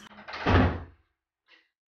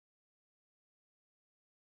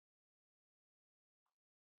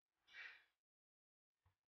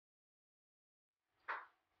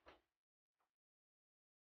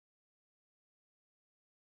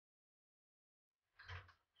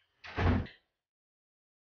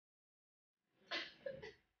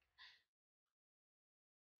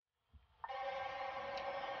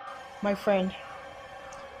 My friend,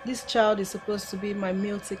 this child is supposed to be my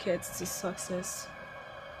meal ticket to success,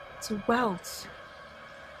 to wealth.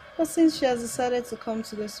 But since she has decided to come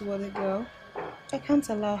to this worthy girl, I can't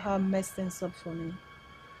allow her mess things up for me.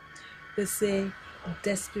 They say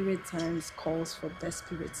desperate times calls for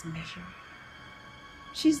desperate measure.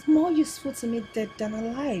 She's more useful to me dead than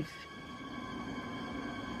alive.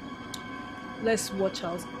 Let's watch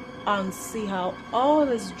out and see how all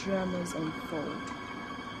these dramas unfold.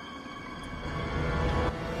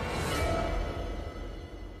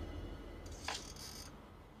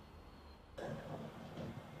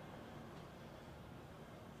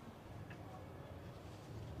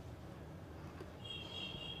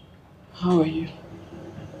 How are you?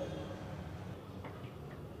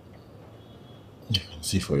 You can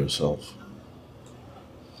see for yourself.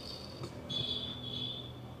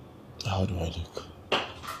 How do I look?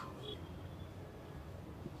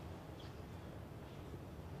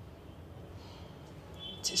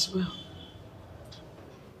 It is well.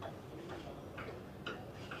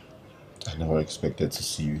 I never expected to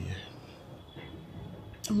see you here.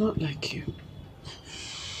 I'm not like you.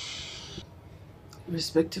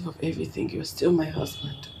 Irrespective of everything, you're still my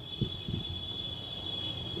husband.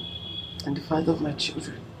 And the father of my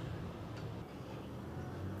children.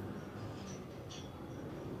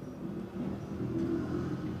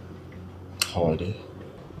 How are they?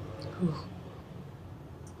 Who?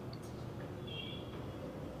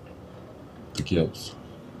 The girls.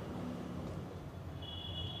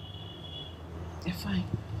 They're fine.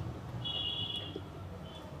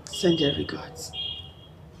 Send their regards.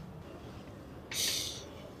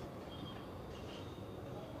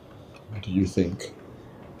 What do you think?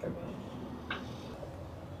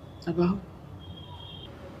 About?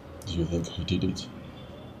 Do you think I did it?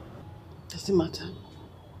 Doesn't matter.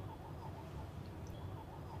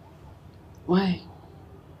 Why?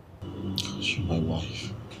 Because you're my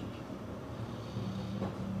wife.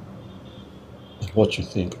 And what you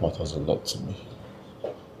think matters a lot to me.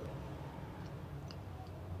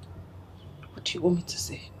 What do you want me to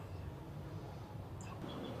say?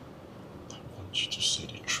 I want you to say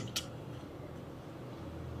the truth.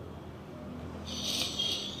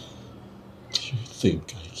 Do you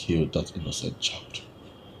think I killed that innocent child?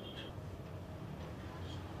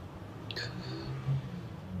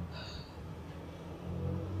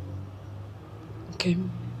 Okay.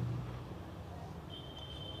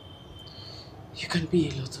 You can be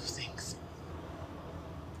a lot of things.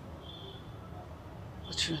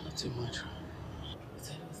 But you are not a murderer.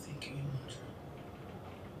 But I don't think you're a murderer.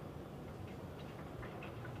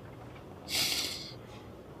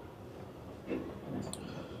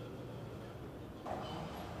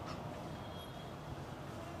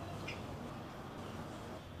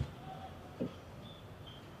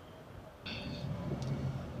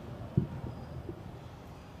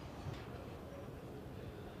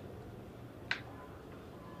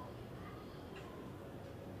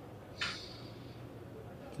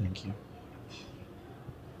 Thank you.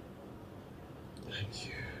 Thank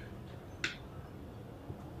you.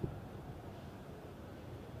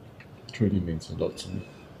 It really means a lot to me.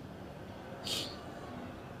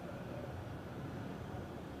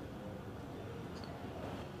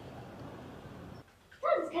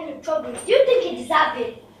 That's kind of trouble. Do you think he deserves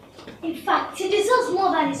it? In fact, he deserves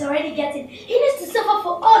more than he's already getting. He needs to suffer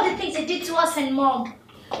for all the things he did to us and Mom.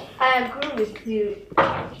 I agree with you.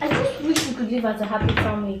 I just wish we could live as a happy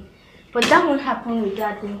family. But that won't happen with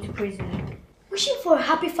Dad going to prison. Wishing for a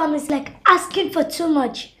happy family is like asking for too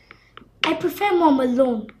much. I prefer Mom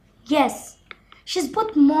alone. Yes, she's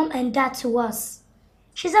both Mom and Dad to us.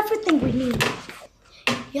 She's everything we need.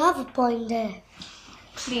 You have a point there.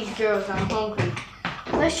 Please, girls, I'm hungry.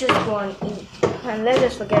 Let's just go and eat. And let's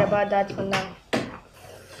just forget about Dad for now.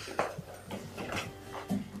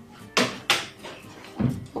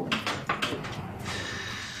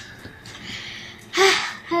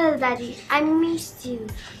 Hello, Daddy. I missed you.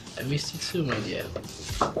 I missed you too, my dear.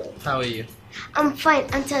 How are you? I'm fine.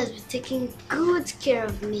 Auntie has been taking good care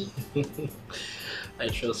of me. I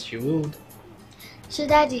trust you would. So,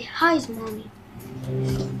 Daddy, how is Mommy?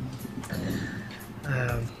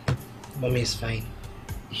 Mommy is fine.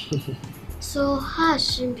 So, how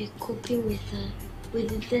has she been coping with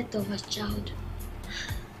the death of her child?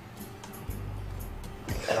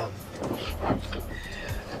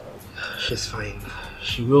 She's fine.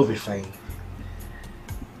 She will be fine.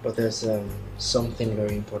 But there's something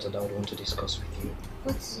very important I would want to discuss with you.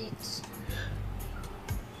 What's it?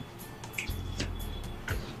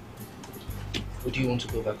 Would you want to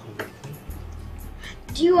go back home with me?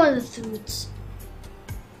 Do you want the truth?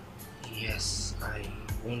 Yes, I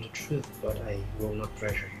want the truth, but I will not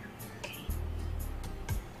pressure you.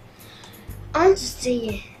 I want to stay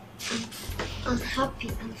here. I'm happy.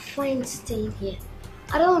 I'm fine staying here.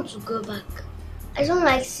 I don't want to go back. I don't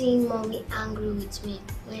like seeing Mommy angry with me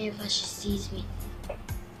whenever she sees me.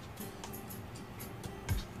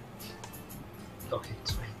 Okay,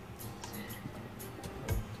 it's fine.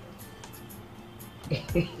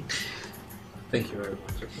 Thank you very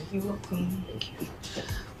much. Okay? You're welcome. Thank you.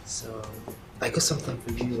 So, I got something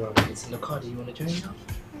for you. It's in the car. Do you want to join me now?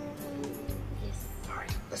 Yes.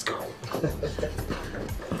 Alright, let's go.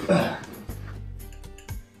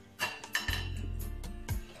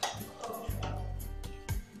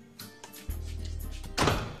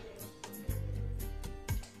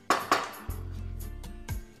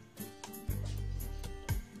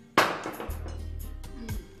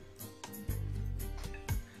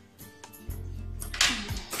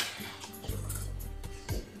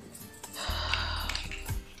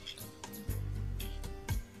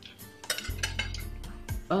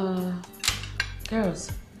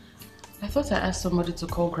 Girls, I thought I asked somebody to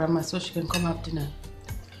call Grandma so she can come have dinner.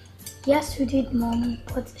 Yes, we did, Mommy,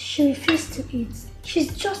 but she refused to eat.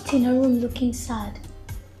 She's just in her room looking sad.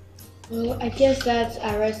 Well, I guess that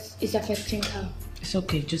arrest is affecting her. It's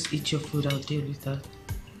okay, just eat your food, I'll deal with that.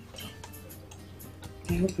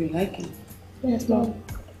 I hope you like it. Yes, Mom.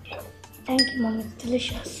 Thank you, Mom. It's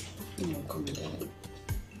delicious. You're welcome, Dad.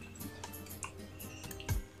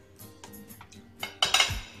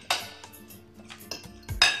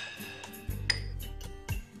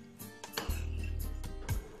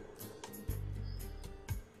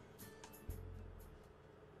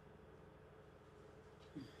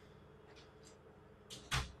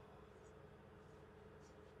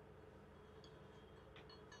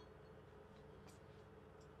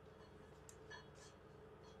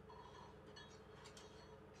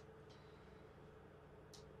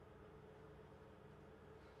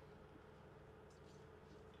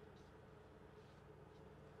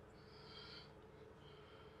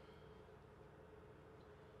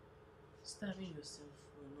 Starving yourself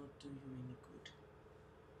will not do you any good,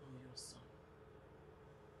 or your son.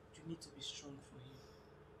 You need to be strong for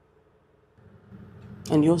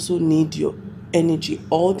him. And you also need your energy,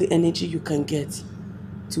 all the energy you can get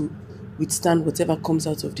to withstand whatever comes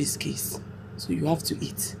out of this case. So you have to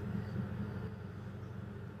eat.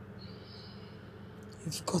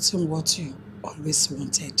 You've gotten what you always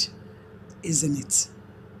wanted, isn't it?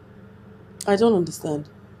 I don't understand.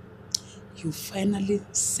 You finally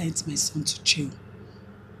sent my son to jail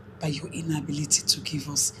by your inability to give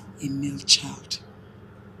us a male child.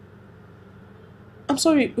 I'm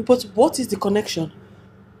sorry, but what is the connection?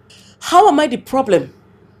 How am I the problem?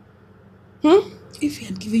 If you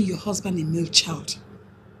had given your husband a male child,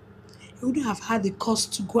 you wouldn't have had the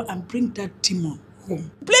cost to go and bring that demon home.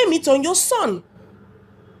 Blame it on your son.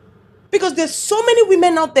 Because there's so many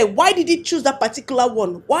women out there. Why did he choose that particular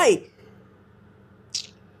one? Why?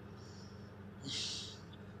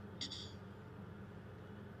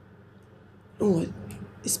 Oh,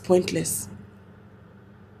 it's pointless.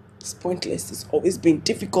 It's pointless. It's always been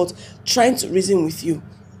difficult trying to reason with you.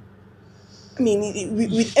 I mean,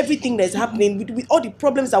 with everything that's happening, with all the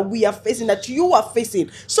problems that we are facing, that you are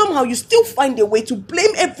facing, somehow you still find a way to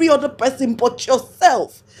blame every other person but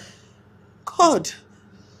yourself. God.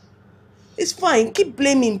 It's fine. Keep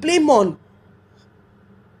blaming. Blame on.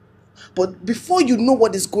 But before you know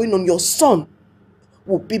what is going on, your son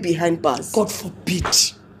will be behind bars. God forbid.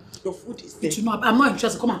 Your food is there. I'm not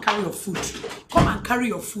interested. Come and carry your food. Come and carry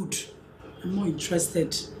your food. I'm not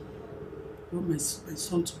interested. I want my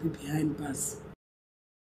son to be behind bars.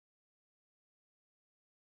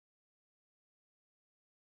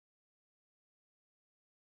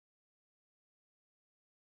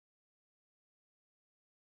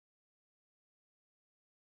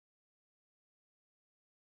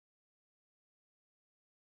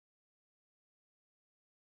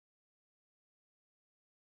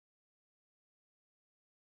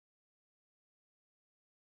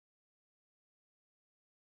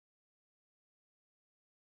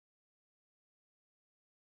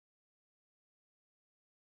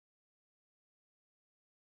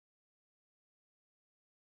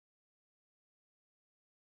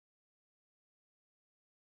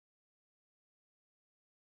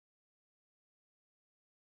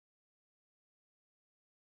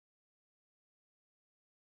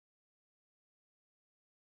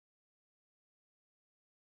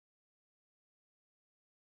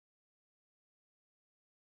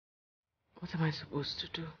 What am I supposed to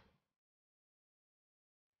do?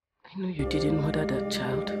 I know you didn't murder that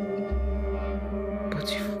child,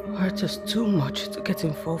 but you've hurt us too much to get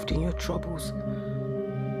involved in your troubles.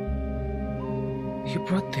 You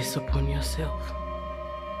brought this upon yourself,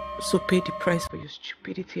 so pay the price for your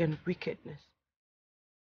stupidity and wickedness.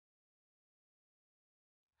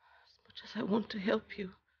 As much as I want to help you,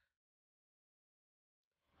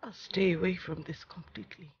 I'll stay away from this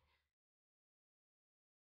completely.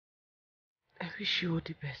 I wish you all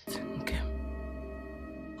the best, okay?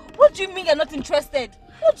 What do you mean you're not interested?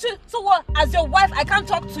 So what? As your wife, I can't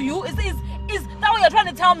talk to you? Is that what you're trying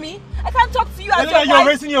to tell me? I can't talk to you as your wife? You're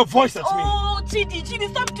raising your voice at me. Oh,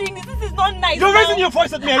 Chidi, stop doing this. This is not nice. You're raising your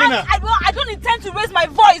voice at me, Elena. I don't intend to raise my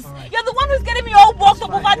voice. Right. You're the one who's getting me all worked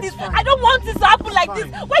up over this. I don't want this to happen like this.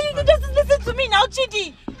 Why you just listen to me now,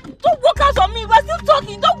 Chidi? Don't walk out on me. We're still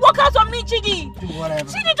talking. Don't walk out on me, Chidi. Do whatever.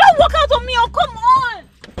 Chidi, don't walk out on me. Oh, come on.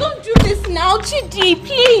 Don't do this now, Chidi,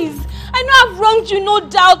 please. I know I've wronged you, no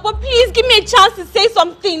doubt, but please give me a chance to say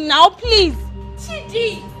something now, please.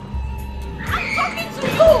 Chidi, I'm talking to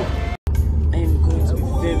you. I am going to be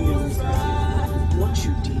very honest with you. What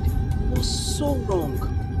you did was so wrong.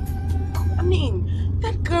 I mean,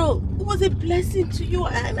 that girl was a blessing to you,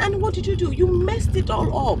 and what did you do? You messed it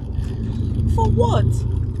all up. For what?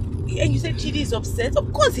 And you said Chidi is upset?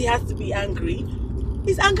 Of course he has to be angry.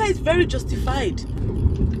 His anger is very justified.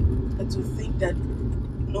 And to think that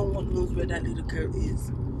no one knows where that little girl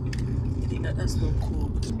is, that's not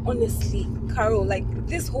cool. Honestly, Carol,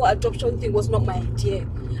 this whole adoption thing was not my idea.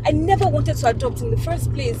 I never wanted to adopt in the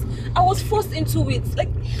first place. I was forced into it.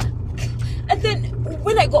 And then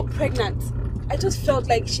when I got pregnant, I just felt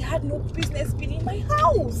like she had no business being in my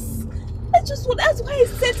house. That's why I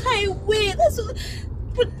sent her away.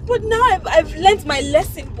 But now I've learned my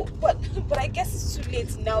lesson. But I guess it's too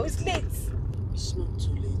late now. It's late. It's not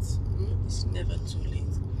too late. It's never too late.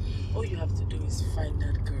 All you have to do is find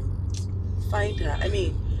that girl. Find her. I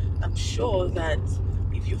mean, I'm sure that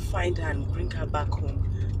if you find her and bring her back home,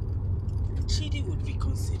 Chidi would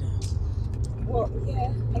reconsider. Well,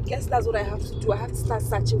 yeah, I guess that's what I have to do. I have to start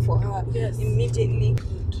searching for her immediately.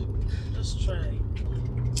 Good. Just try.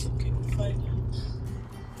 Okay, we'll find her.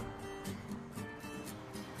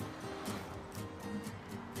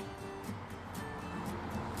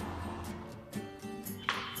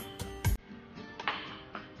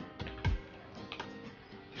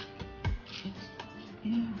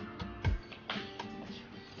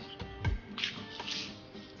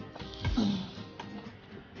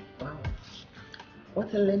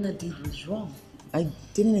 What Elena did was wrong. I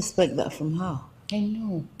didn't expect that from her. I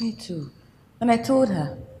know, me too. And I told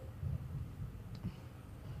her.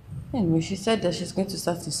 Anyway, she said that she's going to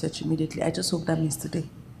start the search immediately. I just hope that means today.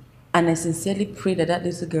 And I sincerely pray that that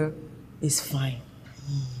little girl is fine.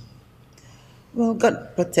 Well,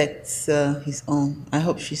 God protects his own. I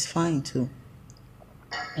hope she's fine too.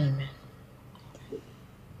 Amen.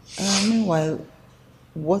 Meanwhile,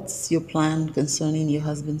 what's your plan concerning your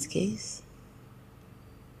husband's case?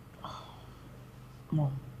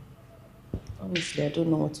 Mom, honestly, I don't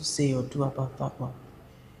know what to say or do about that one.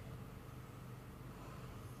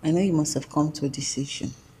 I know you must have come to a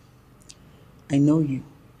decision. I know you.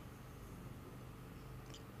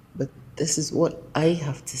 But this is what I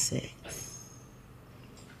have to say.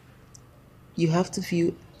 You have to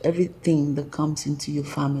view everything that comes into your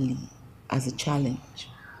family as a challenge.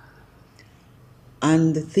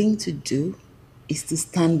 And the thing to do is to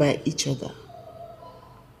stand by each other.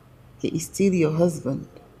 He is still your husband,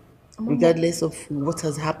 regardless of what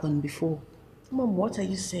has happened before. Mom, what are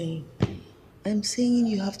you saying? I'm saying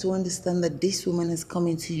you have to understand that this woman has come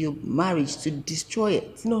into your marriage to destroy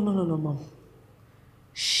it. No, Mom.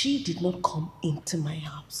 She did not come into my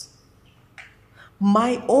house.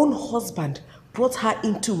 My own husband brought her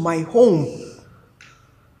into my home.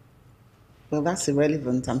 Well, that's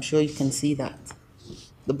irrelevant. I'm sure you can see that.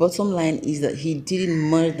 The bottom line is that he didn't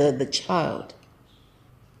murder the child.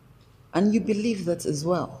 And you believe that as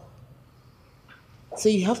well. So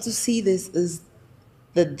you have to see this as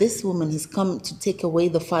that this woman has come to take away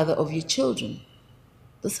the father of your children.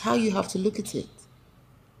 That's how you have to look at it.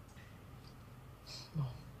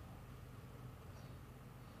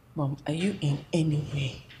 Mom, are you in any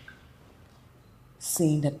way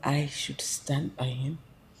saying that I should stand by him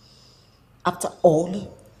after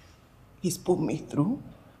all he's put me through?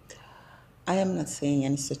 I am not saying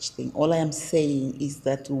any such thing. All I am saying is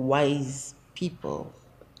that wise people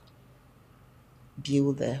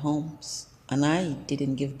build their homes. And I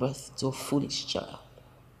didn't give birth to a foolish child.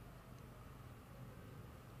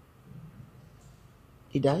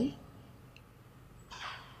 Did I?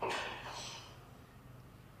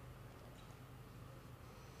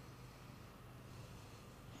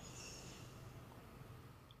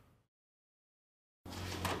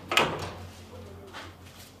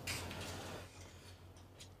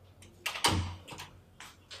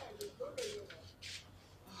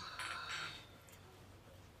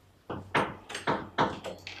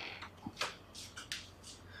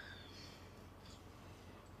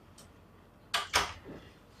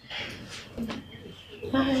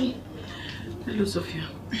 Hi. Hello, Sophia.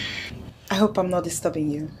 I hope I'm not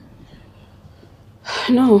disturbing you.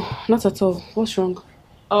 No, not at all. What's wrong?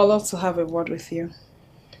 I'd love to have a word with you.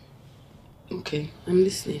 Okay, I'm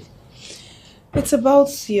listening. It's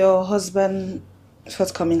about your husband's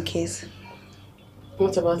forthcoming case.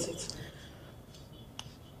 What about it?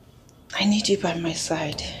 I need you by my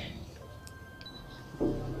side.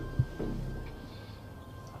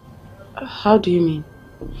 How do you mean?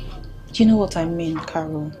 You know what I mean,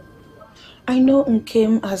 Carol. I know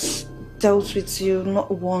Nkem has dealt with you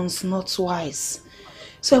not once, not twice.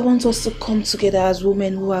 So I want us to come together as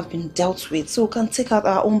women who have been dealt with so we can take out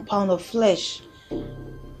our own pound of flesh.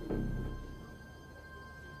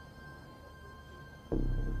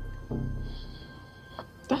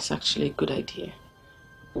 That's actually a good idea.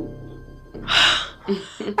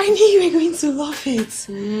 I knew you were going to love it.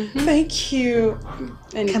 Thank you.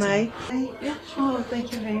 Anytime. Can I? Yeah, Oh,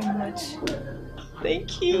 thank you very much.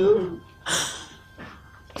 Thank you.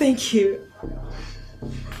 Thank you.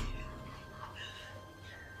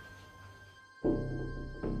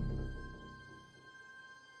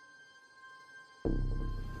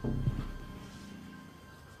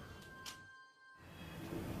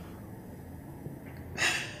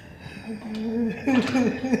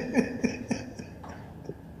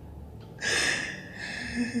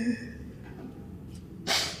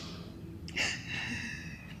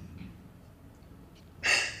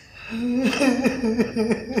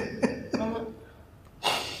 Mama,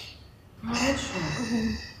 what's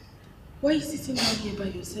wrong? Why are you sitting down here by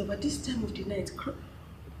yourself at this time of the night?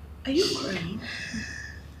 Are you crying?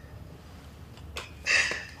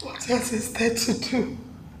 What else is there to do?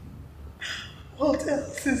 What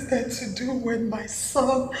else is there to do when my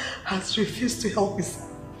son has refused to help his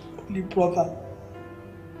only brother?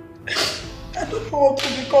 I don't know what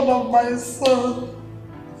will become of my son.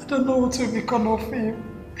 I don't know what will become of him.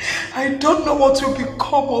 I don't know what will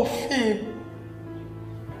become of him.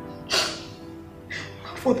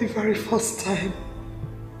 For the very first time,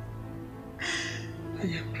 I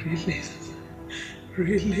am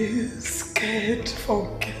really scared for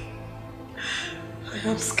Nkem. I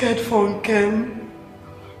am scared for Nkem.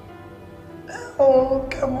 Oh,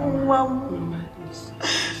 come on, Mom. Mama, listen.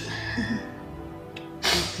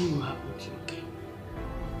 Nothing will happen to Nkem.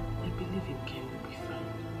 I believe Nkem will be fine.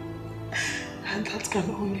 And that can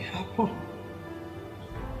only happen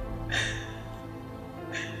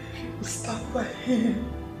if you stand by him.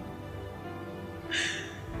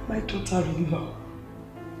 My daughter-in-law,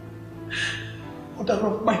 mother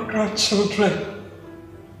of my grandchildren,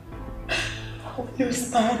 will you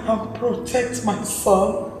stand and protect my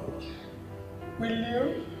son? Will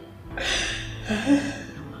you?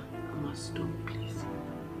 Mama, stop, please.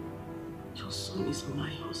 Your son is my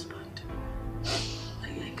husband.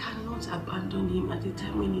 I cannot abandon him at the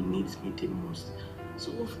time when he needs me the most.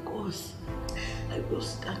 So of course, I will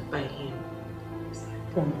stand by him.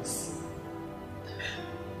 I promise.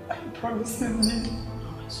 I promise you.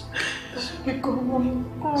 It's okay. Come on.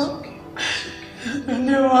 It's okay. The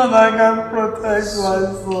new one I can protect my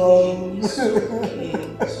son. It's okay.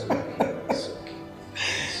 It's okay. It's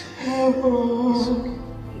okay.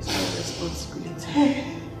 It's my responsibility.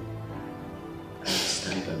 I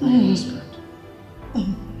stand by my husband.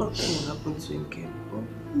 Nothing will happen to him, Nkem.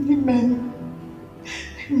 Amen.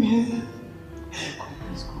 Amen. Come,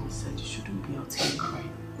 let's go inside. You shouldn't be out here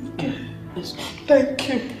crying. Okay. Let's go. Thank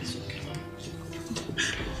you. It's okay.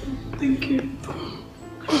 Thank you.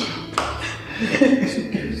 It's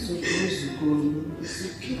okay. It's okay. It's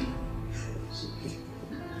okay. It's okay.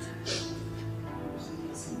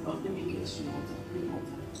 Let me get you water.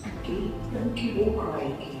 Okay? Thank you. Don't cry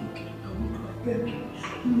again. Okay? I won't cry. Thank you.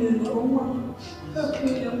 No.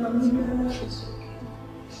 Okay, I'm It's okay.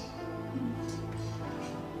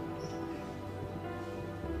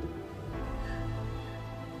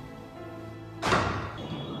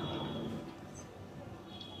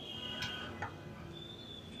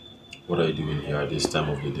 What are you doing here at this time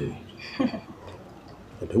of the day?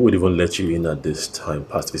 And who would even let you in at this time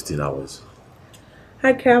past 15 hours?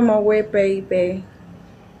 I came away, baby.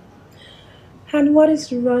 And what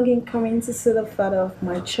is wrong in coming to see the father of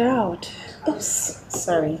my child? Oops,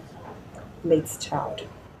 sorry, late child.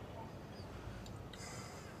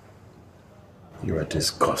 You are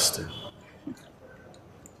disgusting.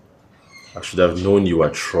 I should have known you were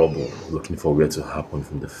trouble, looking for where to happen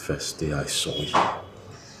from the first day I saw you.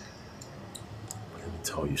 Let me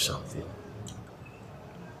tell you something.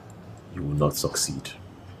 You will not succeed.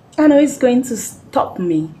 I know it's going to stop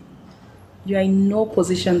me. You are in no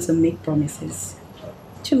position to make promises.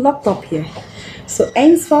 You're locked up here. So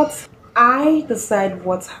henceforth, I decide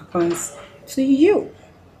what happens to you.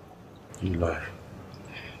 You lie.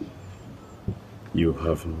 You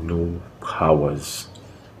have no powers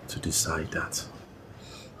to decide that.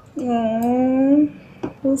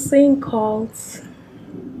 We'll see in court.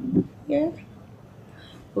 Yeah?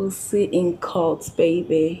 We'll see in court,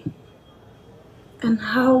 baby. And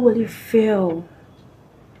how will you feel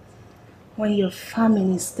when your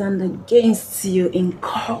family stand against you in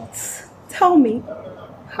court? Tell me.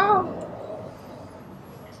 How?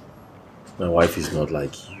 My wife is not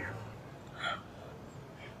like you.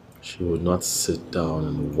 She would not sit down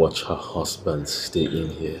and watch her husband stay in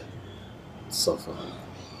here and suffer.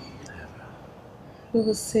 We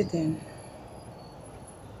will see then.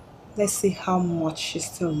 Let's see how much she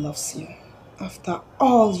still loves you after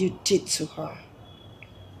all you did to her.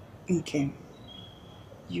 Okay.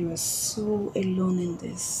 You are so alone in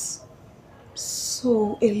this.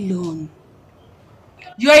 So alone.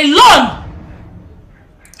 You're alone!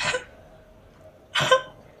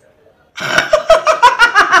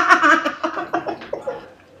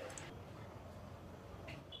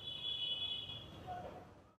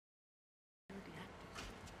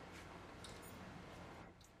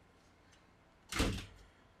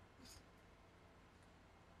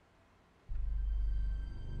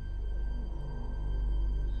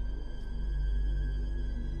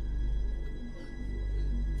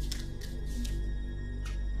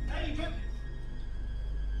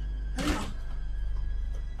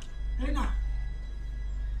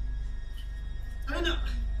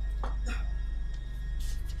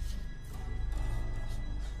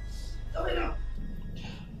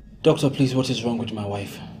 Doctor, please, what is wrong with my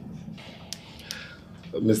wife?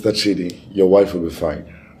 Mr. Chidi, your wife will be fine.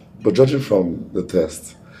 But judging from the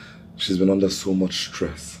test, she's been under so much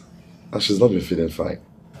stress. And she's not been feeling fine.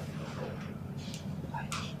 I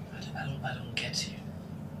don't get you.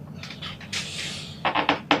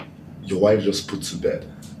 Your wife just put to bed.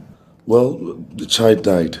 Well, the child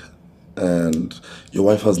died. And your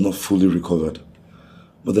wife has not fully recovered.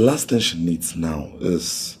 But the last thing she needs now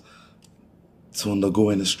is to undergo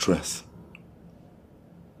any stress.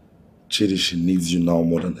 Chidi, she needs you now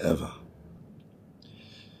more than ever.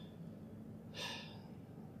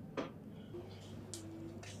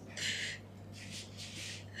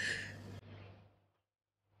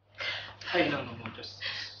 Hey, no, just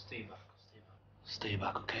stay back. Stay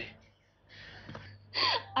back, okay?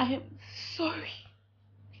 I am sorry.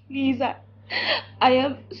 Please, I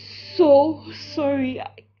am so sorry. I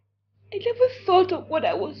never thought of what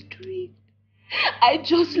I was doing. I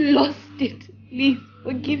just lost it. Please,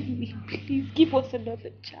 forgive me. Please, give us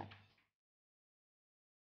another chance.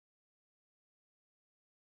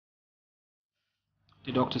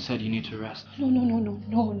 The doctor said you need to rest. No,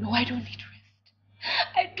 I don't need rest.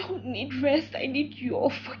 I don't need rest. I need your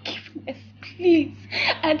forgiveness, please.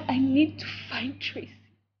 And I need to find Tracy.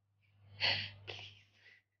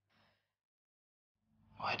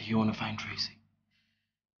 Why do you want to find Tracy?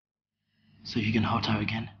 So you can hurt her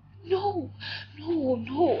again? No, I will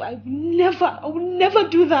never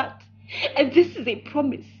do that. And this is a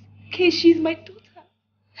promise. Okay, she's my daughter.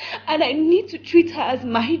 And I need to treat her as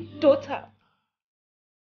my daughter.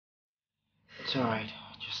 It's alright.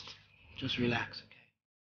 Just relax, okay?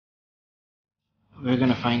 We're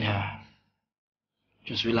gonna find her.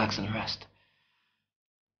 Just relax and rest.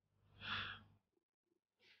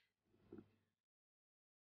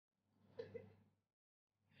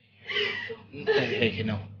 Hey,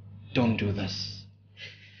 no. Don't do this.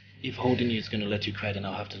 If holding you is gonna let you cry, then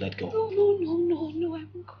I'll have to let go. No, I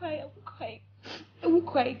won't cry. I won't cry again. I won't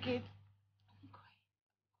cry again.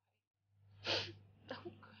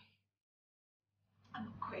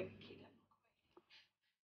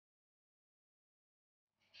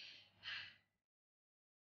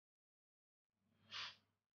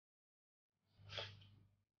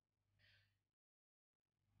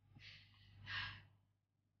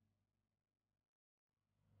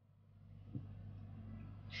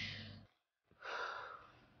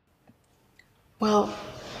 Well,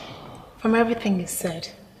 from everything you said,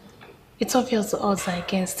 it's obvious the odds are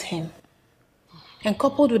against him. And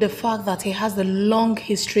coupled with the fact that he has a long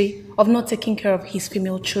history of not taking care of his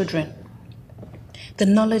female children, the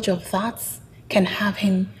knowledge of that can have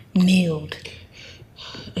him nailed.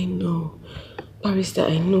 I know. Barrister,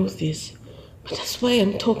 I know this. But that's why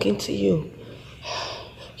I'm talking to you.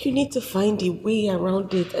 You need to find a way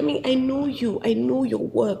around it. I mean, I know you. I know your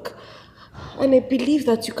work. And I believe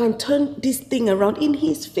that you can turn this thing around in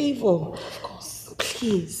his favor. Of course.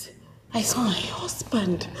 Please. It's my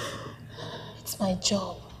husband. It's my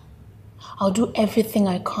job. I'll do everything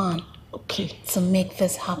I can. Okay. To make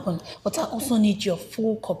this happen. But I also need your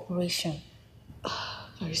full cooperation.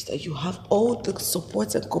 Arista, you have all the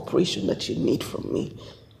support and cooperation that you need from me.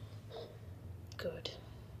 Good.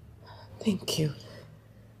 Thank you.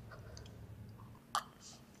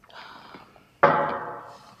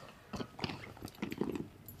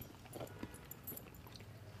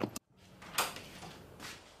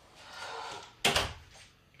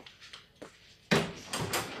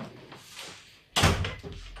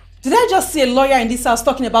 Did I just see a lawyer in this house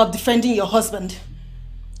talking about defending your husband?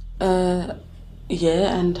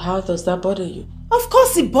 Yeah, and how does that bother you? Of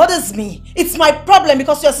course it bothers me. It's my problem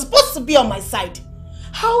because you're supposed to be on my side.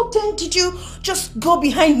 How then did you just go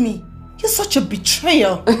behind me? You're such a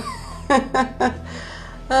betrayer.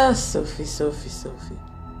 Sophie. So,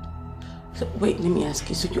 wait, let me ask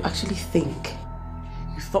you. So you actually think,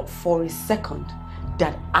 you thought for a second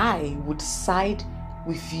that I would side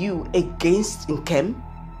with you against Nkem?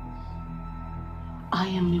 I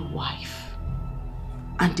am a wife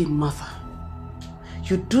and a mother.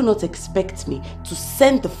 You do not expect me to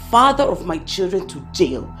send the father of my children to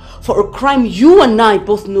jail for a crime you and I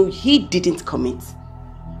both know he didn't commit.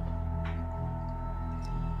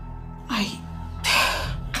 I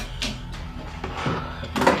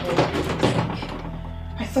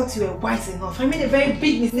thought you were wise enough. I made a very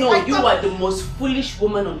big mistake. No, you are the most foolish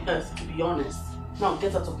woman on earth, to be honest. Now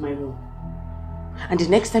get out of my room. And the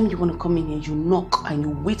next time you want to come in here, you knock and you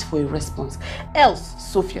wait for a response.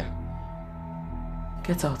 Else, Sophia,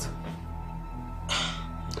 get out.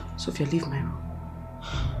 Sophia, leave my room.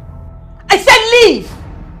 I said leave!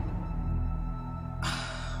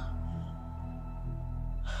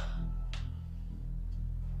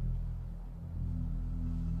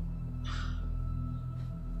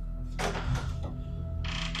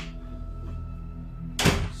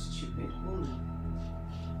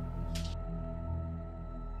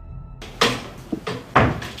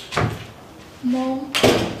 Mom,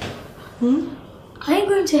 are you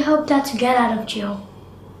going to help Dad to get out of jail?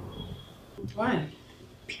 Why?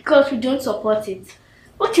 Because we don't support it.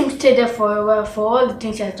 Let him stay there for a while for all the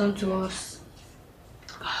things he has done to us.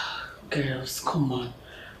 Girls, come on.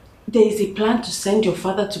 There is a plan to send your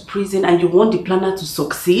father to prison and you want the planner to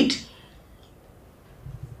succeed?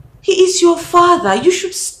 He is your father. You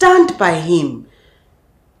should stand by him.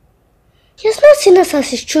 He has not seen us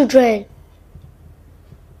as his children.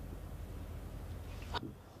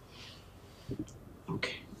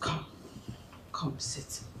 Okay, come. Come,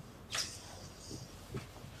 sit.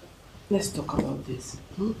 Let's talk about this.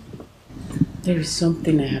 There is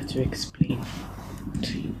something I have to explain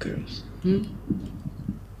to you girls.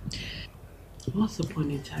 Once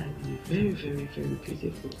upon a time, in a very, very, very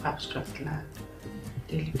beautiful abstract land,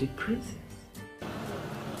 there lived a princess.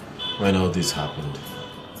 When all this happened,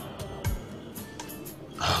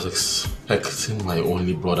 I was expecting my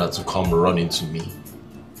only brother to come running to me.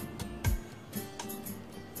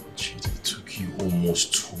 It took you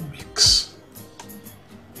almost 2 weeks.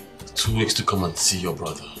 2 weeks to come and see your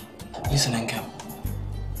brother. Listen, Nkem.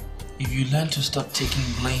 If you learn to stop taking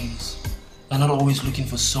blames and not always looking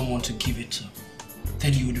for someone to give it to,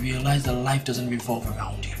 then you would realize that life doesn't revolve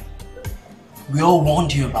around you. We all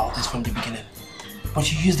warned you about this from the beginning,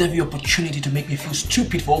 but you used every opportunity to make me feel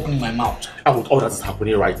stupid for opening my mouth. And with all that is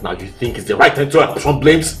happening right now, you think it's the right time to apportion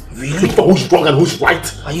blames? Really? For who's wrong and who's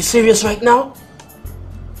right? Are you serious right now?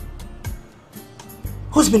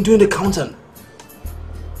 Who's been doing the counting?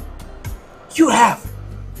 You have.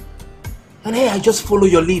 And hey, I just follow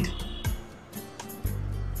your lead.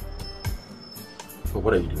 But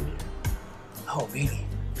what are you doing here? Oh, really?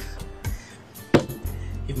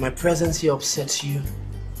 If my presence here upsets you,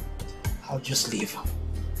 I'll just leave.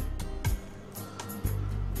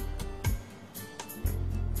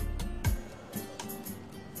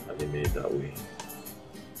 Have they made it that way?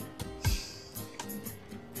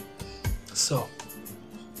 So,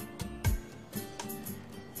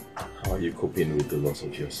 how are you coping with the loss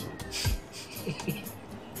of your son?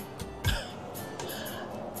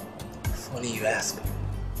 Funny you ask.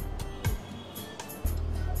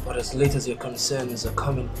 But as late as your concerns are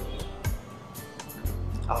coming,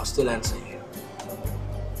 I'll still answer you.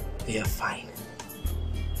 They are fine.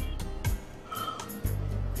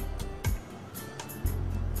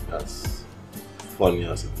 As funny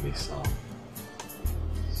as it may sound.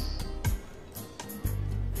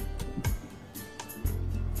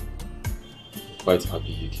 I'm quite happy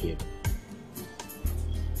you came.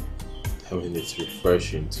 I mean, it's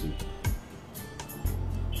refreshing to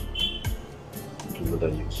know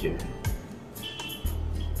that you care,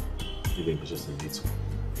 even if it's just a little.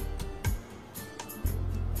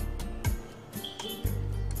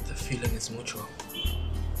 The feeling is mutual.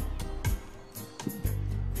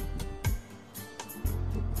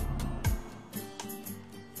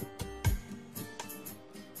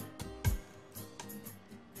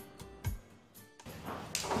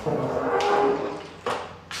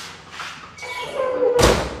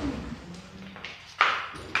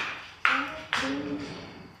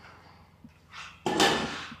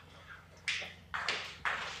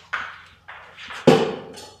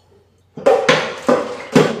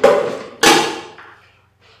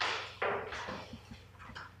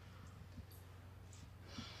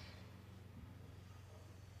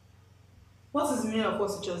 is the meaning of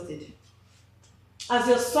what you just did? As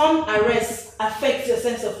your son arrest affects your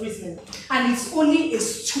sense of reasoning. And it's only a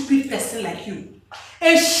stupid person like you,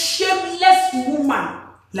 a shameless woman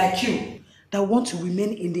like you, that want to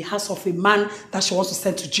remain in the house of a man that she wants to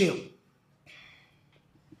send to jail.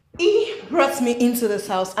 He brought me into this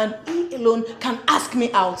house and he alone can ask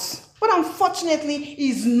me out. But unfortunately,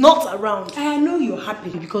 he's not around. I know you're happy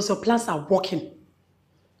because your plans are working.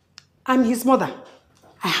 I'm his mother.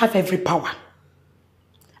 I have every power.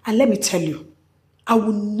 And let me tell you, I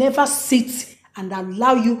will never sit and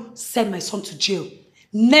allow you send my son to jail.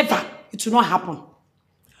 Never. It will not happen.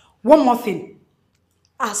 One more thing.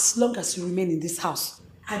 As long as you remain in this house,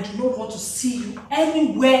 I do not want to see you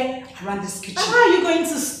anywhere around this kitchen. How are you going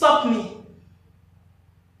to stop me?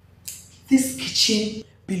 This kitchen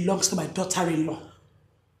belongs to my daughter-in-law.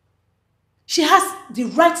 She has the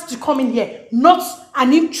right to come in here, not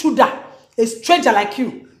an intruder, a stranger like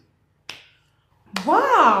you.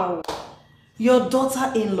 Wow! Your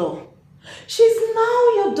daughter-in-law. She's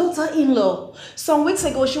now your daughter-in-law. Some weeks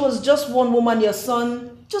ago, she was just one woman your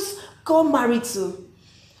son just got married to.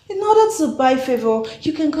 In order to buy favor,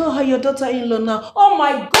 you can call her your daughter-in-law now. Oh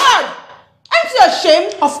my God! Aren't you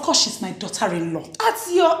ashamed? Of course she's my daughter-in-law. At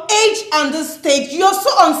your age and this stage, you're so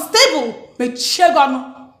unstable. But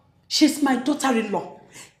she's my daughter-in-law.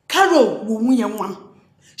 Carol Wumuyenwam.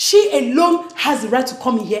 She alone has the right to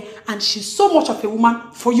come in here, and she's so much of a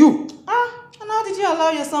woman for you. And how did you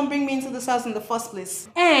allow your son bring me into this house in the first place?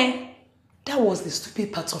 That was the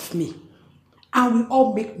stupid part of me. And we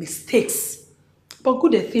all make mistakes. But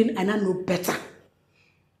good a thing, and I know better.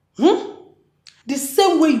 The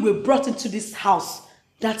same way you were brought into this house,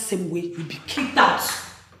 that same way you'll be kicked out.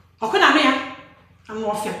 I'm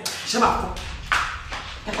not fair. Shut up.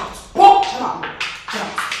 Get out. Oh, shut up. Get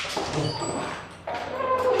out.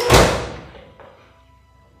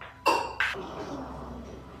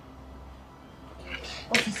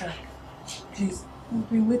 Officer, please, we've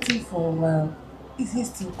been waiting for a while. Is he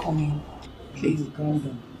still coming? Please, calm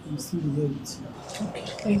down. I'm still here with you. Okay,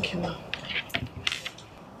 thank you, ma'am.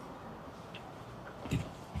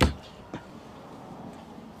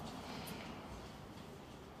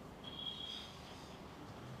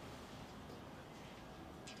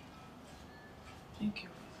 Thank you.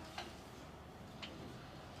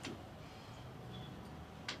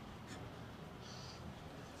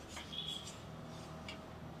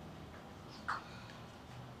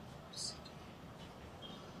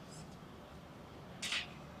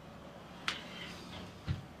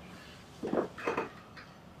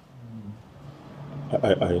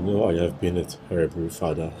 I know I have been a terrible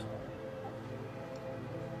father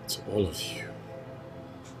to all of you.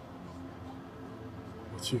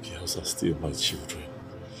 But you girls are still my children.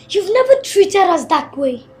 You've never treated us that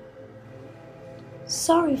way.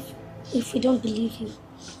 Sorry if we don't believe you.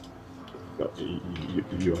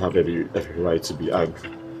 You have every right to be angry.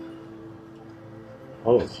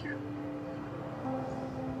 All of you.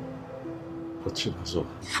 But Chinazo.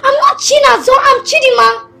 I'm not Chinazo, I'm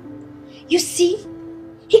Chidinma. You see?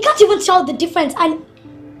 He can't even tell the difference, and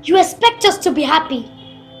you expect us to be happy.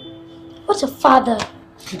 What a father.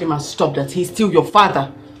 Chidinma, stop that. He's still your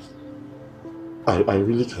father. I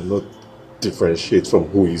really cannot differentiate from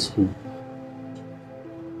who is who.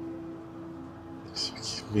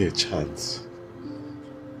 Please, give me a chance.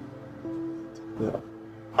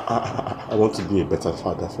 I want to be a better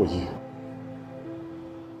father for you.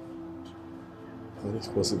 And if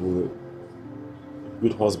possible, a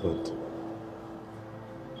good husband.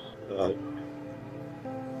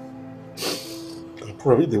 I'm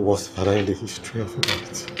probably the worst father in the history of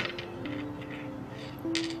humanity.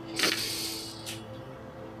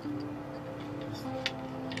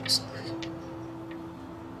 Sorry.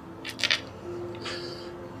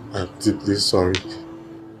 I'm deeply sorry.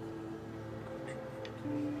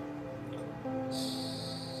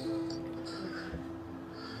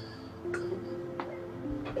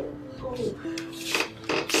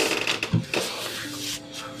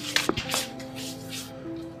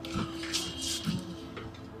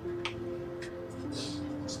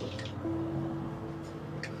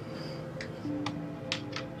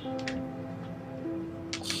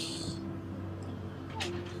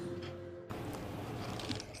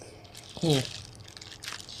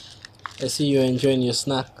 I see you're enjoying your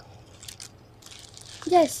snack.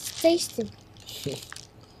 Yes, it's tasty.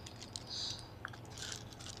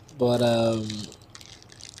 But I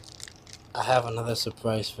have another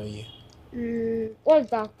surprise for you.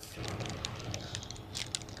 What's that?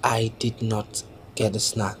 I did not get a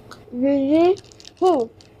snack. Really?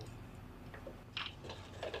 Who?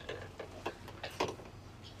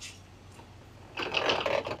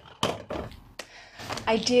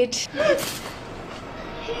 I did.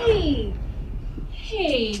 Hey!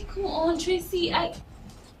 Hey, come on, Tracy. I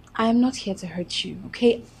am not here to hurt you,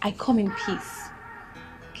 okay? I come in peace.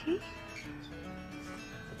 Okay?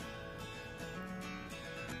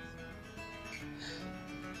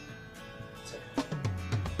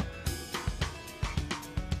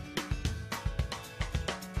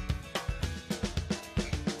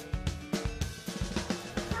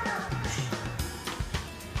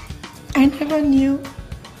 I never knew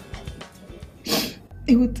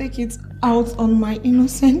it would take it out on my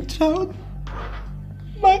innocent child.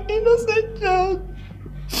 My innocent child.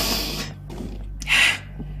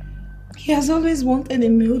 He has always wanted a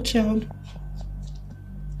male child,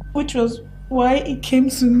 which was why he came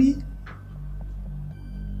to me.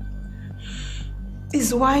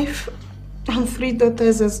 His wife and 3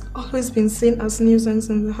 daughters has always been seen as nuisance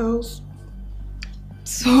in the house.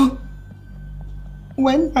 So,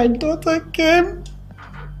 when my daughter came,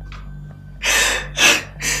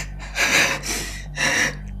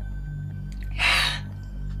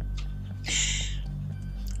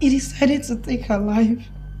 he decided to take her life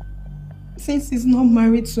since he's not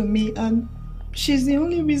married to me and she's the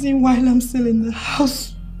only reason why I'm still in the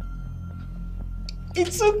house. He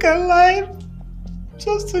took her life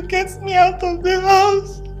just to get me out of the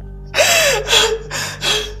house.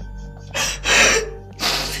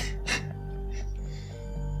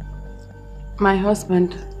 My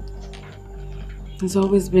husband has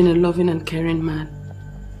always been a loving and caring man.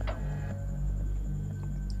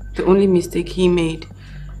 The only mistake he made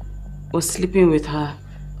was sleeping with her,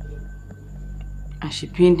 and she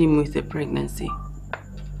pinned him with a pregnancy,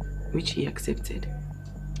 which he accepted.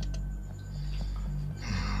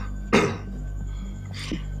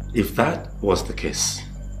 If that was the case,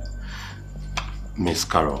 Miss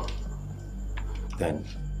Carol, then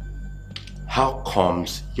how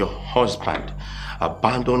comes your husband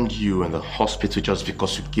abandoned you in the hospital just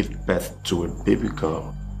because you gave birth to a baby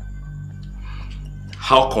girl?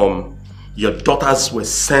 How come your daughters were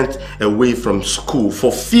sent away from school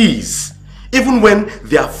for fees, even when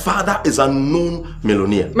their father is a known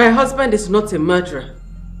millionaire? My husband is not a murderer.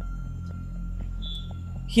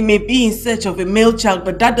 He may be in search of a male child,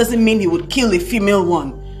 but that doesn't mean he would kill a female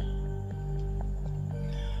one.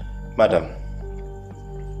 Madam,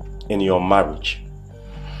 in your marriage,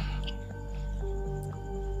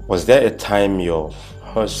 was there a time your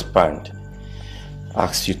husband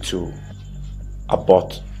asked you to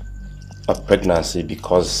abort a pregnancy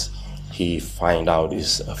because he find out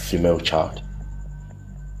it's a female child?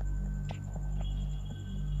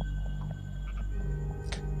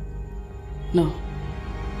 No.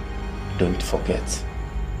 Don't forget,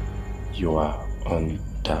 you are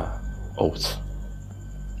under oath.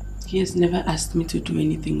 He has never asked me to do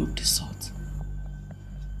anything of the sort.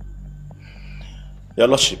 Your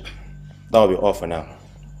Lordship, that will be all for now.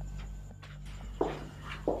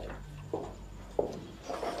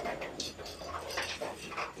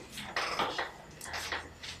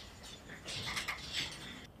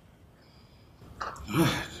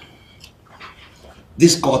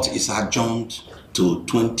 This court is adjourned to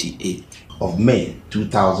 28th of May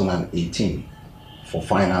 2018 for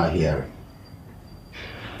final hearing.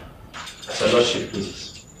 Your Lordship,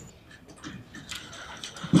 please.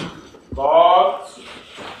 God.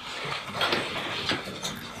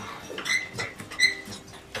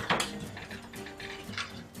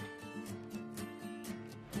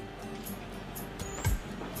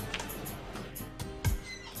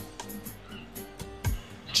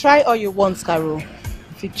 Try all you want, Carol.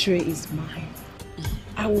 Victory is mine.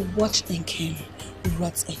 I will watch Nkem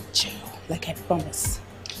rot in jail, like I promised.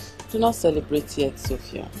 Do not celebrate yet,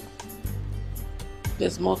 Sophia.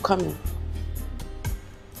 There's more coming.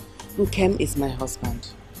 Nkem is my husband,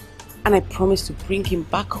 and I promise to bring him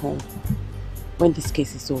back home when this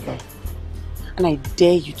case is over. And I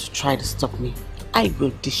dare you to try to stop me. I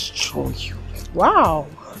will destroy you. Wow!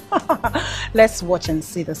 Let's watch and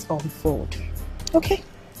see this unfold. Okay,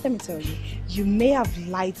 let me tell you, you may have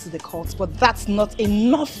lied to the court, but that's not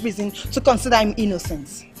enough reason to consider him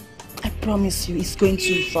innocent. I promise you, he's going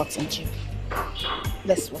to rot in jail.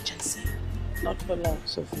 Let's watch and see. Not for long,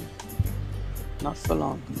 Sophie. Not for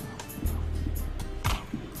long.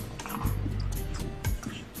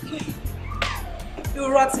 Okay. You'll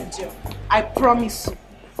rot in jail. I promise you.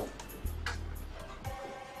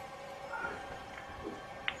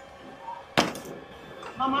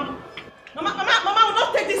 Mama, will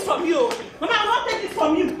not take this from you. Mama, will not take this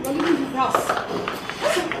from you. You're leaving this house.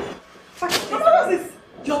 Mama, what's this?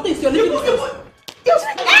 Your things, you're leaving this house.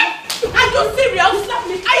 Are you serious?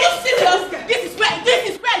 Are you serious? This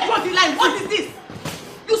is where I draw the line. What is this?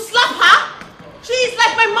 You slap her? She is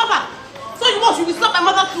like my mother. So you will slap my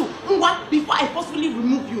mother too. Before I possibly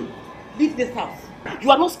remove you, leave this house.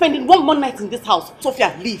 You are not spending one more night in this house.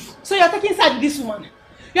 Sophia, leave. So you are taking side with this woman?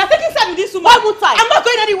 You are taking side with this woman? Why would I? I'm not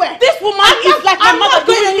going anywhere. This woman is like my mother. I'm not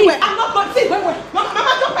going anywhere. I'm not going. See, wait. Mama,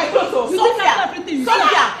 drop my clothes. Sophia.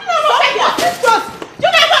 Sophia. This clothes. You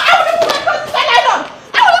never. I will put my clothes inside nylon.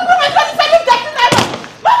 I will put my clothes inside this dirty nylon.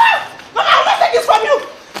 Mama, I will not take this from you.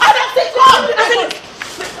 I will not take it.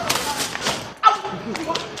 I'm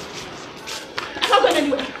not going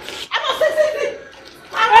anywhere. I'm not saying anything.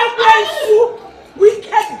 You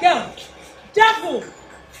wicked girl, devil,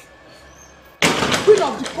 queen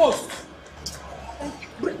of the coast.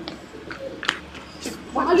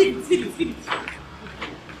 Mama, leave it.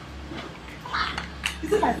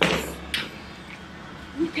 Is it my face?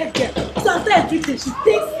 Wicked girl. So after everything, she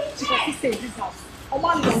thinks she can stay in this house. Oh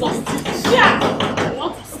man, is lost. Yeah. I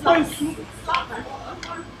want to slap you. Slap her.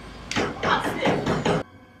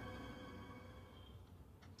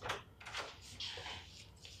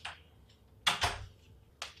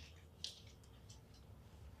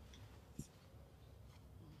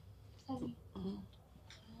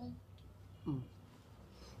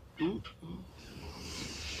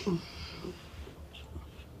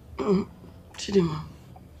 Chidinma,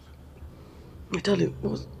 my darling,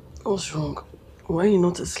 what's wrong? Why are you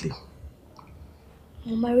not asleep?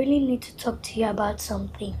 Mom, I really need to talk to you about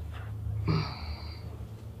something.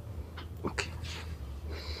 Okay.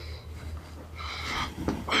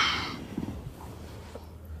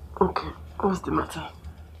 Okay, what's the matter?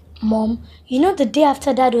 Mom, you know the day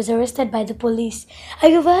after Dad was arrested by the police,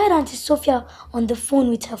 I overheard Auntie Sophia on the phone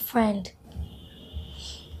with her friend.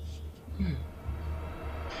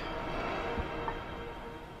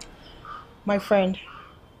 My friend,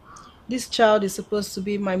 this child is supposed to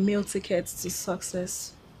be my meal ticket to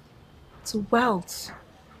success, to wealth.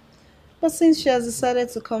 But since she has decided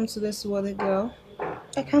to come to this worthy girl,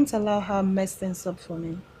 I can't allow her mess things up for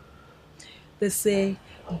me. They say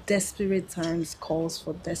desperate times calls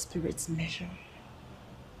for desperate measure.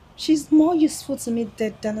 She's more useful to me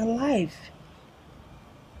dead than alive.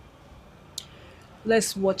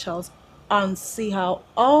 Let's watch out and see how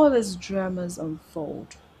all these dramas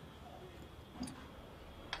unfold.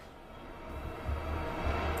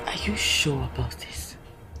 Are you sure about this?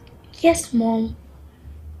 Yes, Mom.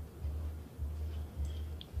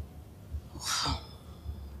 Wow,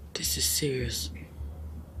 this is serious.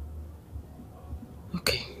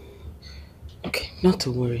 Okay, not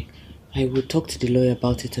to worry. I will talk to the lawyer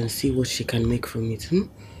about it and see what she can make from it.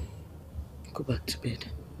 Go back to bed.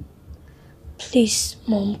 Please,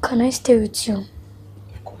 Mom, can I stay with you?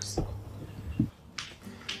 Of course.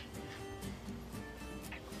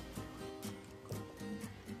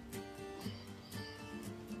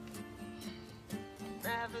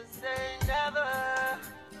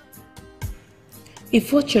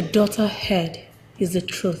 If what your daughter heard is the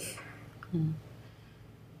truth,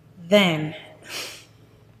 then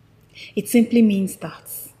it simply means that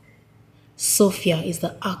Sophia is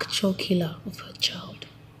the actual killer of her child.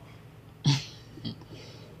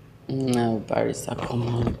 No, Barrister, come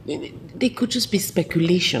on. They could just be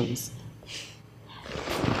speculations.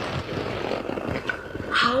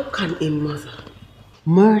 How can a mother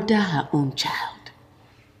murder her own child?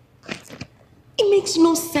 It makes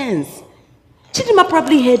no sense. Chidinma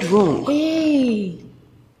probably heard wrong. Hey,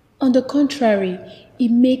 on the contrary, it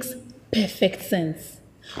makes perfect sense.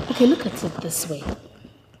 Okay, look at it this way.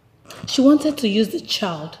 She wanted to use the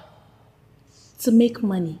child to make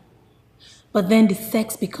money, but then the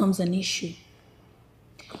sex becomes an issue.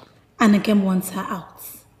 And Nkem wants her out.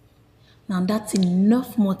 Now that's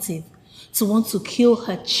enough motive to want to kill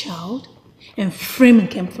her child and frame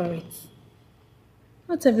Nkem for it.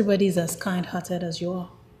 Not everybody is as kind-hearted as you are.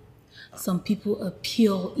 Some people are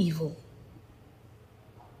pure evil.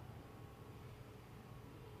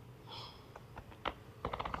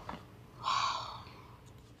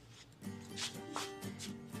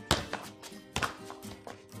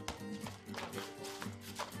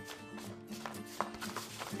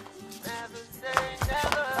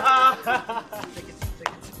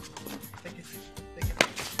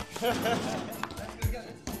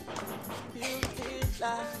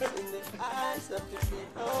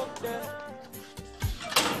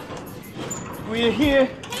 We're here.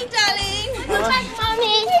 Hey, darling. Welcome back,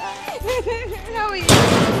 Mommy. How are you?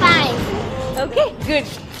 Fine. Okay, good.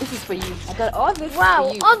 This is for you. I got all this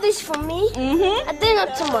for you. All this for me? I think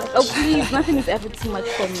not too much. Oh, please. Nothing is ever too much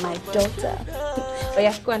for my daughter. Oh,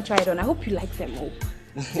 yeah, go and try it on. I hope you like them all.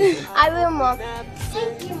 I will, Mom.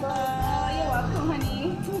 Thank you, Mom. Oh, you're welcome,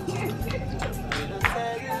 honey.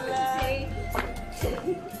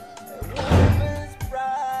 Hey.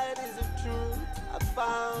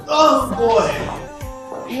 Oh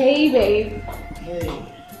boy. Hey, babe. Hey.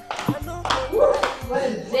 What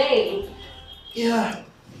a day. Yeah.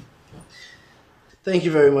 Thank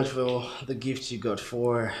you very much for the gift you got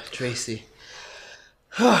for Tracy.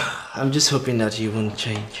 I'm just hoping that you won't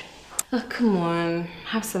change. Oh, come on.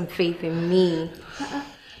 Have some faith in me.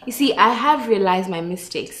 You see, I have realized my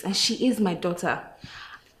mistakes, and she is my daughter.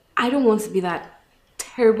 I don't want to be that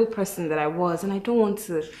terrible person that I was, and I don't want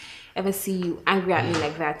to ever see you angry at me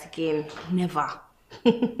like that again. Never.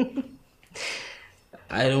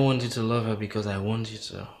 I don't want you to love her because I want you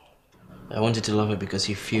to. I want you to love her because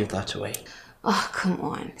you feel that way. Oh, come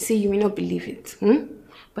on. See, you may not believe it,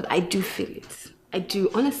 but I do feel it. I do.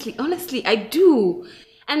 Honestly, I do.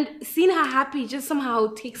 And seeing her happy just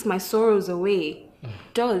somehow takes my sorrows away. It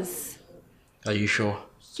does. Are you sure?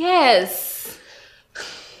 Yes.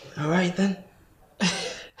 Alright then.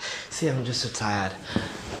 See, I'm just so tired.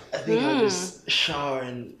 I think I'll just shower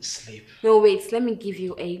and sleep. No, wait. Let me give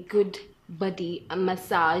you a good body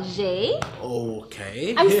massage.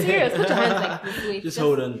 Okay. I'm serious. Put your hands like this way. Just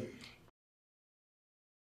hold on.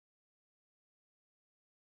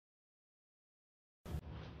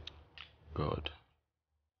 God,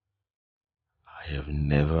 I have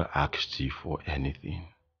never asked you for anything.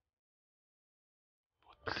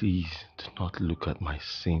 But please do not look at my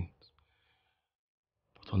sins,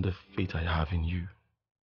 but on the faith I have in you.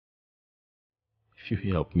 If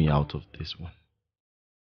you help me out of this one,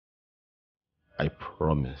 I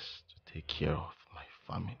promise to take care of my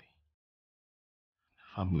family.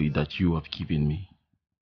 The family that you have given me.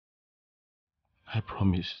 I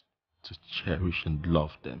promise to cherish and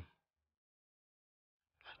love them.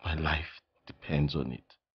 My life depends on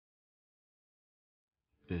it.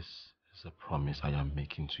 This is a promise I am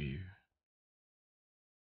making to you.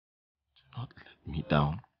 Do not let me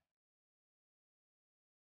down.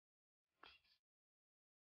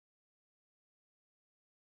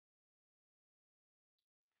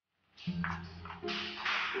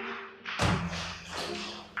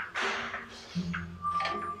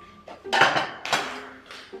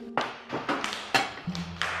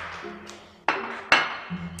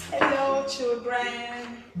 Hello,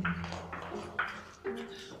 children.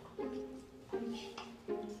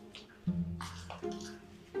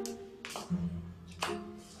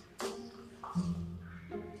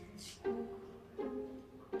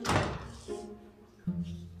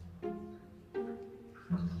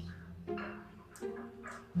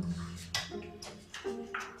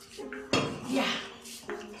 Yeah.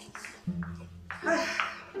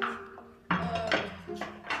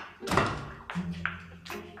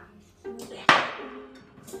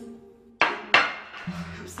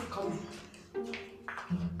 I'm still coming.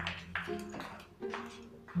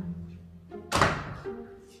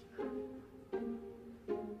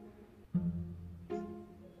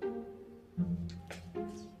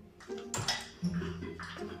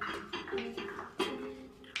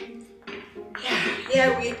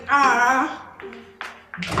 Here we are.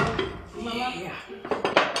 Mama, Yeah.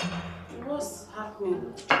 what's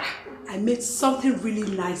happening? I made something really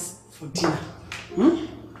nice for dinner. Hmm?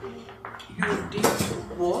 You did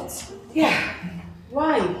what? Yeah.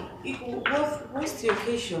 Why? What's the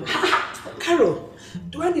occasion? Carol,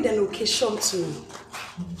 do I need an occasion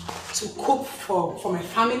to cook for my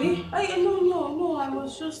family? No, I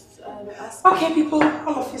was just asking. Okay, people,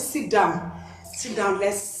 all of you sit down. Sit down,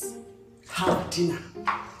 let's have dinner.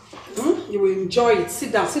 You will enjoy it.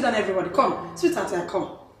 Sit down, everybody. Come, sweetheart,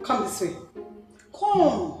 come. Come this way.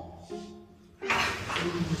 Come.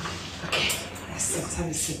 Okay, let's sit, have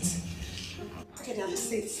a seat. Okay, then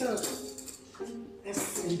sit. So,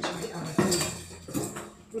 let's enjoy our dinner.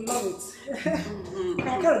 We love it.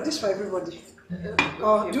 Can I dish for everybody?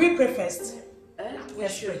 Or do we pray first?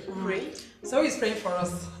 Yes, pray. So who is praying for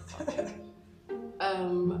us?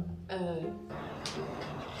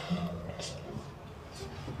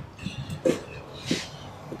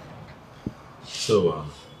 So,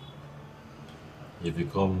 you've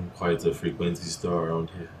become quite a frequent visitor around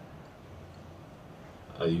here.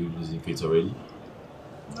 Are you losing faith already?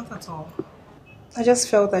 Not at all. I just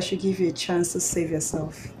felt I should give you a chance to save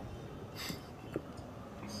yourself.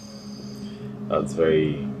 That's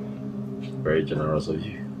very, very generous of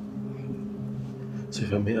you. So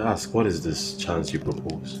if I may ask, what is this chance you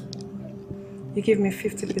propose? You give me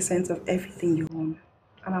 50% of everything you own,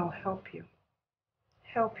 and I'll help you.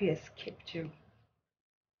 Help you escape jail.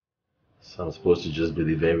 So I'm supposed to just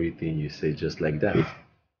believe everything you say just like that?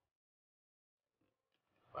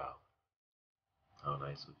 Wow. How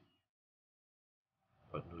nice of you.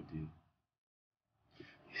 But no deal. You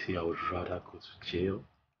see, I would rather go to jail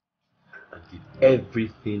and give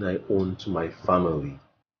everything I own to my family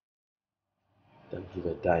them give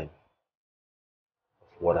a dime of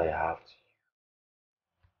what I have to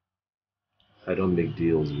you. I don't make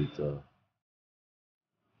deals with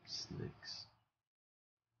snakes.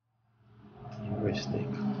 You're a snake.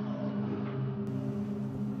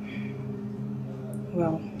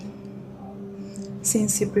 Well,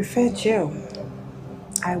 since you prefer jail,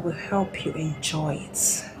 I will help you enjoy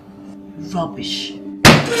it. Rubbish.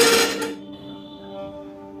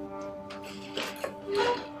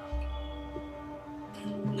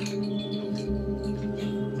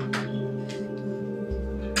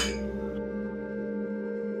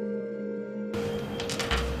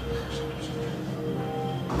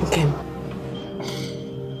 Nkem,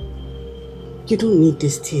 you don't need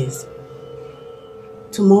these tears.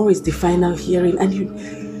 Tomorrow is the final hearing and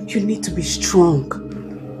you need to be strong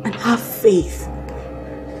and have faith.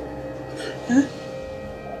 Huh?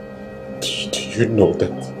 Do you know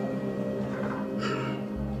that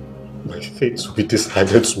my fate will be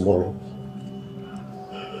decided tomorrow?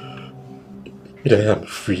 Either I am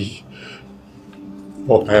free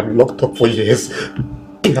or I am locked up for years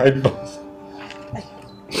behind bars.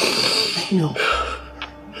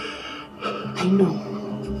 I know.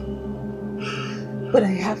 But I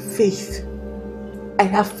have faith. I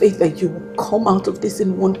have faith that you will come out of this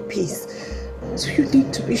in one piece. So you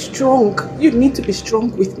need to be strong. You need to be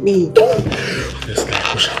strong with me. Yes,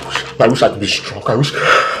 I wish I could be strong. I wish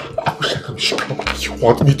I could be strong. You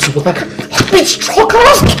want me to, but I can't be strong.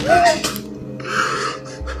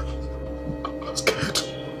 I'm scared.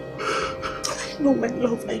 I know, my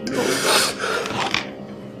love, I know.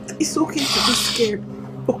 It's okay to be scared,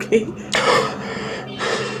 okay?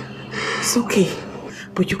 It's okay,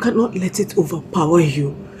 but you cannot let it overpower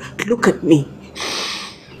you. Look at me.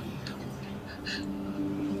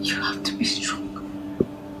 You have to be strong.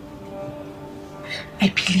 I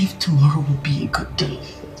believe tomorrow will be a good day.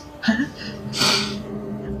 Huh?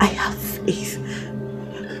 I have faith.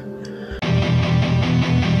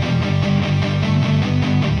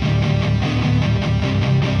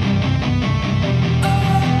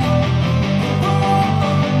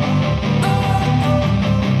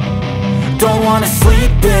 Don't wanna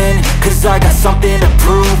sleep in, cause I got something to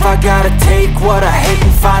prove. I gotta take what I hate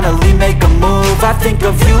and finally make a move. I think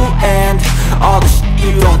of you and all the shit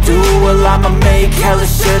you don't do. Well, I'ma make hella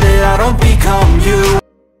sure that I don't become you.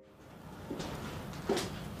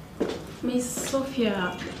 Miss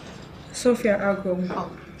Sophia. Sophia Argo. Oh.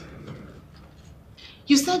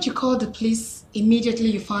 You said you called the police immediately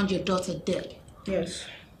you found your daughter dead. Yes.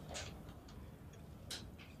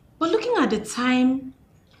 But looking at the time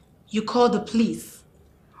you called the police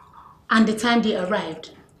and the time they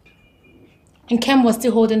arrived, Nkem was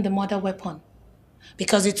still holding the murder weapon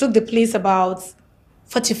because it took the police about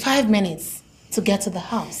 45 minutes to get to the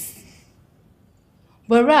house.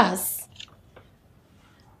 Whereas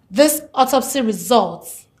this autopsy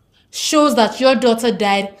result shows that your daughter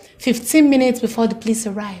died 15 minutes before the police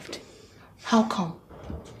arrived. How come?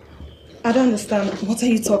 I don't understand. What are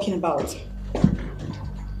you talking about?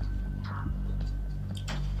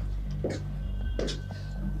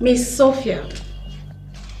 Miss Sophia,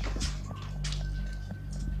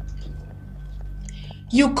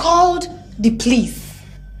 you called the police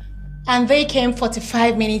and they came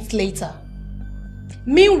 45 minutes later.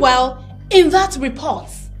 Meanwhile, in that report,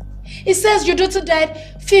 it says your daughter died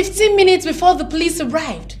 15 minutes before the police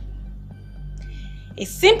arrived. It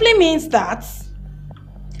simply means that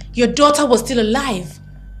your daughter was still alive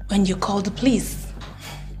when you called the police.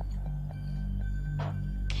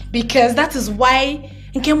 Because that is why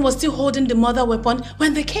Nkem was still holding the murder weapon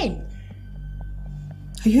when they came.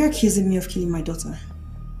 Are you accusing me of killing my daughter?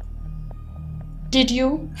 Did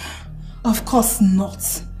you? Of course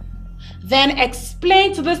not. Then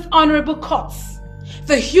explain to this honorable court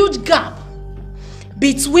the huge gap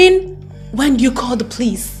between when you called the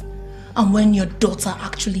police and when your daughter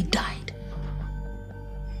actually died.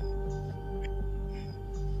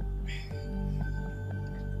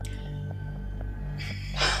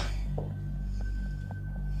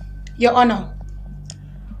 Your Honor,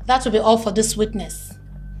 that will be all for this witness.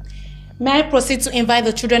 May I proceed to invite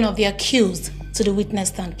the children of the accused to the witness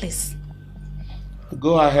stand, please?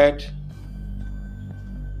 Go ahead.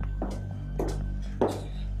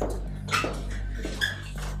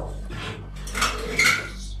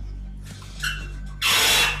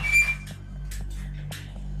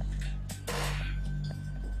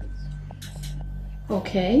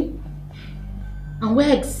 Okay. And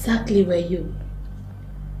where exactly were you?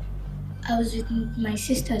 I was with my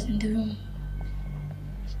sisters in the room.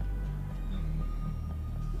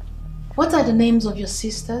 What are the names of your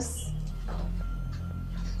sisters?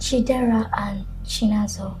 Chidera and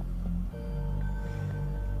Chinazo.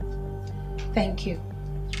 Thank you.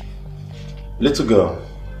 Little girl,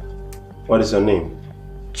 what is your name?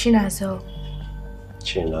 Chinazo.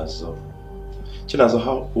 Chinazo. Chinazo,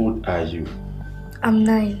 how old are you? I'm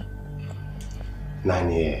 9.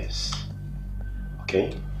 9 years.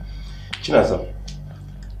 Okay. Chinazo,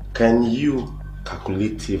 can you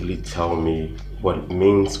calculatively tell me what it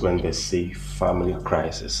means when they say family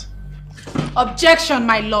crisis? Objection,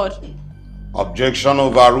 my lord. Objection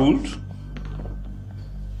overruled.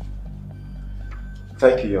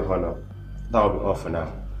 Thank you, Your Honor. That will be all for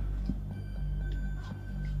now.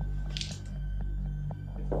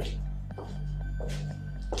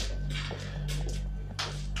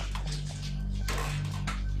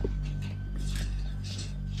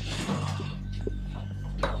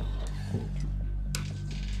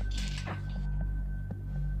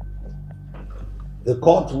 The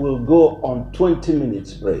court will go on 20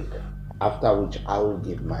 minutes break, after which I will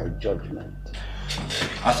give my judgment.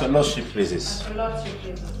 As your lordship pleases.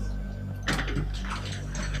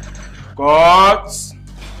 Court!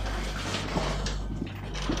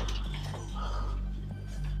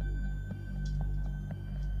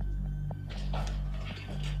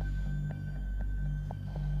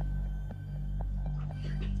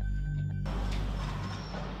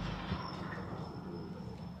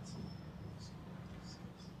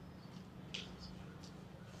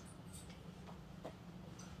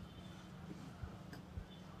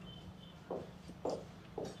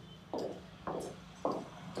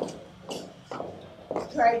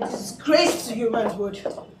 You are a disgrace to humanhood.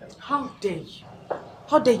 How dare you?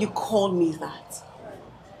 How dare you call me that?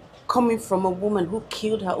 Coming from a woman who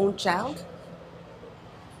killed her own child?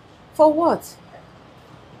 For what?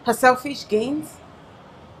 Her selfish gains?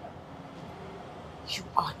 You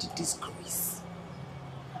are the disgrace.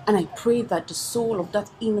 And I pray that the soul of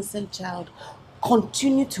that innocent child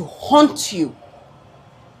continue to haunt you.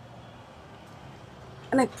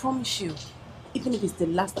 And I promise you, even if it's the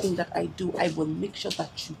last thing that I do, I will make sure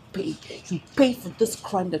that you pay. You pay for this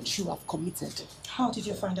crime that you have committed. How did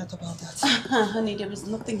you find out about that? Honey, there is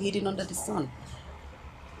nothing hidden under the sun.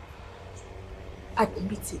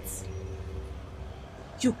 Admit it.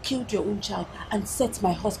 You killed your own child and set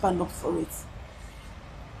my husband up for it.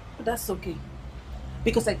 But that's okay.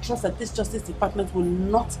 Because I trust that this Justice Department will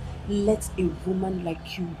not let a woman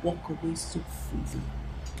like you walk away so freely.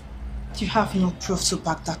 You have no proof to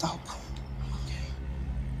back that up.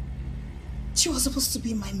 She was supposed to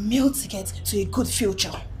be my meal ticket to a good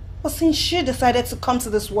future. But since she decided to come to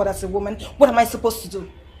this world as a woman, what am I supposed to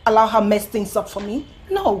do? Allow her mess things up for me?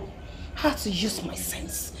 No. I had to use my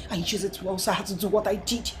sense and use it well, so I had to do what I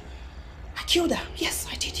did. I killed her. Yes,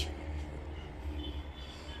 I did.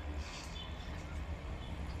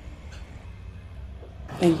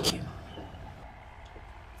 Thank you.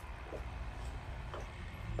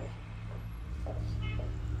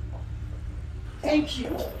 Thank you.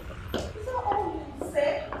 Is that all you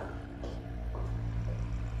say?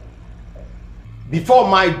 Before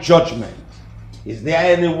my judgment, is there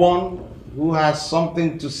anyone who has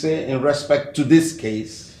something to say in respect to this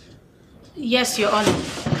case? Yes, Your Honor.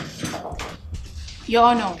 Your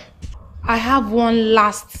Honor, I have one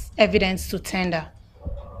last evidence to tender.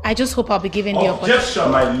 I just hope I'll be given the opportunity.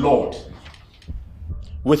 Objection, my lord.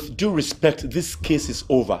 With due respect, this case is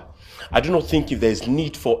over. I do not think if there is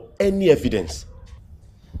need for any evidence.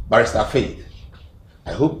 Barrister Faith,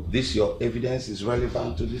 I hope your evidence is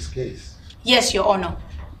relevant to this case. Yes, Your Honor.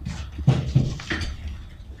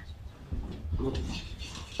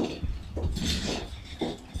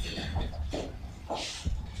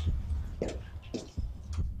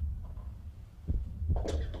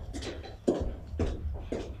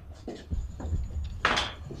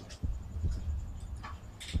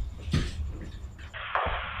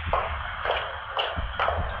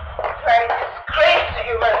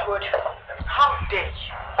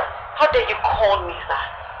 How dare you call me that?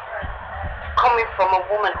 Coming from a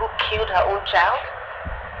woman who killed her own child?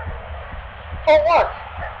 For what?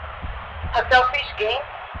 Her selfish gain?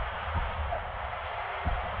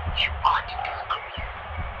 You are the disgrace.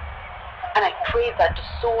 And I pray that the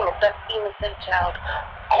soul of that innocent child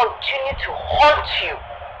continue to haunt you.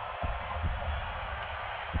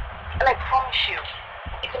 And I promise you,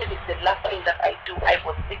 even if it's the last thing that I do, I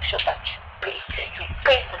will make sure that you pay. You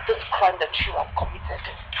pay for this crime that you have committed.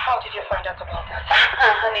 How did you find out about that?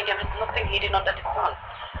 Honey, there is nothing hidden under the sun.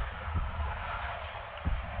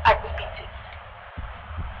 Admit it.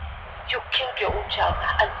 You killed your own child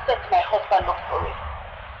and set my husband up for it.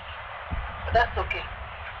 But that's okay.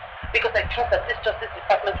 Because I trust that this Justice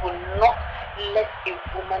Department will not let a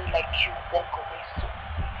woman like you walk away so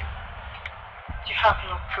easily. You have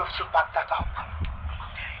no proof to back that up.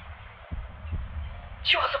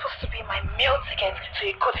 She was supposed to be my meal ticket to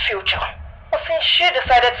a good future. But since she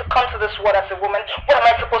decided to come to this world as a woman, what am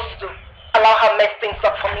I supposed to do? Allow her mess things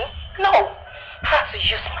up for me? No. I had to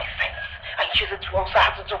use my sense and use it well, so I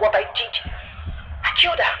had to do what I did. I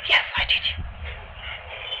killed her. Yes, I did.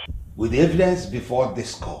 With evidence before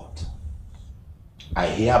this court, I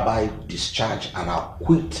hereby discharge and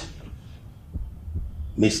acquit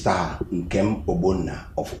Mr. Nkem Ogbonna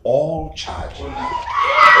of all charges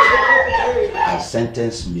and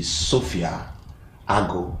sentence Miss Sophia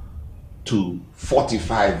Ago to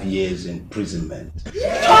 45 years imprisonment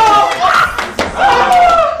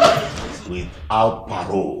without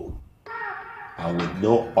parole and with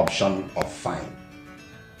no option of fine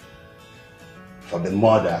for the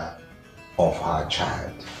murder of her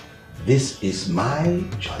child. This is my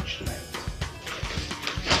judgment.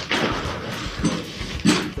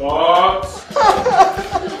 What?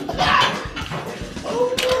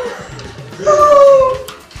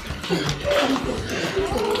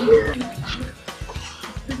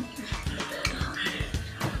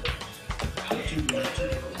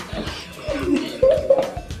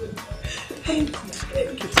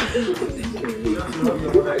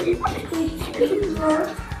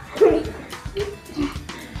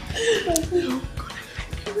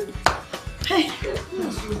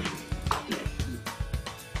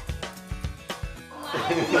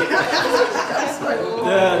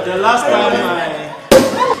 The last time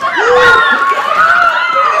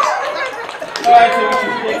Alright, so we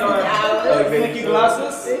should take our Mickey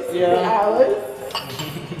glasses. Yeah.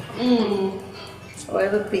 Or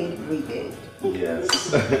the pink brigade. Yes.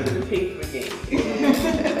 The pink brigade.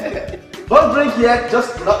 Don't drink yet,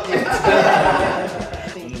 just not yet.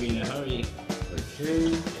 I'm in a hurry. Okay.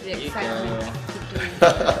 The excitement.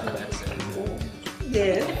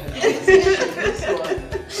 Yeah.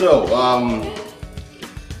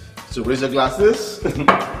 So raise your glasses.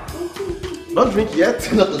 Don't drink yet,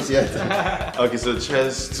 not yet. Okay, so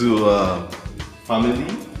cheers to family.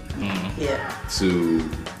 Yeah. To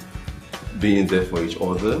being there for each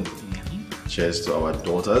other. Cheers to our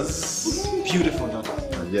daughters. Beautiful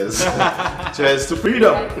daughters. Yes. Cheers to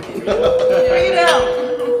freedom. Freedom.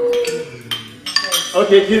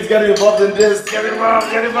 Okay, kids, get involved in this. Get involved,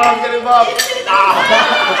 get involved, get involved.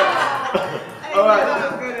 All right.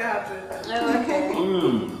 Okay.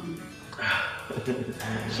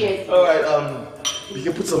 Cheers. All right. We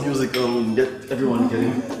can put some music. Get everyone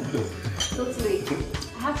getting. Totally.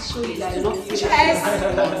 I have to show you guys. Cheers.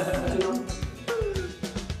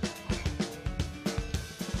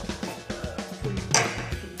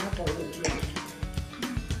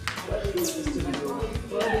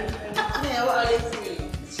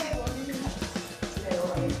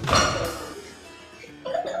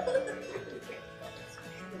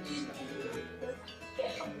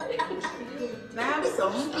 Now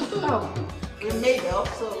some. Oh, we made up,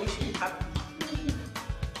 so we should be happy.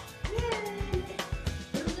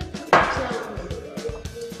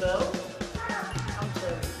 Well, I'm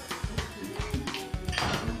sorry.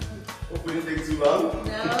 Hope we didn't take too long.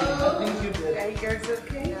 No. Are you guys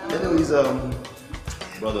okay? Anyways,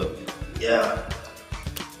 brother. Yeah.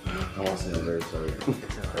 I want to say I'm very sorry.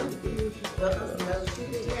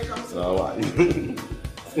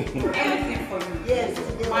 Anything for you. Yes.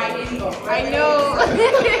 I know.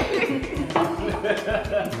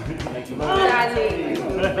 Darling.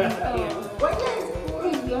 What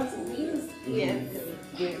Yes.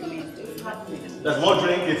 There's more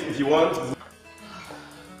drink if you want.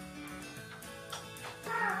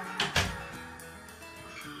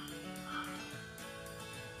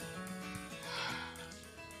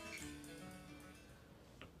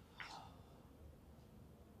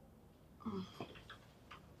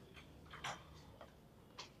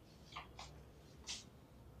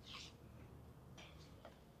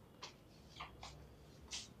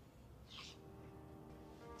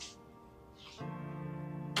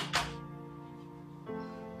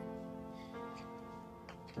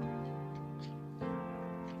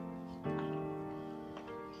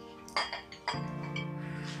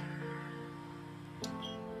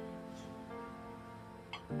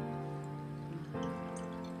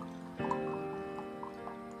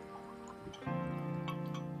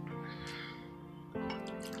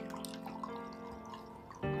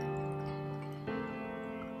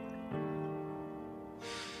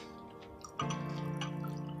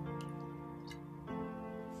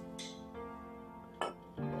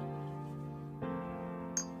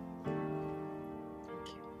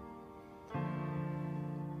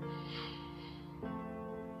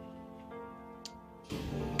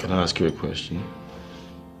 Can I ask you a question?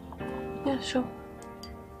 Yeah, sure.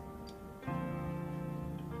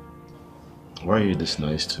 Why are you this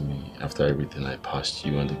nice to me after everything I passed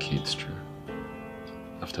you and the kids through?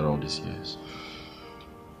 After all these years?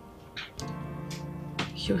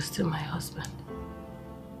 You're still my husband.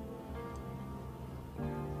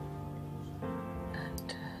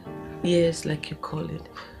 And years, like you call it,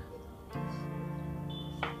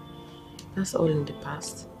 that's all in the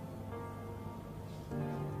past.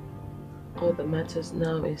 All that matters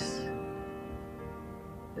now is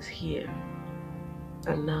here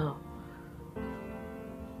and now.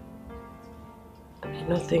 I mean,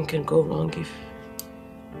 nothing can go wrong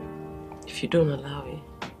if you don't allow it.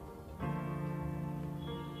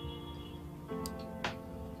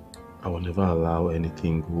 I will never allow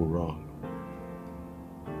anything go wrong.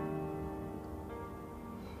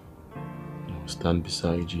 I will stand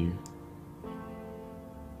beside you.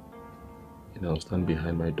 And I'll stand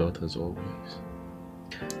behind my daughters always.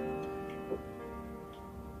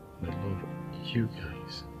 I love you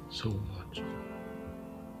guys so much.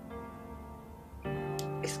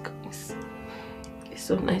 It's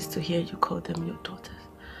so nice to hear you call them your daughters.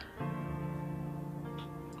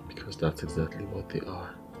 Because that's exactly what they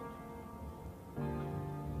are.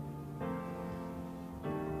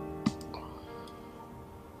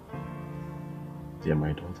 They are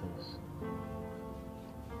my daughters.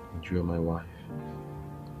 And you are my wife.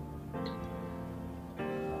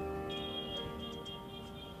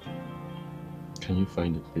 Can you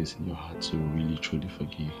find a place in your heart to really truly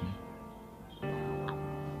forgive me?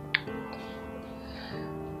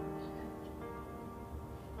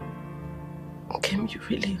 Nkem, you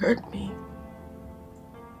really hurt me.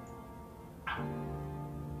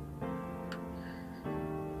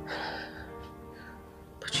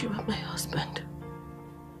 But you are my husband.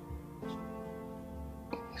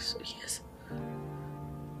 So yes.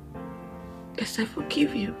 Yes, I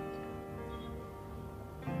forgive you.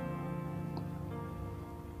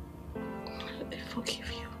 I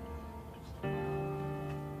forgive you.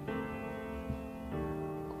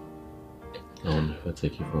 I will never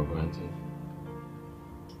take you for granted.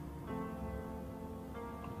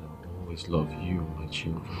 I will always love you and my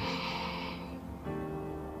children.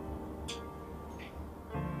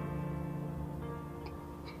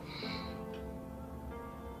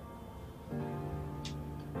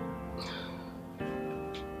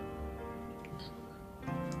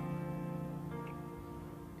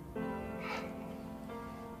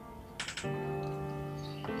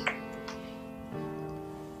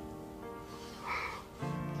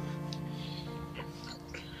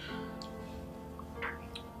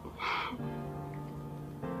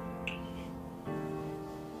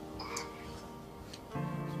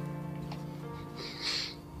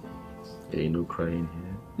 There ain't no crying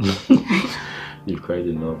here. You've cried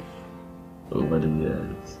enough over the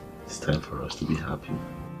years. It's time for us to be happy.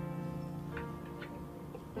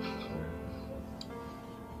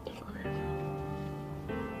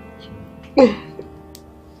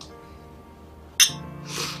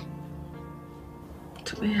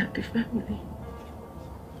 To be a happy family.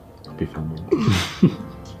 Happy family.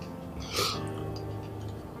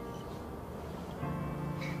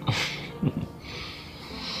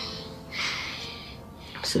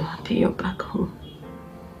 I'm so happy you're back home.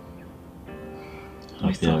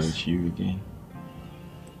 Happy I'm with you again.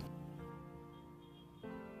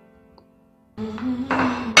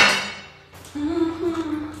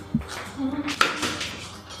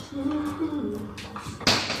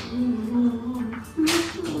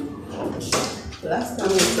 Last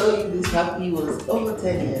time I saw you this happy was over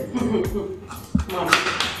 10 years. Mom,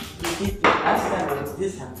 you did the last time I was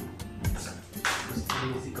this happy. It was 2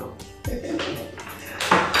 years ago.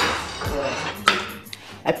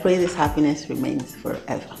 I pray this happiness remains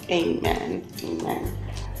forever. Amen. Amen.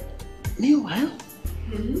 Meanwhile,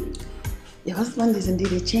 your husband is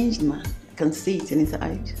indeed a changed man. I can see it in his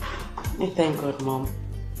eyes. Thank God, Mom.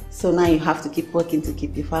 So now you have to keep working to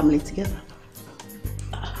keep your family together.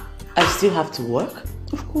 I still have to work?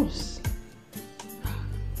 Of course.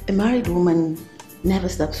 A married woman never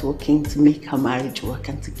stops working to make her marriage work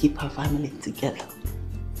and to keep her family together.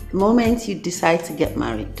 The moment you decide to get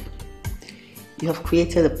married, you have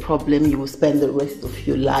created a problem you will spend the rest of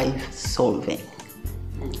your life solving.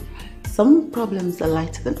 Some problems are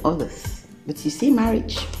lighter than others, but you see,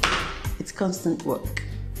 marriage, it's constant work.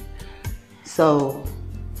 So,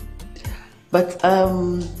 but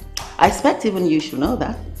I expect even you should know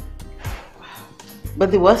that. But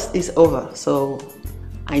the worst is over, so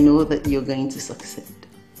I know that you're going to succeed.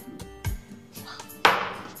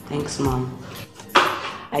 Thanks, Mom.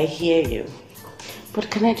 I hear you. But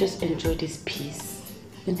can I just enjoy this peace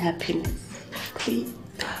and happiness, please?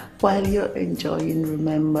 While you're enjoying,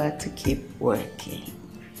 remember to keep working.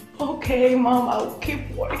 Okay. okay, Mom. I'll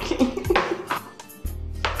keep working.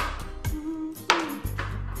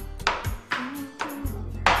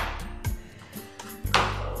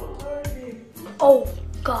 Oh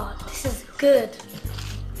God, this is good.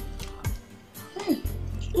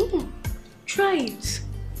 Try it.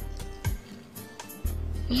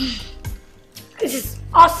 This is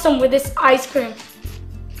awesome with this ice cream.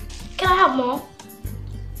 Can I have more?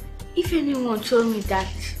 If anyone told me that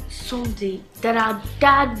someday that our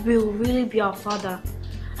dad will really be our father,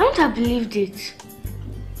 I wouldn't have believed it.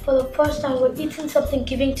 For the first time, we're eating something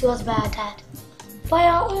given to us by our dad. By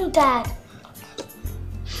our own dad.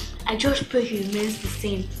 I just pray he remains the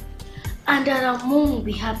same. And that our mom will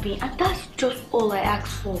be happy. And that's just all I ask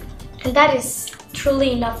for. And that is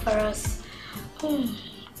truly enough for us.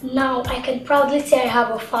 Now I can proudly say I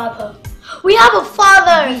have a father. We have a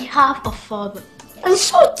father! We have a father. And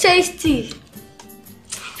so tasty.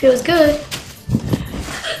 Feels good.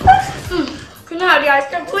 Can I have the ice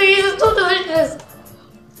cream, please? It's so delicious.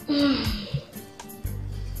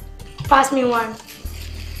 Pass me one.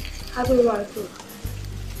 Have me one too.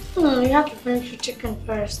 You have to finish your chicken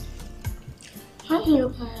first.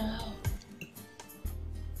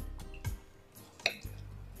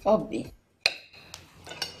 Obi,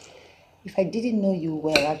 if I didn't know you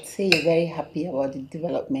well, I'd say you're very happy about the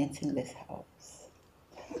development in this house.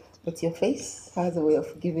 But your face has a way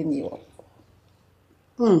of giving you up.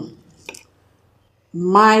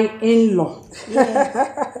 My in-law.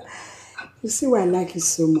 Yeah. You see why I like you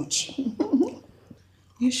so much.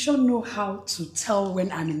 You sure know how to tell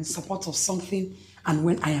when I'm in support of something and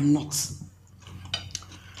when I am not.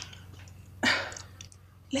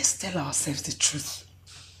 Let's tell ourselves the truth.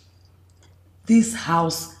 This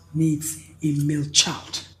house needs a male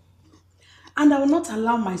child. And I will not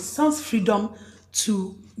allow my son's freedom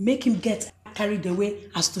to make him get carried away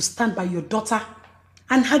as to stand by your daughter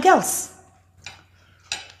and her girls.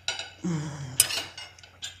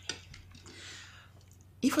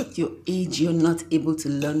 If at your age you're not able to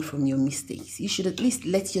learn from your mistakes, you should at least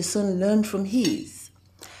let your son learn from his.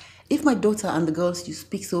 If my daughter and the girls you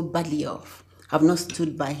speak so badly of have not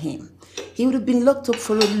stood by him, he would have been locked up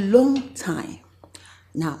for a long time.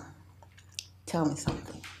 Now, tell me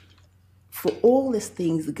something. For all these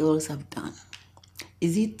things the girls have done,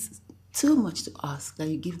 is it too much to ask that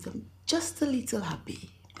you give them just a little happy?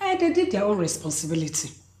 They did their own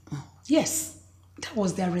responsibility. Yes, that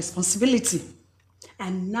was their responsibility.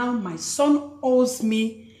 And now my son owes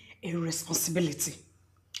me a responsibility.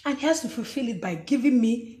 And he has to fulfill it by giving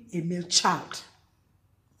me a male child.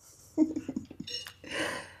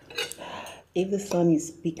 If the son you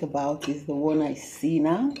speak about is the one I see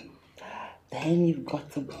now, then you've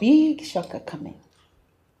got a big shocker coming.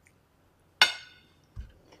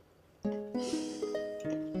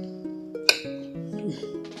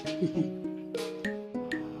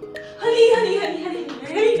 Honey.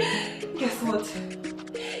 Guess what?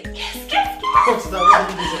 Guess. What's that? Why are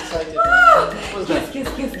you this excited? What's that?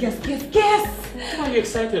 Guess. Why are you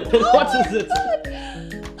excited? What is it?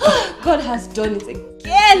 God has done it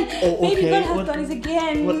again. Oh, okay. Baby, God has done it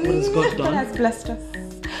again. What has God done? God has blessed us.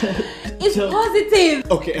 It's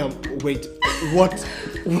positive. Okay, wait. What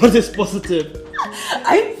is positive?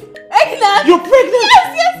 I'm pregnant. You're pregnant?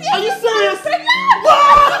 Yes. Are you serious? I'm pregnant.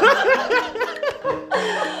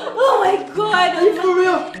 Oh my God. Are you for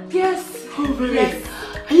real? Yes. Oh, baby. Yes.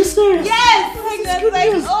 Are you serious? Yes.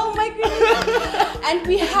 Oh my goodness. And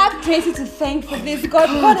we have Tracy to thank for this.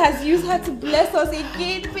 God has used her to bless us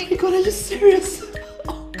again. Baby. God, are you serious?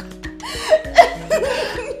 Oh, God.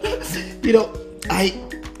 You know, I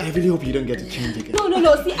really hope you don't get to change again.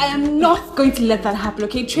 No. See, I am not going to let that happen,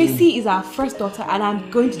 okay? Tracy is our first daughter and I'm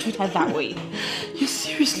going to treat her that way. You're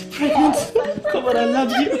seriously pregnant? Come on, I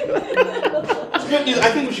love you.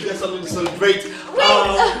 I think we should get something to celebrate.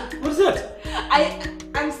 Wait! What is that?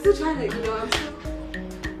 I'm still trying to, I'm still...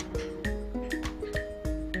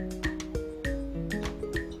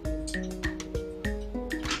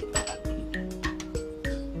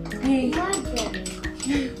 Hey.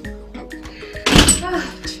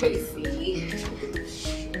 Tracy.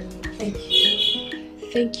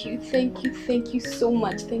 Thank you so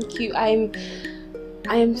much. Thank you. I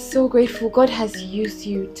am so grateful. God has used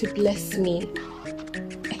you to bless me.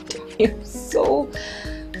 I am so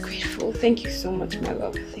grateful. Thank you so much, my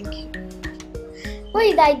love. Thank you. What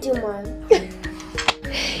did I do, Mom?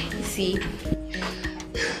 You see,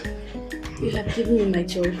 you have given me my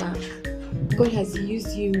joy back. God has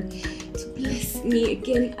used you to bless me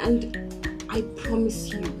again, and I promise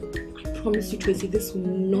you, Tracy, this will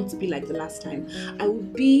not be like the last time. I will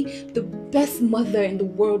be the best mother in the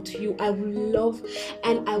world to you. I will love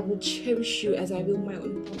and I will cherish you as I will my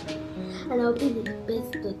own mother. And I'll be the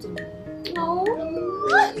best daughter. Oh,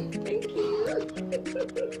 thank you.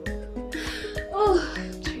 Oh,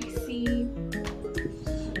 Tracy.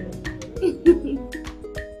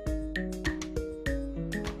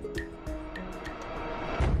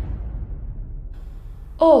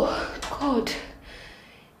 Oh, God.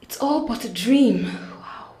 It's all but a dream.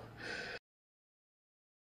 Wow.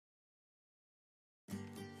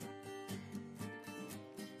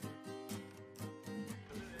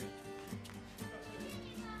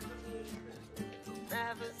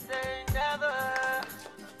 Never say never.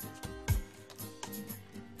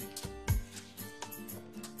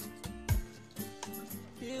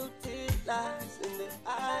 Beauty lies in the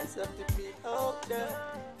eyes of the beholder.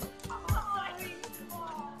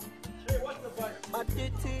 My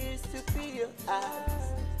duty is to be your eyes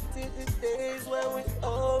till the days when we're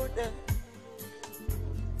older.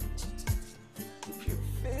 If you're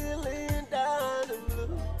feeling down and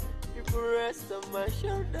blue, you can rest on my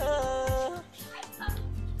shoulder.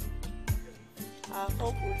 I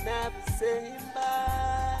hope we'll never say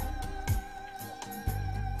bye.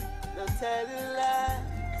 No telling lies.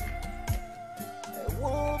 A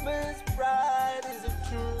woman's pride is the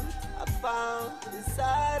truth I found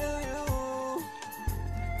inside of you.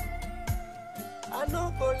 I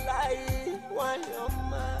no go lie when you're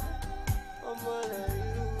mine, I'm more than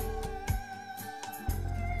you.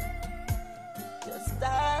 Your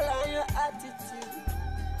style and your attitude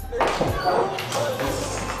make me fall for you.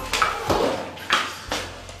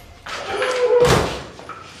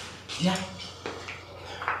 Yeah.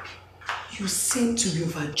 You seem to be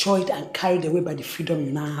overjoyed and carried away by the freedom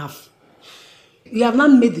you now have. You have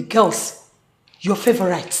not made the girls your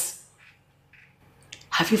favorites.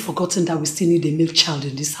 Have you forgotten that we still need a male child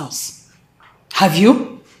in this house? Have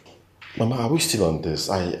you? Mama, are we still on this?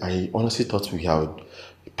 I honestly thought we had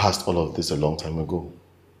passed all of this a long time ago.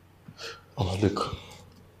 Mama, look.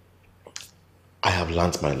 I have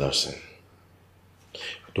learned my lesson.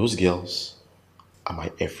 Those girls are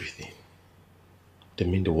my everything. They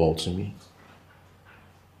mean the world to me.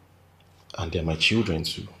 And they're my children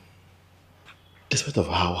too. Despite of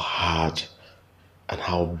how hard and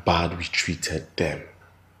how bad we treated them,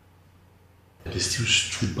 they still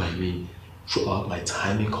stood by me throughout my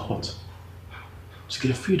time in court to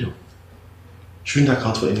get freedom. Shouldn't that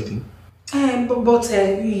count for anything? But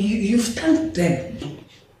you've thanked them.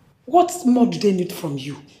 What more do they need from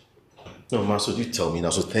you? No, Ma, so you tell me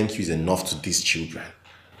now, so thank you is enough to these children.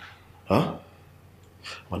 Huh?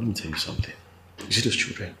 Well, let me tell you something. You see those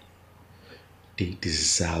children? They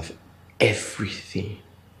deserve everything.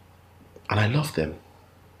 And I love them.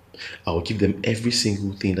 I will give them every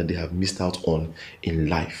single thing that they have missed out on in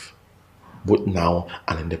life, both now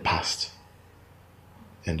and in the past.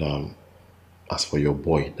 And as for your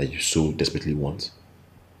boy that you so desperately want,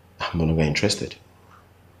 I'm no longer interested.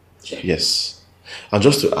 Yes. And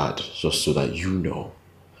just to add, just so that you know,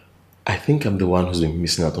 I think I'm the one who's been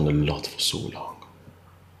missing out on a lot for so long.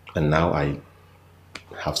 And now I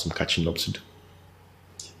have some catching up to do.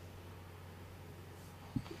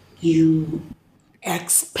 You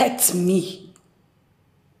expect me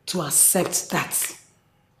to accept that?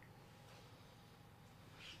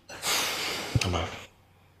 Mama,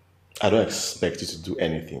 I don't expect you to do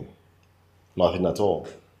anything. Nothing at all.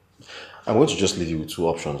 I'm going to just leave you with two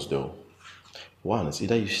options though. One is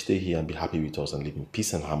either you stay here and be happy with us and live in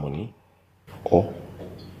peace and harmony, or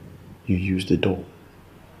you use the door.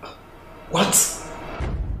 What?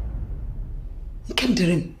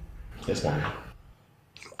 Nkem, Yes, Mommy.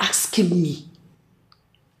 You're asking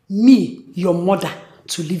me, your mother,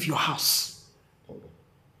 to leave your house?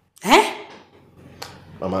 Eh?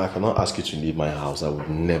 Mama, I cannot ask you to leave my house. I would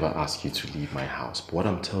never ask you to leave my house. But what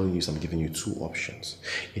I'm telling you is I'm giving you two options.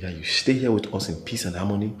 Either you stay here with us in peace and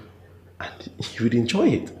harmony and you would enjoy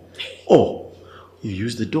it, or you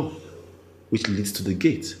use the door, which leads to the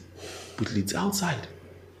gate, which leads outside.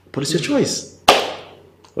 But it's your choice.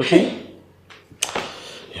 Okay?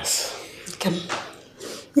 Yes.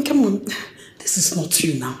 Nkem, this is not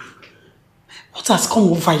you now. What has come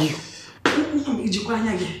over you?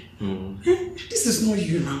 This is not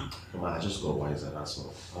you now. Mama, I just got wiser, that's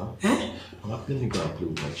all. Huh? Mama, let me go and play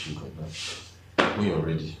with my children now. When you're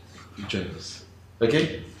ready, you join us.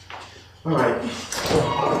 Okay? Alright.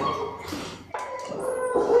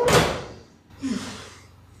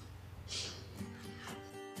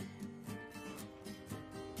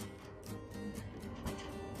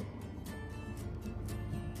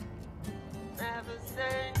 Never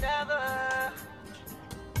say never.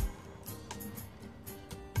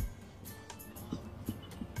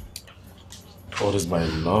 What is my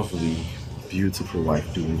lovely, beautiful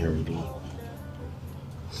wife doing here with me?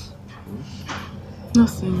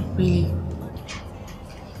 Nothing, really.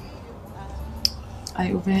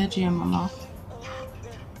 I overheard you and Mama.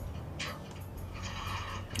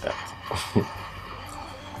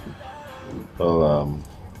 Well,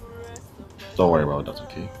 don't worry about that,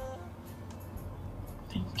 okay?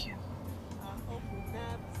 Thank you.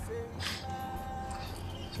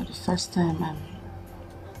 For the first time,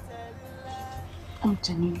 I'm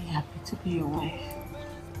genuinely happy to be your wife.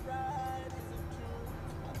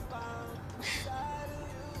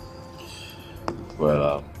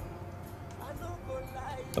 Well,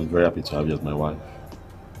 I'm very happy to have you as my wife.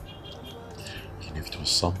 And if it was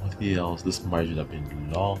somebody else, this marriage would have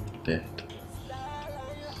been long dead.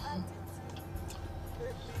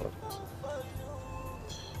 But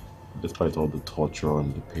despite all the torture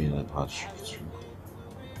and the pain I've had through,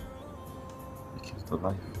 I keep it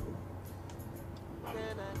alive.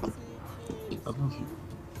 I love you.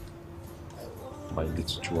 My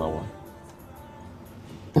little chihuahua.